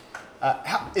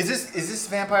 How, is this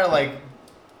vampire like?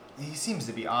 He seems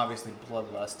to be obviously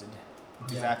bloodlusted.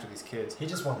 He's Yeah. after these kids. He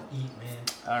just want to eat, man.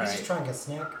 All He's right. just trying to get a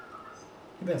snack.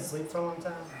 You been asleep for a long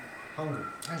time. Hungry.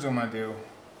 Here's what I'm gonna do.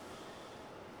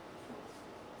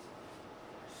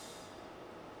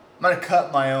 I'm gonna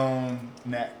cut my own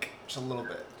neck just a little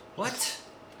bit. What?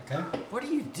 Okay. What are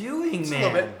you doing, Just man?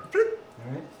 a little bit.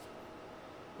 All right.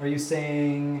 Are you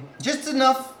saying? Just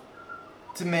enough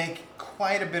to make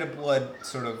quite a bit of blood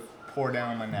sort of pour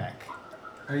down my neck.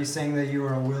 Are you saying that you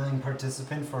are a willing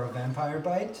participant for a vampire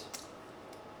bite?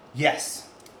 Yes.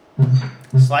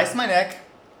 Slice my neck,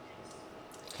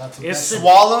 That's what If that's the-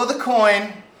 swallow the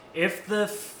coin, If the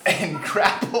and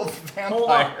grapple the hold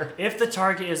on. vampire. If the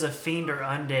target is a fiend or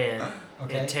undead,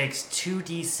 Okay. it takes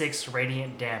 2d6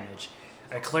 radiant damage.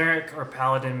 A cleric or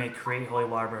paladin may create holy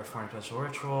water by performing a special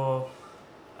ritual.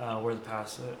 Where the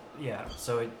passive, yeah.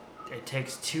 So it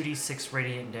takes 2d6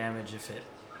 radiant damage if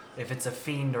it's a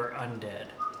fiend or undead.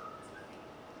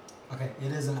 Okay,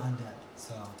 it is an undead,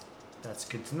 so That's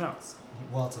good to know.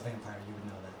 well, it's a vampire. You would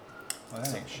know that. Well,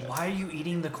 that ain't shit. Why are you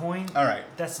eating the coin? All right.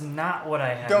 That's not what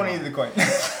I had. Don't in eat mind. the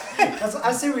coin.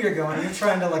 I see where you're going. You're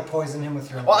trying to like poison him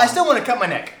with your. Well, I still want to cut my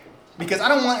neck because I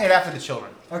don't want it after the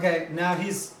children. Okay, now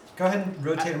he's. Go ahead and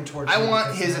rotate him towards. I you want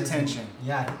because his now he's- attention.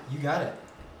 Yeah, you got it.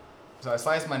 So I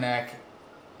slice my neck,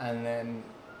 and then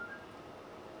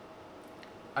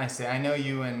I say, "I know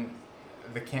you and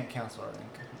the camp counselor are in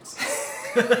cahoots."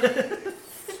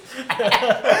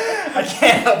 I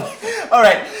can't help. All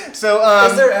right. So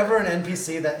Is there ever an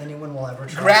NPC that anyone will ever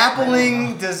try?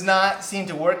 grappling does not seem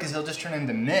to work because he'll just turn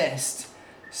into mist.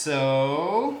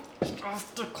 So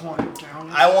Off the coin down.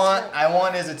 I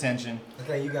want his attention.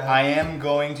 Okay, you got it. I am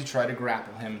going to try to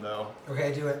grapple him though.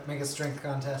 Okay, do it. Make a strength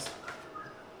contest.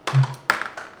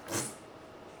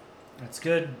 That's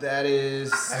good. That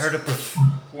is I heard a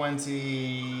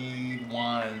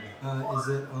 21. Is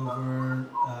it over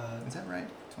Is that right?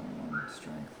 21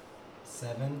 strength.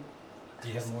 7? Do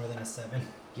you have more than a 7?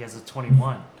 He has a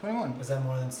 21. 21. Is that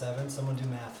more than 7? Someone do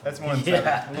math. for That's me. more than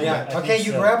Yeah. 7. Yeah. I Okay, think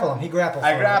you so. grapple him. He grappled.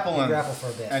 I for grapple You him. grapple for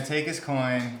a bit. I take his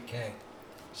coin Okay.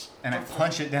 and I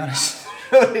punch it down his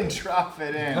throat and drop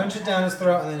it in. Punch it down his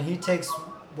throat, and then he takes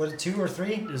what? 2 or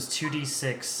 3? It was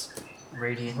 2d6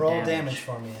 radiant Roll damage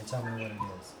for me and tell me what it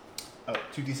is. Oh,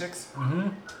 2d6? Mm-hmm.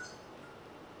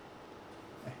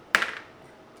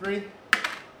 3,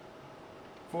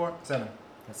 4, 7.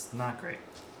 That's not great.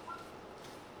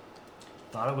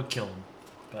 Thought it would kill him,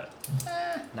 but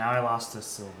now I lost a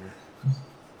silver.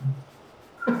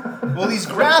 Well, he's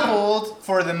grappled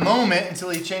for the moment until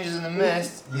he changes in the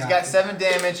mist. He's Yeah. got 7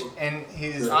 damage, and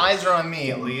his eyes are on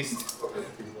me at least.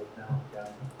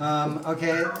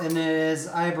 Okay, and it is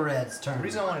Ibered's The turn.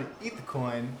 reason I wanted to eat the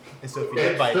coin is so if you Okay,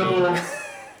 did bite so me.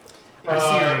 I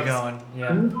see where you're going. can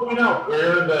Yeah. you point out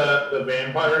where the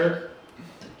vampire is?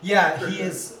 Yeah, he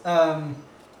is. Yeah,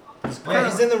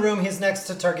 he's in the room. He's next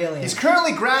to Targaryen. He's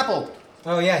currently grappled.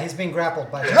 Oh yeah, he's being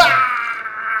grappled by.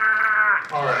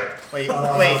 All right. Wait,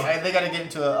 they gotta get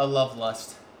into a love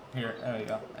lust. Here, there we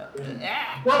go.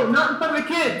 Whoa, not in front of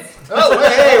the kids! Oh,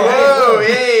 hey, whoa,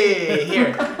 hey,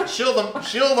 here. Shield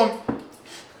them.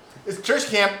 It's church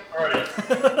camp. All right.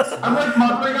 I'm like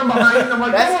mothering them behind and I'm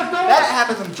like, That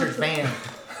happens in church band.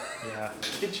 Yeah.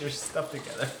 Get your stuff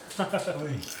together.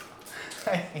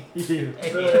 You.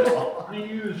 So I'm gonna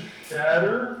use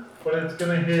Shatter, but it's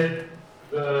gonna hit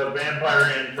the vampire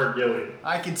and Targaryen.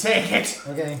 I can take it.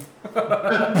 Okay.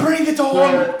 Bring it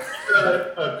So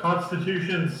a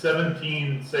Constitution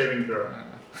 17 saving throw.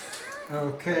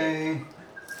 Okay.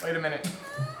 Wait a minute.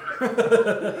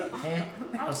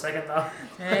 A second thought.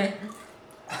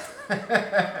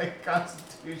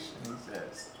 Constitution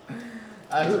exists.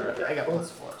 That's alright. I got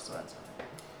 +4, so that's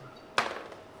alright.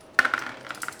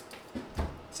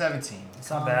 17. It's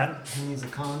not bad. He needs a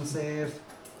con save.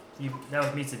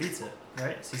 That meets it beats it,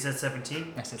 right? So you said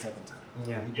 17. I said 17.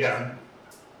 Yeah. he Yeah.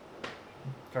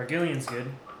 Gargillian's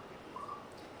good.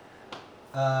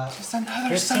 doesn't. Just another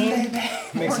 15 Sunday day.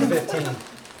 makes it 15.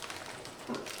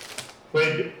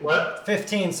 Wait, what?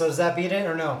 15. So does that beat it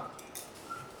or no?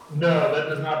 No, that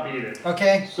does not beat it.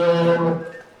 Okay. So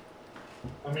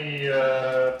let me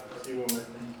see what my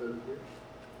thing says here.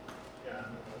 Yeah.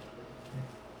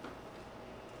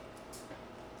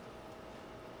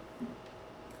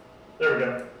 There we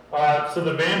go. So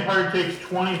the vampire takes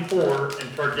 24 and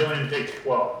Targaryen takes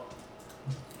 12.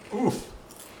 Oof.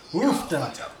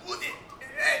 Oofta.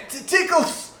 It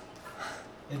tickles.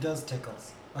 It does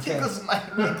tickles. Okay. Tickles my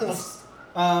nickels.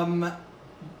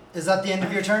 Is that the end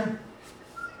of your turn?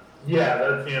 Yeah,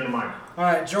 that's the end of mine. All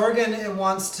right, Jorgen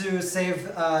wants to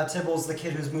save Tibbles, the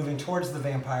kid who's moving towards the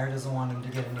vampire. Doesn't want him to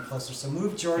get any closer. So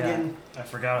move Jorgen I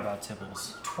forgot about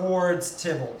Tibbles. towards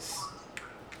Tibbles.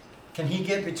 Can he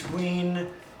get between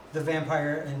the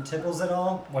vampire and Tibbles at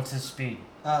all? What's his speed?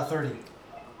 30.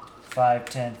 5,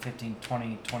 10, 15,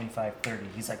 20, 25, 30.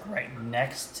 He's like right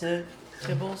next to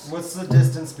Tibbles. What's the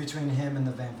distance between him and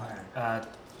the vampire?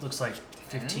 Looks like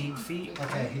 15 feet.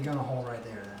 Okay, he's gonna hold right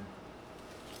there then.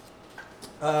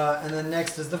 And then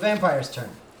next is the vampire's turn.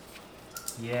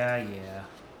 Yeah.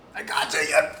 I got you.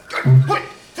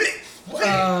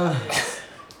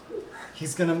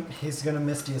 He's gonna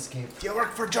Misty escape. You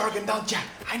work for Jorgen, don't ya?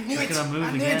 I knew He's it. gonna move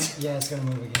I knew again? it. Yeah, he's gonna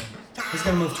move again. He's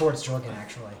gonna move towards Jorgen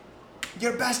actually.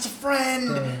 Your best friend.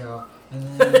 There you go.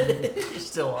 And then You're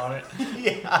still on it.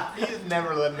 Yeah, he's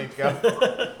never letting it go.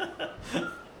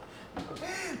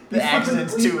 The He's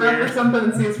accent's flipping- too he's grabbing weird. something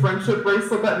and see his friendship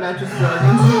bracelet that matches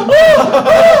Jorgen's.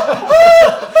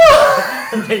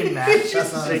 They match.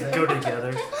 That's not They it. go together.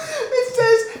 It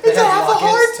says they it's a have half a lockets,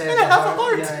 heart they and have a half a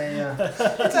heart. Yeah.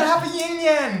 It's a half a yin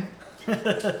yang.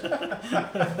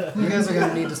 You guys are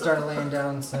gonna need to start laying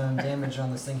down some damage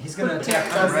on this thing. He's gonna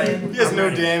attack I'm ready. Justin. He has no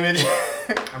ready. damage.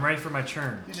 I'm ready for my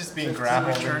turn. He's just being It's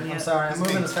grappled. my turn and I'm yet? sorry, I'm He's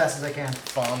moving being as fast as I can.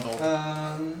 fondled.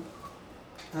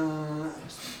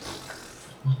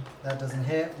 That doesn't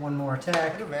hit. One more How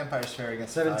attack. do vampires fare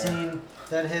against fire? 17.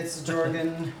 That hits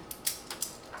Jorgen.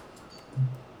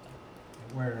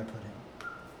 Where did I put him?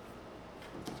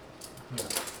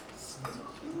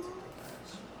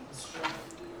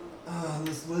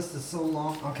 This list is so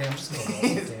long. Okay, I'm just gonna roll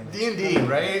some damage. D&D,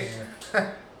 right?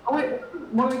 Oh wait,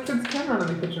 one of the kids can run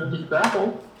in the kitchen if he's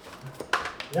grappled.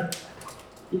 Yeah.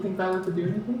 You think that would do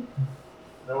anything?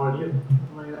 No idea.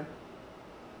 No either.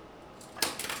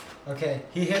 Okay,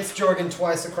 he hits Jorgen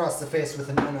twice across the face with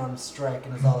an unarmed strike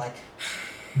and is all like,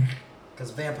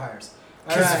 because vampires.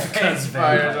 Alright,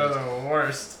 Vampires are the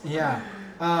worst. yeah.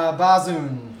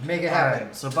 Bazoon, make it happen.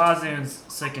 Alright, so Bazoon's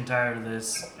sick and tired of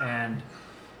this, and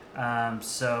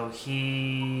so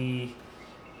he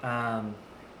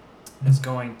is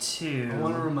going to. I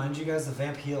want to remind you guys the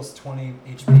vamp heals 20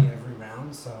 HP every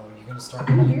round, so you're gonna start.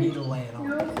 You need to lay it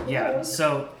on. Yeah,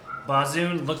 so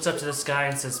Bazoon looks up to the sky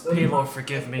and says, Palo,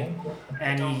 forgive me.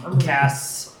 And he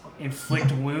casts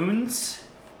Inflict Wounds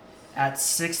at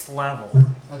 6th level.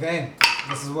 Okay,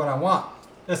 this is what I want.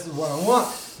 This is what I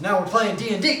want. Now we're playing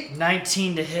D&D.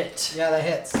 19 to hit. Yeah, that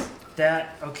hits.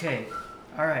 That, okay.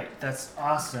 Alright, that's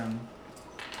awesome.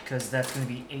 Because that's going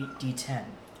to be 8d10.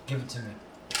 Give it to me.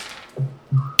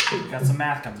 Got some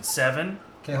math coming. 7.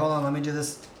 Okay, hold on. Let me do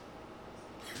this.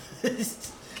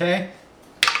 Okay.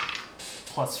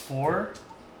 Plus 4.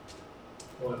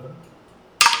 11,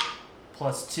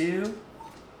 Plus 2.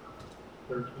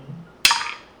 13,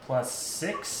 plus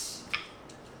 6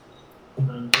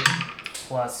 19,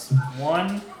 plus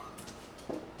 1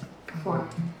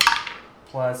 What?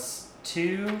 plus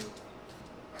 2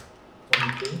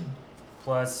 22,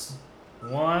 plus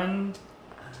 1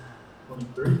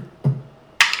 23.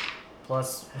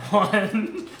 plus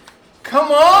 1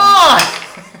 Come on!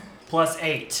 plus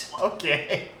 8.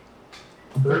 Okay.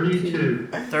 32.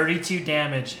 32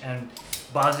 damage, and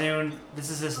Bazoon, this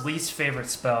is his least favorite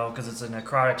spell because it's a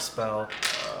necrotic spell,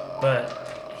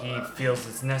 but he feels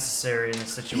it's necessary in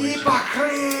this situation.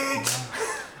 Hypocrite!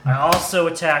 I also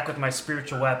attack with my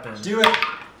spiritual weapon Do it.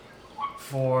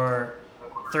 for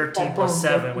 13 plus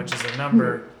 7, which is a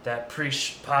number that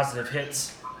positive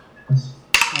hits,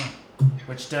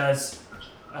 which does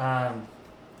 1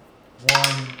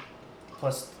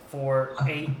 plus 4,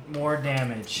 8 more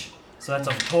damage. So that's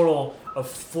a total of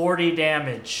 40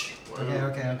 damage. Okay.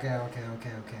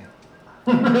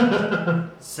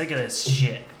 Sick of this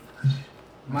shit.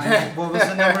 What was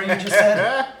the number you just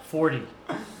said? 40.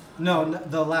 No,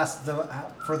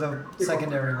 for the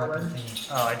secondary weapon thing.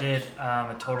 Oh, I did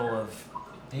a total of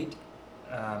 8?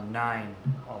 9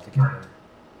 altogether.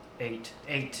 8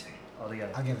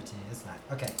 altogether. I'll give it to you. It's 9.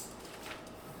 Okay.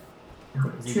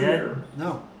 Is he dead?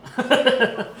 No.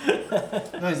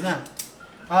 No, he's not.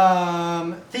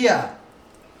 Thea.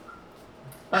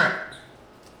 Alright.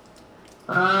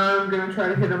 I'm gonna try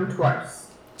to hit him twice.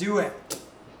 Do it.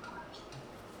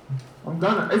 I'm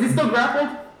gonna. Is he still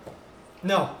grappled?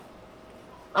 No.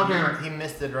 Okay, alright. He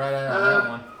missed it right out of that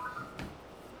one.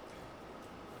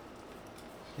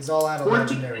 He's all out of 14.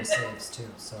 legendary saves, too,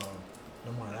 so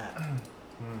no more of that.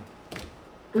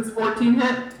 Does 14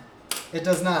 hit? It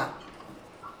does not.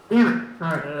 Damn it.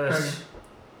 Alright. Ugh.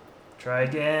 Try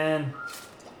again.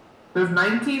 Does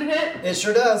 19 hit? It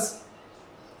sure does.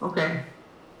 Okay.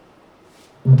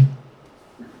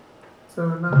 So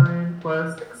 9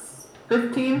 plus 6.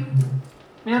 15?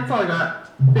 Yeah, that's all I got.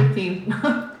 15.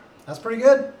 That's pretty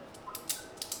good.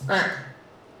 Alright.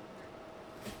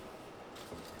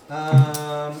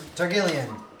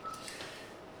 Targillion.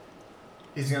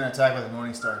 He's gonna attack with the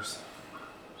Morning Stars.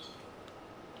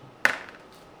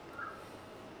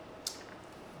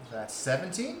 That's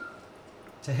 17?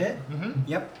 To hit? Mm-hmm.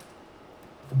 Yep.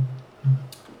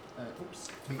 Oops.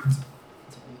 8.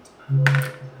 It's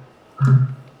 8.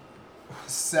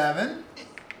 7.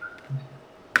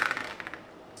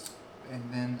 And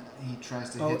then he tries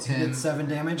to hit he him. did 7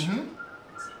 damage. Mhm.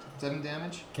 7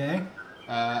 damage. Okay.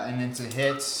 And then to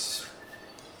hit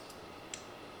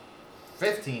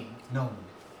 15. No.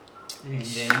 And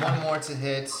then one more to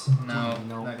hit. No,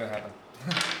 No. not gonna happen.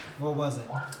 What was it?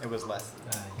 It was less.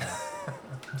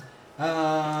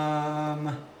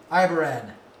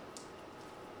 Ibered.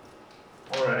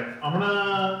 Alright, I'm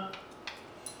gonna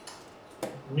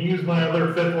use my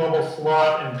other 5th level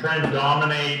slot and try and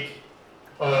dominate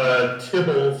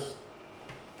Tibbles.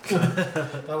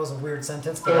 That was a weird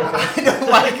sentence, but So, okay. I don't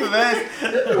like this.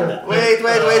 Wait,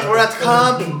 we're at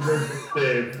comp.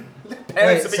 Save.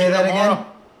 Wait, say that again?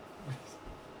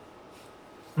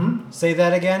 Hmm? Say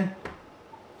that again?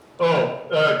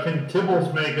 Can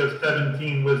Tibbles make a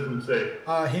 17 wisdom save?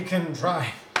 He can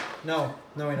try. No,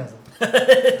 he doesn't.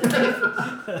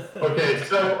 Okay,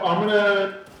 so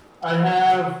I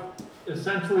have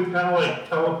essentially kind of like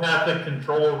telepathic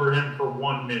control over him for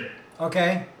 1 minute.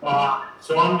 Okay.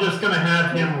 So I'm just gonna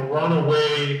have him run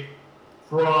away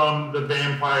from the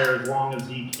vampire as long as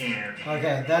he can.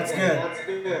 Okay, that's good.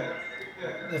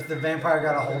 If the vampire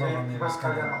got a hold of him, he was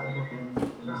gonna drink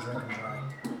and drive.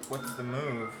 What's the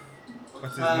move?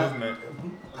 What's his Uh, movement?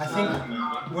 I think.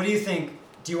 What do you think?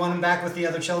 Do you want him back with the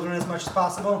other children as much as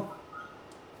possible?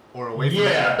 Or away from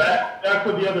Yeah, back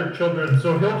with the other children.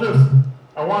 So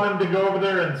I want him to go over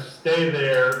there and stay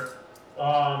there.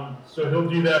 So he'll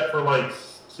do that for like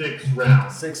 6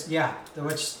 rounds. 6. Yeah.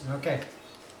 Okay.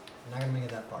 I'm not gonna make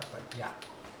it that part, but yeah.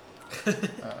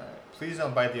 Alright. Please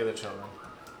don't bite the other children.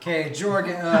 Okay,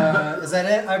 Jorgen. Is that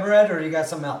it, Ibered, or you got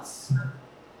something else?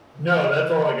 No,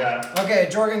 that's all I got. Okay,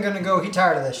 Jorgen gonna go. He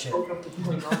tired of this shit.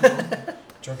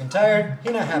 Jorgen tired. He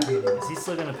not happy anymore. Is he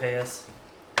still gonna pay us?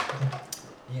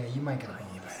 Yeah, you might get a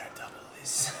bonus. Double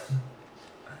this.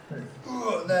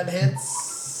 Ooh, that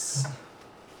hits.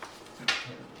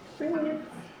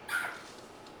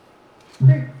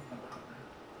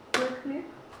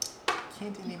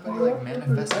 Can't anybody like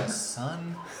manifest a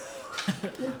sun?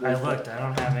 I looked. I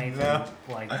don't have anything No.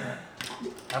 like that.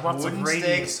 I have lots Wooden of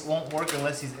radiant. stakes won't work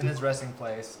unless he's in his resting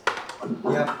place.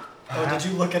 Yep. Oh, did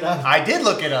you look it up? I did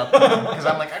look it up because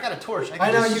I'm like, I got a torch. I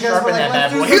know, just you guys were sharpen like, that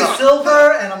let's bad do boy. some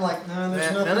silver, and I'm like, no, there's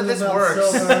Man, nothing none of this about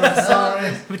works. silver. I'm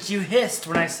sorry. But you hissed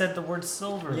when I said the word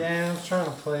silver. Yeah, I was trying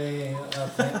to play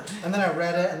up there. And then I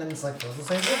read it, and then it's like, doesn't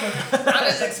say silver. Not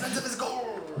as expensive as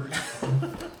gold.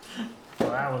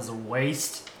 Well, that was a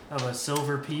waste of a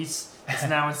silver piece. It's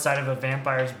now inside of a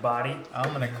vampire's body.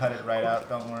 I'm gonna cut it right out.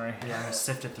 Don't worry. Yeah, I'm gonna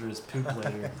sift it through his poop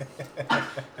later.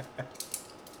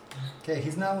 Okay,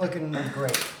 he's not looking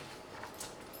great.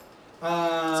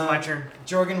 So my turn.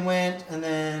 Jorgen went, and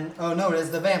then it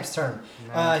is the vamp's turn.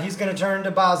 Nice. He's gonna turn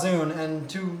to Bazoon and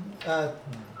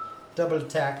double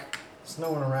attack. There's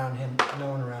no one around him, no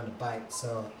one around to bite.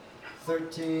 So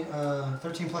 13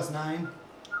 plus 9.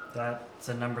 That's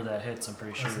a number that hits, I'm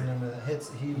pretty That's the sure. number that hits.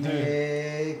 He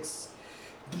makes.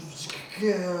 It's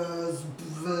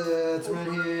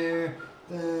right here.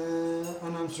 The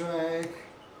unarmed strike.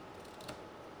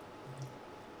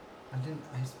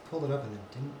 I just pulled it up and then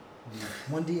didn't.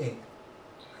 1d8.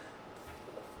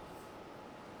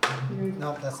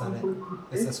 Nope, that's not it.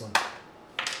 It's this one.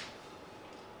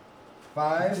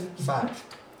 5.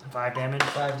 5 damage?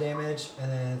 5 damage,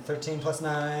 and then 13 plus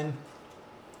 9.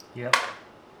 Yep.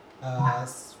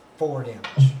 4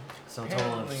 damage. So a total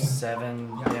of Apparently-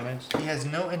 7 Yeah. damage. He has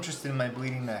no interest in my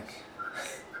bleeding neck.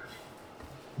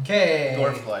 Okay.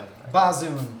 Dwarf blood.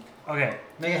 Bazoon. Okay,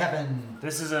 Make it happen.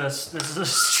 this is a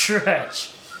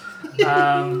stretch.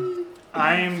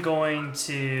 I am going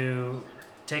to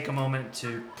take a moment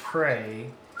to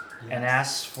pray and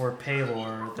ask for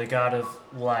Pelor, the god of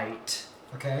light,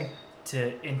 Okay.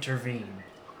 to intervene.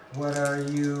 What are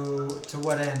you? To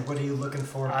what end? What are you looking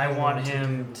for? I Pelor want to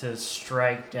him do? to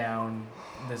strike down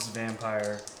this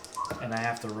vampire, and I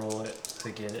have to roll it to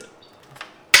get it.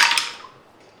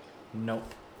 Nope.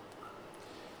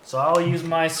 So I'll use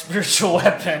my spiritual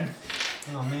weapon.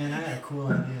 Oh man, I had a cool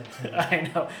idea too.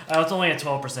 I know. It's only a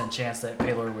 12% chance that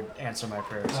Pelor would answer my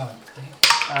prayers. Oh, dang.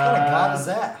 What kind of god is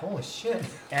that? Holy shit.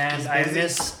 And He's I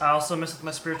busy. I also miss with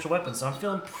my spiritual weapon, so I'm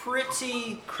feeling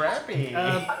pretty. Crappy.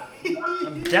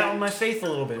 I'm doubting my faith a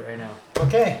little bit right now.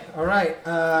 Okay. All right.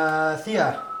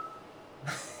 Thea.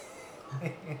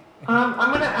 I'm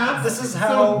gonna ask. This is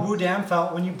how Wu Dam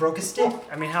felt when you broke his stick.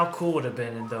 I mean, how cool would it have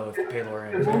been though if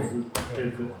Pelor answered?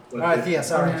 All right, Thea.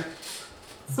 Sorry.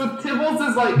 So Tibbles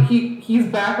is like he's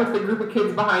back with the group of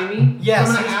kids behind me. Yes,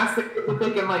 So I'm gonna he's- ask if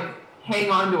they can like hang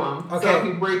on to him. Okay. So if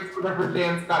he breaks whatever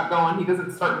Dan's got going, he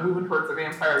doesn't start moving towards the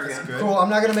vampire again. Good. Cool. I'm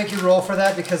not gonna make you roll for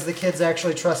that because the kids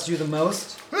actually trust you the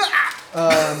most.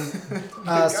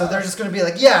 So they're just gonna be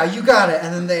like, "Yeah, you got it,"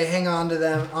 and then they hang on to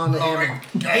him.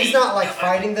 He's not like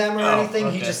fighting them or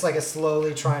anything. He okay. just like is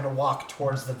slowly trying to walk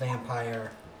towards the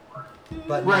vampire.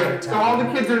 But not Right. So all the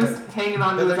attacking. kids are just hanging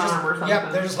on to They're his just, arm or something.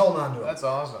 yep, they're just holding on to it. That's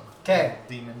awesome. Okay.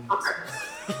 Demons.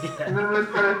 And then I'm gonna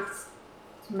try to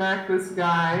smack this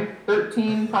guy.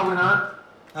 13, probably not.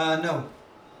 No.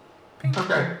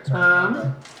 Okay.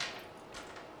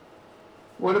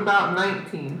 What about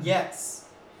 19? Yes.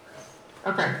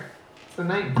 Okay. So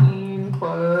 19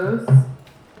 plus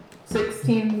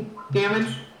 16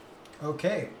 damage.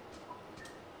 Okay.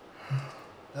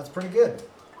 That's pretty good.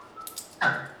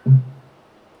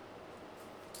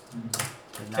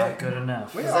 But not good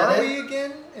enough. Where Is that are it? we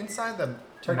again? Inside the Mess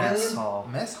Targaryen? hall.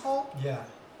 mess hall? Yeah.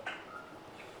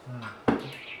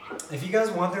 If you guys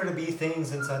want there to be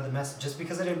things inside the mess, just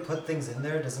because I didn't put things in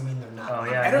there doesn't mean they're not. Oh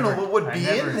yeah. I don't know what would be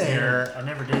in there. I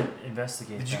never did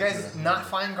investigate. Did you that. guys not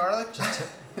find garlic?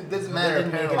 It doesn't They matter.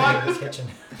 didn't make it apparently. into the kitchen.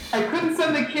 I couldn't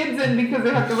send the kids in because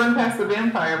they have to run past the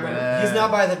vampire, but He's not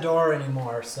by the door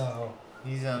anymore, so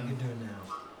He's you can do it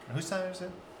now. Whose time is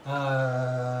it?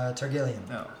 Targaryen.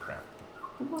 No crap.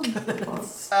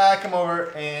 Come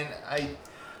over and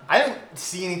I don't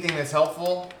see anything that's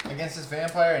helpful against this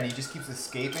vampire, and he just keeps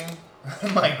escaping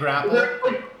my grapple. is there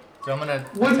like So I'm gonna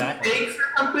wooden attack him. stakes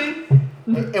or something?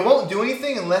 It won't do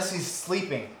anything unless he's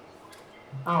sleeping. Is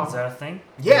Oh. that a thing?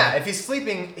 Yeah, if he's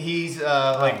sleeping, he's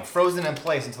like frozen in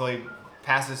place until he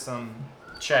passes some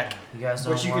check. You guys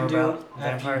know Which you more can do about after you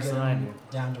vampires get than I do. them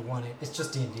down to 1. It's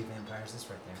just D&D vampires. It's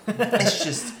right there. It's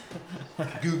just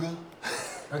Google.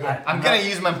 Okay. I'm gonna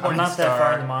use my I'm Morning not that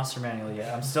far in the Star. monster manual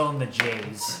yet. I'm still in the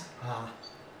J's. I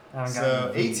haven't So gotten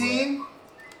to the V yet. 18,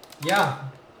 Yeah.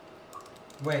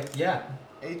 Wait, yeah.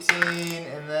 18,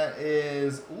 and that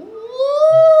is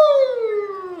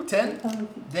 10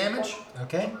 damage.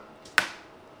 Okay.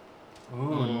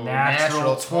 Ooh,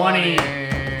 natural 20.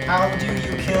 How do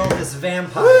you kill this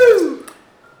vampire? Woo!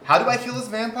 How do I kill this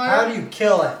vampire? How do you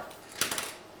kill it?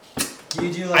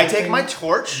 You do like I take my thing-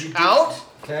 torch you do- out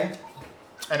Okay.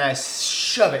 and I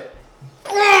shove it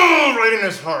right in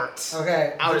his heart.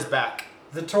 Okay. Out his back.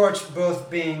 the torch both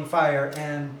being fire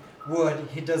and wood,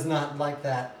 he does not like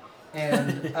that.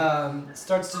 And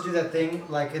starts to do that thing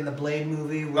like in the Blade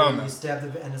movie where Oh, no. you stab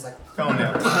the and it's like Oh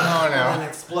no. Oh and no.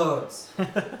 explodes.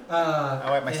 I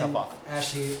wipe myself in off.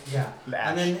 Ashy, yeah. The ash.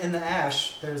 And then in the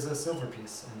ash, there's a silver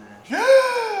piece in the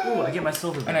ash. Ooh, I get my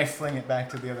silver. And I fling it back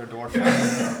to the other dwarf.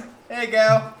 There you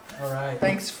go. All right.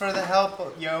 Thanks for the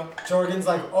help, yo. Jorgen's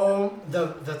like, oh,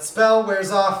 the spell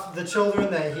wears off the children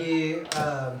that he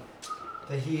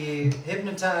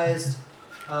hypnotized.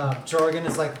 Jorgen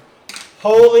is like,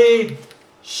 holy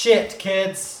shit,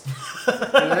 kids.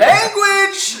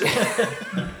 Language!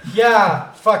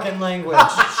 Yeah, fucking language.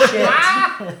 Shit.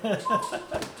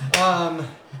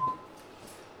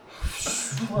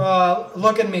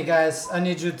 Look at me, guys. I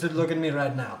need you to look at me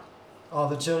right now. All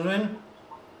the children,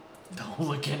 Don't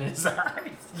look in his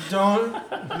eyes. don't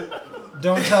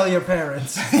tell your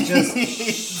parents. Just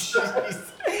shh.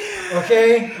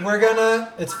 Okay,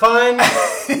 it's fine.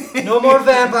 No more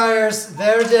vampires.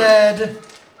 They're dead.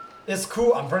 It's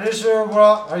cool. I'm pretty sure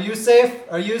are you safe?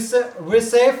 We're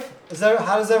safe?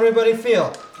 How does everybody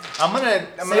feel? I'm gonna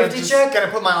Safety just check?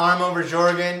 gonna put my arm over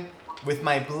Jorgen with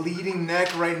my bleeding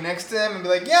neck right next to him and be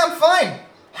like, yeah, I'm fine.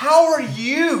 How are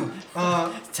you?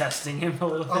 Testing him a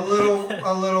little bit.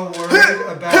 A little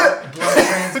worried about blood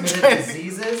transmitted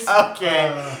diseases.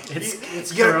 Okay.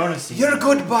 It's you're, Corona season. You're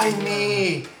good by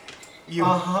me. You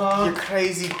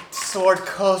crazy Sword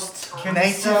Coast Can we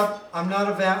native. stop? I'm not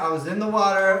a vamp. I was in the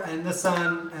water and the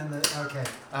sun and the. Okay.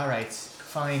 All right,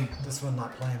 fine. This one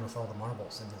not playing with all the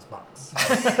marbles in this box.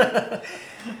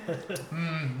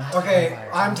 Not Okay,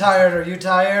 vampire. I'm tired. Are you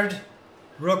tired?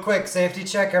 Real quick, safety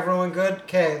check. Everyone good?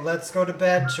 Okay, let's go to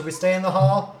bed. Should we stay in the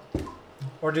hall?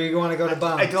 Or do you want to go to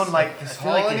bums? I don't like this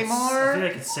hall I feel anymore.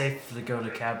 like it's safe to go to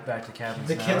back to cabins.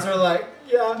 The now. kids are like,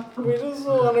 yeah, we just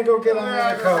want to go get on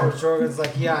the coach. Jorgen's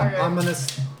like, yeah, Okay. I'm gonna.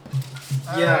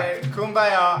 Yeah. Alright,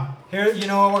 kumbaya. Here, you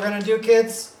know what we're gonna do,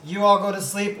 kids? You all go to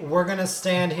sleep. We're gonna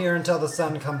stand here until the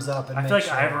sun comes up and I make feel like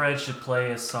sure. Ivorhead should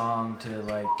play a song to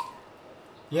like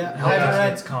Yeah, help the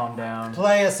kids Ivorhead, calm down.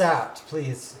 play us out,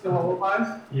 please. The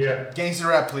lullaby? Yeah. Gangster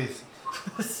rap, please.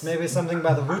 Maybe something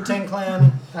by the Wu-Tang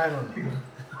Clan. I don't know.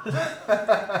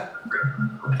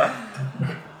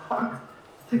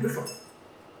 Take this one.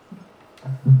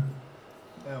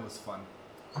 That was fun.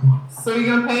 So you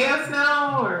gonna pay us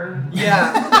now, or?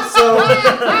 Yeah. So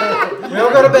we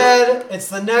all go to bed. It's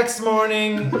the next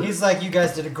morning. He's like, "You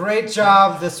guys did a great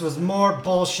job. This was more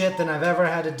bullshit than I've ever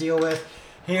had to deal with.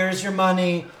 Here's your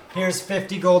money. Here's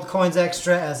 50 gold coins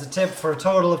extra as a tip for a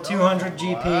total of 200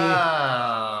 GP.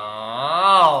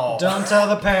 Wow. Don't tell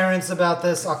the parents about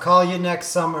this. I'll call you next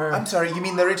summer. I'm sorry, you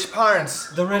mean the rich parents?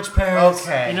 The rich parents.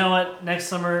 Okay. You know what? Next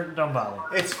summer, don't bother.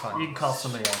 It's fine. You can call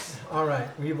somebody else. All right.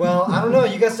 Well, I don't know.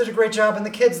 You guys did a great job, and the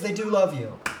kids, they do love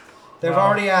you. They've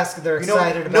already asked. They're You know,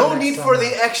 excited about no next need summer. for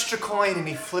the extra coin, and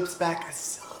he flips back a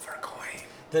silver coin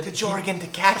That to Jorgen to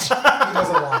catch. He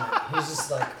doesn't want it. He's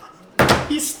just like,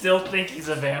 You still think he's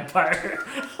a vampire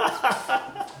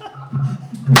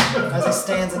as he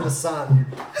stands in the sun.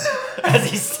 as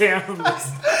he stands on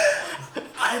this.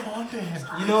 I'm on to him.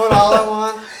 You know what all I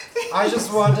want? I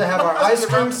just want to have our ice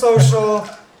cream social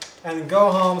and go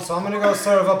home. So I'm going to go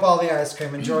serve up all the ice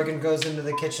cream. And Jorgen goes into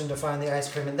the kitchen to find the ice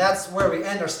cream. And that's where we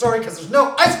end our story because there's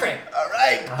no ice cream. All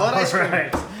right, blood ice cream.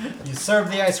 Right. You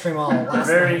served the ice cream all last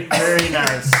Very, very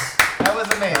nice. That was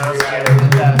amazing. That was good.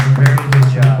 That was a very good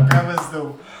job. That was the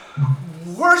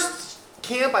worst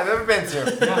camp I've ever been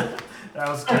to. That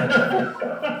was good.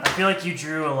 I feel like you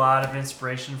drew a lot of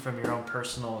inspiration from your own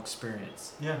personal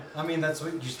experience. Yeah. I mean, that's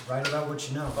what you just write about what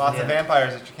you know. Lots of Yeah.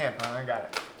 vampires at your camp, huh? I got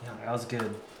it. That was good.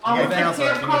 You Oh, got that counselor,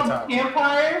 camp give me a called talk.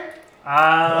 Campfire?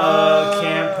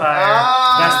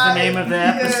 Campfire. That's the name of the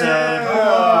episode.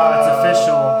 That's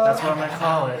official. That's what I'm gonna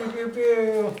call it. Pew,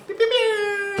 pew,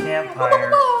 pew.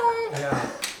 Campfire. Yeah.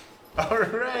 All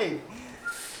right.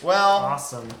 Well,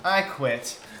 Awesome. I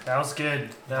quit. That was good.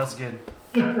 That was good.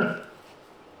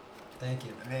 Thank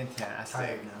you. Fantastic.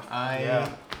 Tired now. Yeah.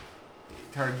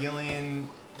 Targillian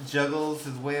juggles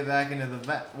his way back into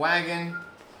the wagon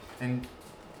and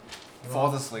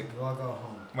falls asleep, You all go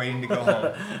home. waiting to go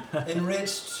home.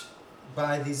 Enriched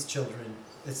by these children.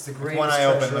 It's the greatest one eye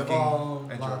open treasure of looking all.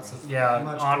 at Lots Jorgen. of Yeah.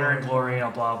 much Honor and glory.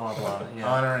 glory. Blah blah blah. Yeah.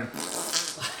 Honor and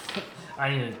I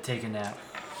need to take a nap.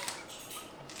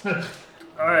 All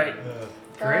right.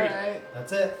 Great. Alright.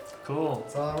 That's it. Cool.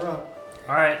 That's all I wrote.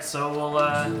 All right. So we'll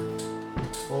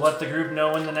let the group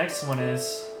know when the next one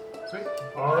is. Sweet.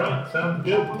 All right, sounds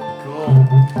good. Cool.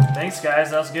 Thanks,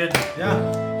 guys. That was good. Yeah.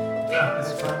 Yeah.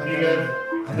 This is fun. You guys.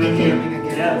 I think Thank you. I'm gonna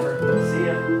get Yeah. over. See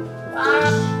ya.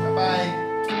 Bye bye.